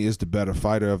Haney is the better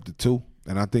fighter of the two,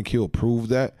 and I think he'll prove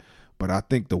that. But I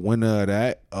think the winner of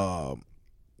that,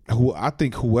 I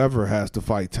think whoever has to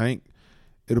fight Tank,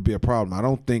 it'll be a problem. I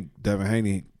don't think Devin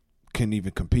Haney can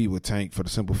even compete with Tank for the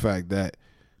simple fact that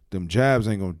them jabs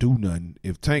ain't gonna do nothing.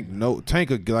 If Tank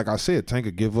like I said, Tank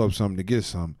could give up something to get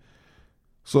something.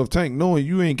 So if Tank knowing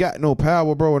you ain't got no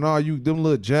power, bro, and all them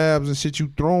little jabs and shit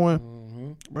you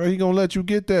throwing, bro, he gonna let you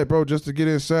get that, bro, just to get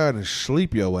inside and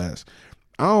sleep your ass.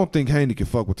 I don't think Haney can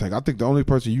fuck with Tank. I think the only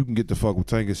person you can get to fuck with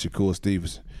Tank is Shakur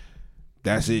Stevenson.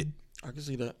 That's it. I can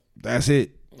see that. That's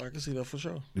it. I can see that for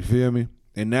sure. You feel me?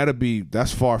 And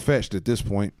that's far fetched at this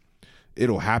point.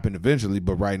 It'll happen eventually,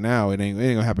 but right now it ain't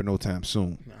gonna happen no time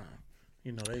soon.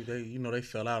 Nah, they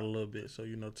fell out a little bit, so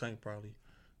Tank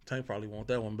probably want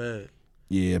that one bad.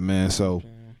 Yeah, man. So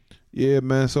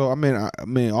So I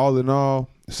mean, all in all,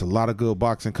 it's a lot of good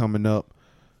boxing coming up.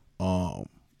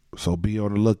 So be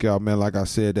on the lookout, man. Like I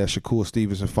said, that Shakur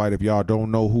Stevenson fight. If y'all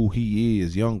don't know who he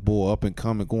is, young boy, up and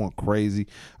coming, going crazy.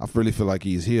 I really feel like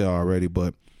he's here already,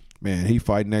 but man, he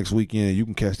fight next weekend. You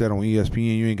can catch that on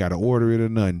ESPN. You ain't got to order it or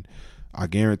nothing. I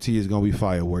guarantee it's going to be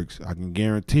fireworks. I can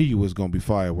guarantee you it's going to be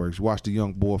fireworks. Watch the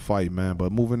young boy fight, man.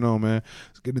 But moving on, man.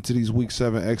 Let's get into these Week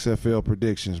 7 XFL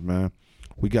predictions, man.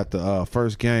 We got the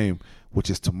first game, which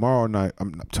is tomorrow night.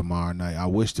 Tomorrow night. I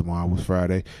wish tomorrow was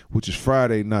Friday, which is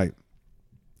Friday night,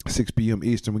 6 p.m.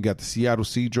 Eastern. We got the Seattle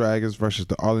Sea Dragons versus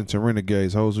the Arlington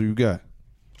Renegades. Who you got?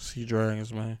 Sea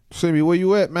Dragons, man. Simi, where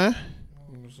you at, man?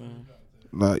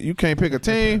 You can't pick a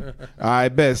team. I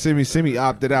bet Simi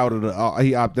opted out of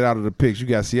the picks. You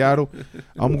got Seattle.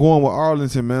 I'm going with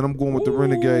Arlington, man. I'm going with the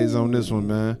Renegades on this one,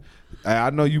 man. I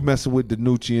know you messing with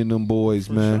Danucci and them boys,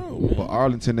 man. Sure, man. But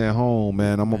Arlington at home,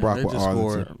 man. I'm gonna rock with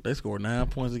Arlington. They scored 9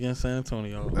 points against San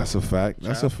Antonio. That's a fact.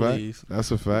 That's Child, a fact. please.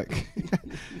 That's a fact.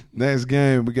 Next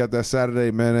game, we got that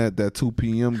Saturday, man. At that 2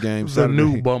 p.m. game. The Saturday.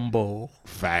 new Bumbo.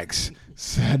 Facts.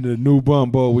 The new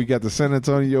Bumbo. We got the San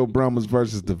Antonio Brahmas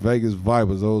versus the Vegas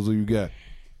Vipers. Those who you got?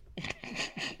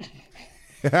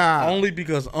 Only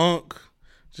because Unc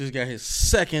just got his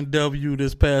second W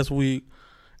this past week.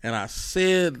 And I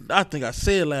think I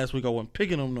said last week I wasn't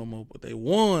picking them no more, but they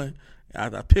won. I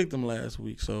picked them last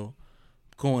week, so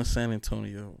going San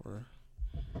Antonio, bro.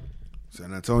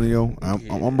 San Antonio.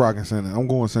 I'm rocking I'm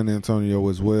going San Antonio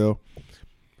as well.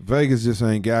 Vegas just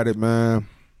ain't got it, man.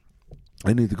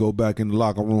 They need to go back in the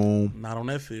locker room. Not on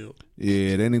that field.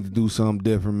 Yeah, they need to do something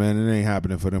different, man. It ain't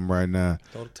happening for them right now.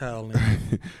 Throw the towel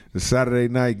in. The Saturday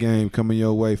night game coming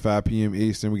your way, 5 p.m.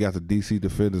 Eastern. We got the DC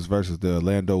Defenders versus the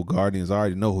Orlando Guardians. I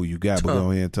already know who you got, but go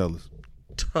ahead and tell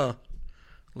us.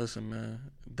 Listen,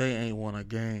 man, they ain't won a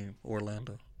game,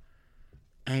 Orlando.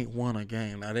 Ain't won a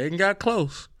game. Now, they ain't got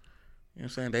close. You know what I'm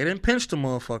saying? They didn't pinch the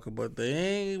motherfucker, but they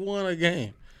ain't won a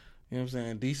game. You know what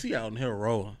I'm saying? DC out in here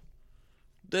rolling.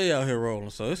 They out here rolling,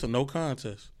 so it's a no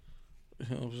contest.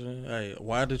 You know what I'm saying? Hey,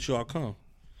 why did y'all come?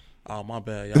 Oh, my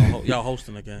bad. Y'all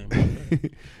hosting the game.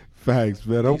 Facts,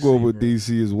 man. I'm going with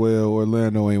DC as well.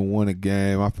 Orlando ain't won a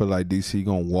game. I feel like DC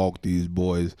going to walk these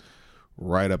boys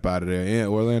right up out of there. And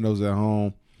Orlando's at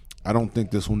home. I don't think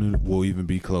this one will even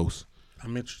be close.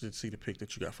 I'm interested to see the pick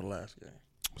that you got for the last game.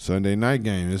 Sunday night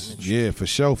game. Yeah, for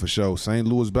sure. St.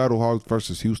 Louis Battlehawks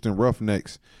versus Houston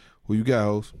Roughnecks. Who you got,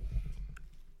 host?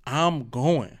 I'm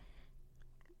going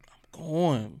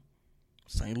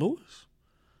St. Louis.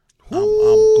 I'm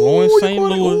going St.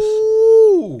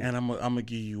 Louis, and I'm gonna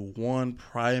give you one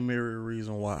primary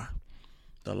reason why.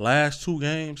 The last two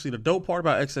games, see, the dope part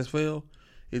about XFL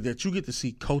is that you get to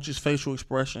see coaches' facial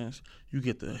expressions. You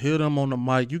get to hear them on the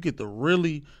mic. You get to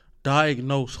really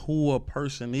diagnose who a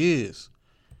person is.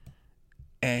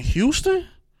 And Houston,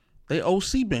 they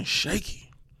OC been shaky.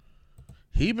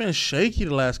 He been shaky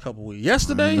the last couple weeks.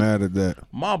 Yesterday, I'm mad at that.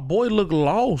 My boy looked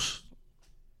lost.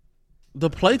 The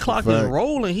play clock is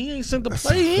rolling. He ain't sent the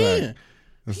play in.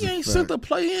 He ain't sent the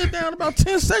play in down about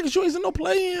 10 seconds. You ain't sent no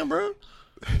play in, bro.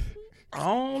 I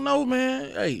don't know,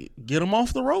 man. Hey, get him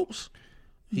off the ropes.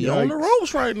 He on the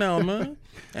ropes right now, man.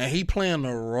 And he playing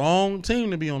the wrong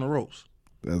team to be on the ropes.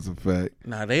 That's a fact.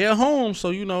 Now, they at home,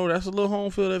 so, that's a little home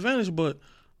field advantage, but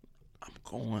I'm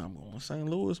going St.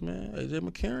 Louis, man. AJ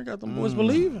McCarron got them boys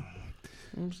believing.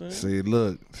 You know what I'm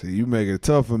saying? See, you make it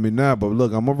tough for me now, but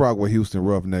look, I'm going to rock with Houston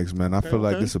Roughnecks, man. I feel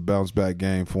like this is a bounce-back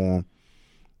game for them.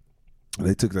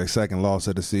 They took their second loss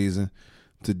of the season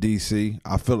to D.C.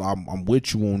 I feel I'm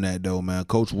with you on that, though, man.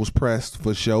 Coach was pressed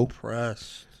for sure.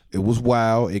 It was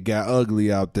wild. It got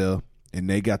ugly out there, and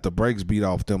they got the brakes beat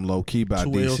off them low-key by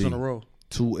D.C. 2 L's in a row.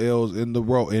 2 L's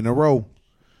in a row.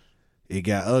 It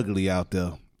got ugly out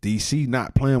there. DC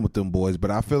not playing with them boys, but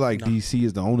I feel like DC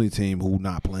is the only team who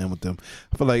not playing with them.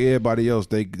 I feel like everybody else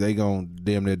they gonna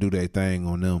damn near do their thing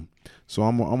on them. So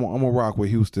I'm gonna rock with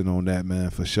Houston on that,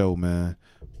 man, for sure, man.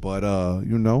 But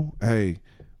hey,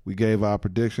 we gave our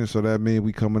predictions, so that means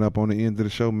we coming up on the end of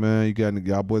the show, man.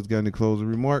 Y'all boys got any closing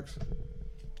remarks?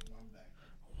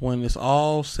 When it's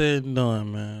all said and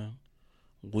done, man,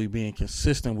 we being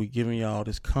consistent. We giving y'all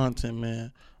this content,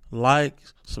 man. Like,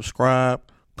 subscribe,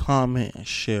 comment, and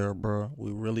share, bro.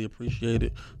 We really appreciate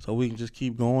it. So we can just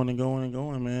keep going and going and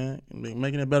going, man. And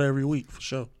making it better every week, for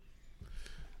sure.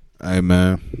 Hey,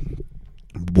 man.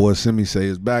 Boy Simi say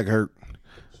his back hurt.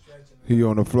 He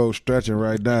on the floor stretching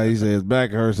right now. He says his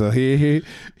back hurts. So I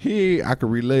can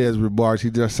relay his remarks. He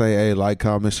just say, hey, like,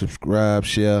 comment, subscribe,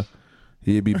 share.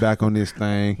 He'll be back on this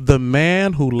thing. The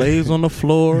man who lays on the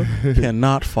floor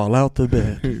cannot fall out the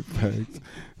bed.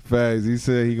 Facts. He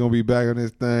said he going to be back on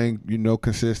this thing,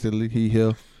 consistently. He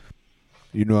here.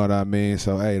 You know what I mean?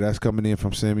 So, hey, that's coming in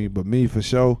from Cyme. But me, for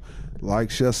sure,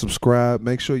 like, share, subscribe.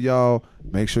 Make sure y'all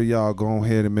go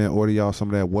ahead and, man, order y'all some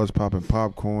of that What's Poppin'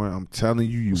 popcorn. I'm telling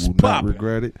you, you will not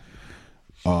regret it.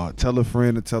 Tell a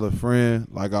friend to tell a friend.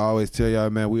 Like I always tell y'all,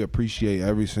 man, we appreciate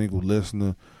every single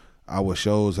listener. Our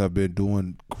shows have been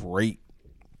doing great.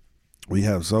 We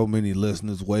have so many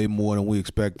listeners, way more than we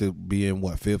expected, being,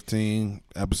 15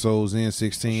 episodes in,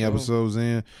 16 episodes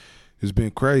in. It's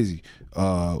been crazy.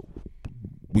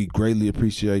 We greatly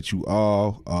appreciate you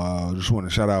all. Just want to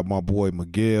shout out my boy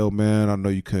Miguel, man. I know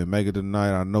you couldn't make it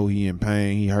tonight. I know he in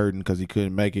pain. He hurting because he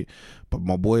couldn't make it. But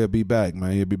my boy will be back,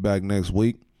 man. He'll be back next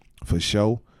week for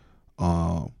sure.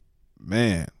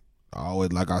 Man, I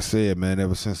always, like I said, man,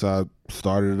 ever since I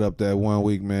started it up that 1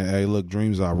 week, man, hey, look,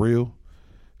 dreams are real.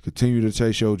 Continue to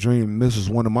chase your dream. This was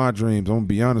one of my dreams. I'm going to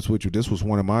be honest with you. This was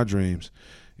one of my dreams.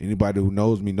 Anybody who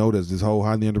knows me knows this whole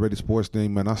highly underrated sports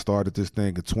thing, man. I started this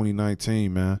thing in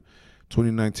 2019, man.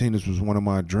 2019, this was one of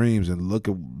my dreams. And look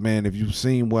at, man, if you've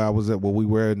seen where I was at, where we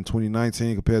were at in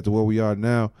 2019 compared to where we are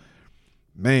now,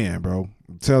 man, bro,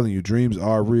 I'm telling you, dreams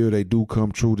are real. They do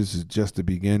come true. This is just the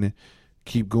beginning.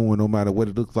 Keep going no matter what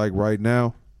it looks like right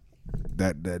now.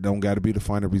 That don't got to be the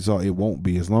final result. It won't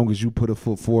be. As long as you put a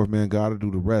foot forth, man, got to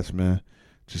do the rest, man.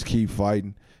 Just keep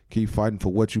fighting. Keep fighting for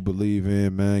what you believe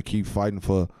in, man. Keep fighting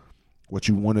for what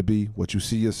you want to be, what you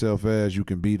see yourself as. You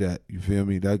can be that. You feel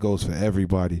me? That goes for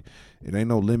everybody. It ain't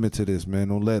no limit to this, man.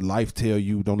 Don't let life tell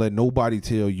you. Don't let nobody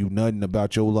tell you nothing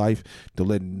about your life.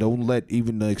 Don't let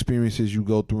even the experiences you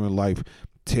go through in life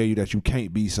tell you that you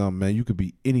can't be something, man. You could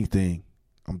be anything.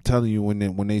 I'm telling you,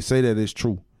 when they say that, it's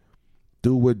true.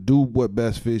 Do what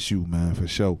best fits you, man, for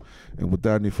sure. And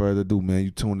without any further ado, man, you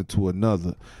tune into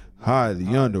another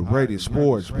highly underrated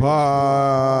sports podcast.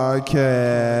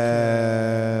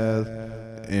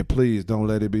 And please don't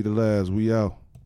let it be the last. We out.